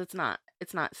anymore because it's not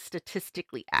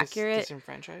statistically accurate.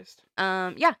 Disenfranchised.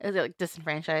 Yeah, is it like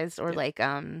disenfranchised or like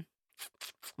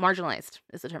marginalized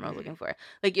is the term I was looking for.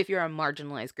 Like if you're a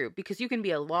marginalized group, because you can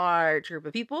be a large group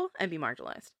of people and be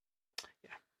marginalized.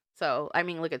 Yeah. So I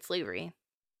mean, look at slavery,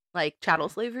 like chattel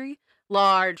slavery,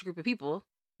 large group of people.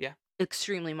 Yeah.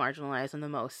 Extremely marginalized in the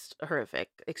most horrific,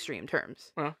 extreme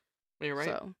terms. Well, you're right.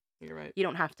 So you're right. You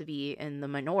don't have to be in the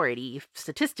minority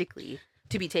statistically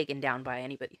to be taken down by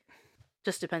anybody.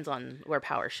 Just depends on where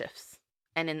power shifts.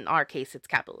 And in our case, it's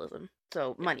capitalism.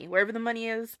 So money, wherever the money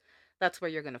is, that's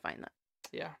where you're going to find that.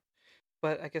 Yeah.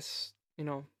 But I guess, you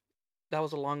know,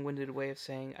 was a long-winded way of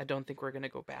saying I don't think we're gonna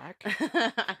go back,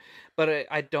 but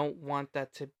I don't want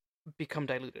that to become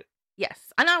diluted.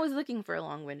 Yes, and I was looking for a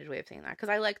long-winded way of saying that because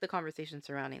I like the conversation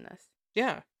surrounding this.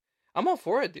 Yeah, I'm all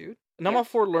for it, dude, and I'm all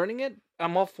for learning it.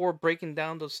 I'm all for breaking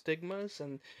down those stigmas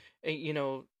and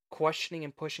questioning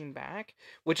and pushing back,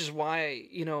 which is why,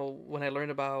 when I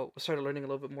started learning a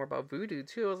little bit more about voodoo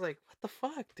too, I was like, what the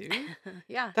fuck, dude?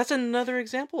 Yeah. That's another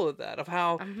example of that, of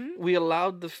how we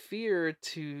allowed the fear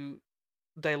to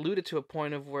dilute it to a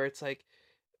point of where it's like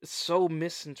so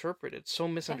misinterpreted, so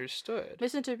misunderstood.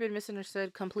 Misinterpreted,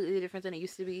 misunderstood, completely different than it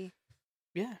used to be.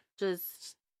 Yeah. Voodoo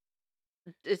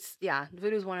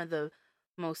is one of the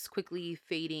most quickly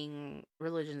fading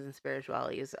religions and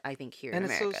spiritualities, I think, here in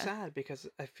America. And it's so sad because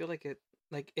I feel like it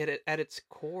at its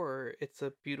core, it's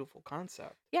a beautiful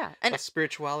concept. Yeah, and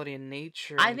spirituality and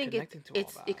nature. I think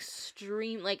it's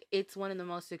extreme. Like, it's one of the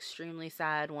most extremely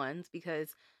sad ones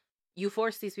because you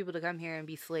force these people to come here and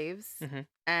be slaves,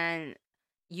 and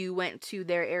you went to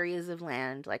their areas of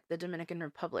land, like the Dominican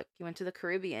Republic. You went to the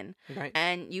Caribbean,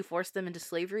 and you forced them into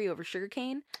slavery over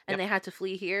sugarcane, and they had to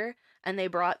flee here, and they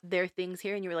brought their things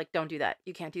here, and you were like, don't do that.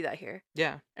 You can't do that here.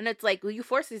 Yeah. And it's like, well, you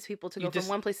force these people to go from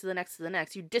one place to the next to the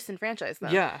next. You disenfranchise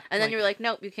them. Yeah. And then you're like,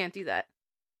 nope, you can't do that.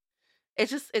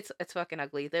 It's just, it's fucking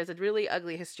ugly. There's a really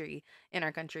ugly history in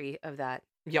our country of that.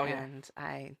 Yeah. And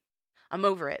I'm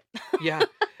over it. Yeah.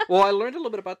 Well, I learned a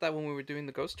little bit about that when we were doing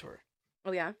the ghost tour.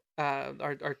 Oh yeah.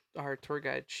 Our tour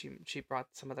guide, she brought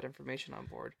some of that information on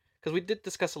board because we did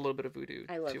discuss a little bit of voodoo.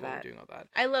 I love too, that. When we were doing all that.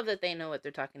 I love that they know what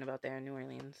they're talking about there in New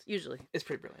Orleans. Usually, it's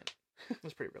pretty brilliant.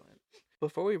 It's pretty brilliant.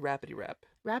 Before we not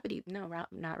rapidy.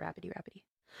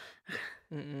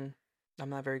 I'm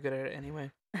not very good at it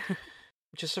anyway.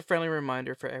 Just a friendly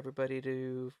reminder for everybody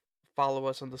to follow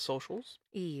us on the socials.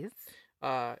 Yes.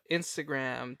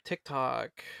 Instagram,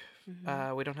 TikTok.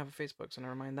 We don't have a Facebook, so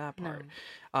never mind that part.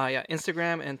 No. Yeah,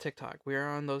 Instagram and TikTok. We are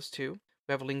on those two.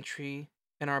 We have a link tree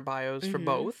in our bios for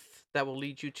both that will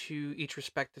lead you to each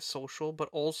respective social, but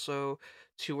also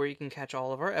to where you can catch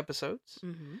all of our episodes,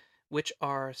 which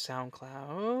are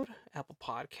SoundCloud, Apple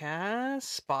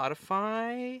Podcasts,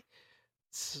 Spotify,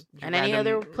 and any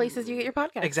other places you get your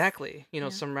podcast. Exactly.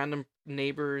 Some random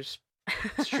neighbors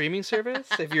streaming service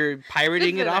if you're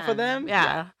pirating it off of them.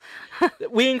 Yeah.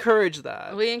 We encourage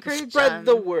that. Spread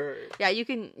the word. Yeah, you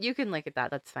can look at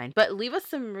that. That's fine. But leave us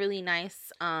some really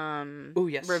nice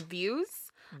reviews.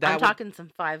 I'm talking some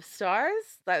 5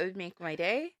 stars. That would make my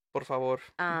day. Por favor.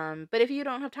 But if you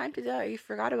don't have time to do that or you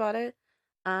forgot about it,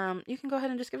 you can go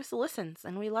ahead and just give us a listens,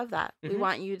 and we love that. We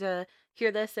want you to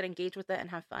hear this and engage with it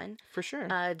and have fun. For sure.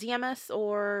 DM us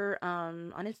or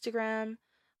on Instagram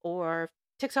or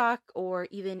TikTok, or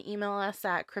even email us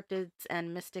at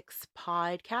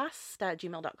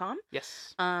cryptidsandmysticspodcast@gmail.com.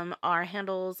 Yes. Our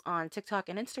handles on TikTok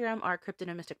and Instagram are Cryptid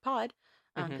and Mystic Pod,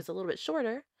 because it's a little bit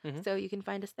shorter. So you can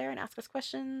find us there and ask us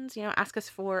questions. Ask us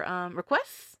for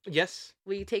requests. Yes.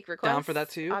 We take requests. Down for that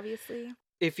too. Obviously.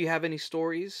 If you have any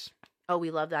stories. Oh,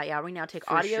 we love that. Yeah, we now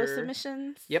take audio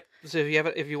submissions. Yep. So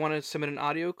if you want to submit an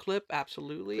audio clip,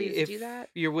 absolutely. Please do that.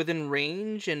 If you're within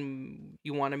range and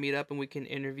you want to meet up and we can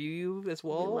interview you as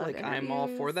well, I'm all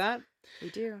for that. We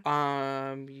do.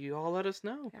 You all let us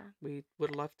know. Yeah. We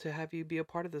would love to have you be a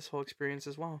part of this whole experience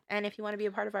as well. And if you want to be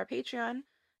a part of our Patreon,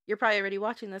 you're probably already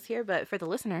watching this here, but for the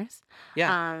listeners,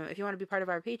 if you want to be part of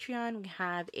our Patreon, we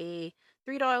have a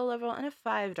 $3 level and a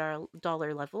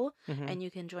 $5 level, and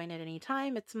you can join at any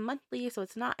time. It's monthly, so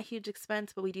it's not a huge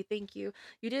expense, but we do thank you.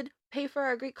 You did pay for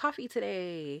our great coffee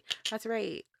today. That's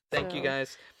right. Thank you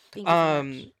guys. Thank you so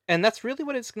much. And that's really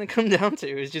what it's going to come down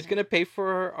to. Is just going to pay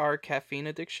for our caffeine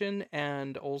addiction,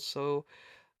 and also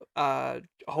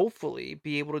hopefully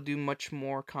be able to do much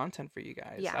more content for you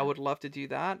guys. Yeah. I would love to do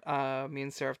that. Me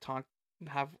and Sarah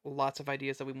have lots of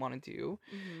ideas that we want to do,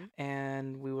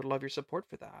 and we would love your support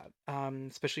for that,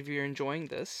 especially if you're enjoying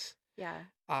this. Yeah.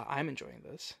 I'm enjoying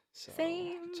this, so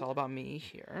Same. It's all about me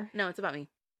here. No, it's about me.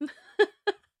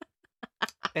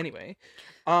 Anyway,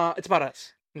 it's about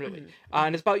us, really.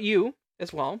 And it's about you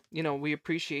as well. We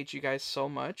appreciate you guys so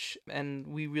much, and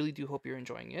we really do hope you're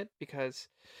enjoying it, because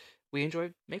we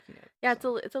enjoy making it. Yeah,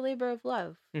 so. It's a labor of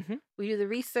love. We do the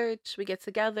research, we get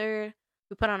together,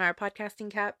 we put on our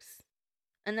podcasting caps,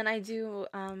 and then I do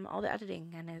all the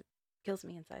editing, and it kills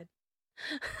me inside.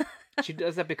 She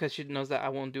does that because she knows that I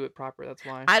won't do it proper. That's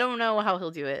why. I don't know how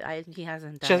he'll do it. He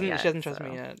hasn't done it yet. She hasn't trusted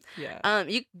me yet. Yeah.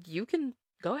 You can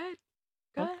go ahead.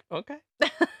 Go ahead. Okay.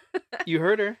 You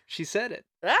heard her. She said it.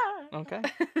 Okay.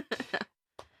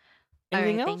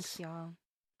 Anything else? Thanks, y'all.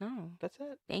 No, that's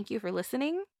it. Thank you for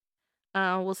listening.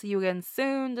 We'll see you again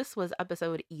soon. This was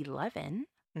episode 11.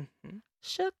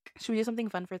 Shook. Should we do something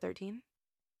fun for 13?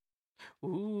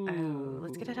 Ooh. Oh,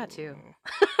 let's get a tattoo.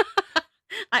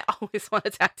 I always want a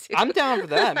tattoo. I'm down for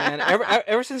that, man.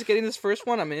 Ever since getting this first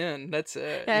one, I'm in. That's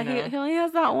it. Yeah, he only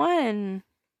has that one.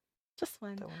 Just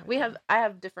one. I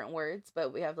have different words,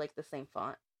 but we have like the same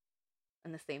font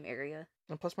in the same area.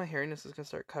 And plus, my hairiness is gonna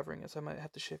start covering it, so I might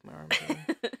have to shave my arms.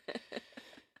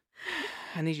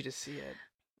 I need you to see it.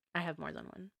 I have more than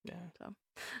one. Yeah. So.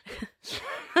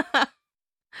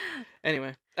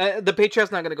 Anyway, the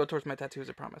Patreon's not gonna go towards my tattoos,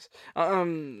 I promise.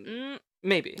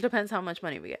 Maybe. Depends how much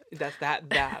money we get. That's that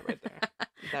right there.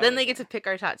 Then they get to pick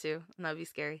our tattoo, and that'd be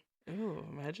scary. Ooh,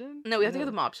 imagine. No, we have to give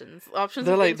them options. Options.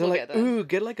 They're like, ooh,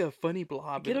 get like a funny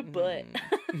blob. Get a butt.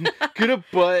 Get a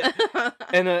butt,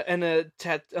 and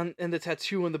the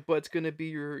tattoo on the butt's gonna be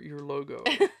your logo.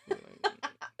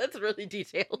 That's really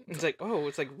detailed. It's like, oh,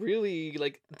 it's like really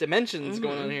like dimensions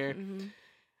going on here. Mm-hmm.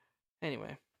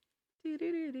 Anyway. Oh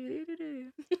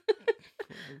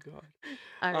my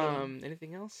god.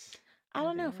 Anything else? I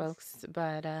don't know, folks,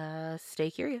 but stay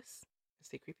curious.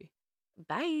 Stay creepy.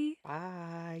 Bye.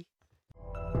 Bye.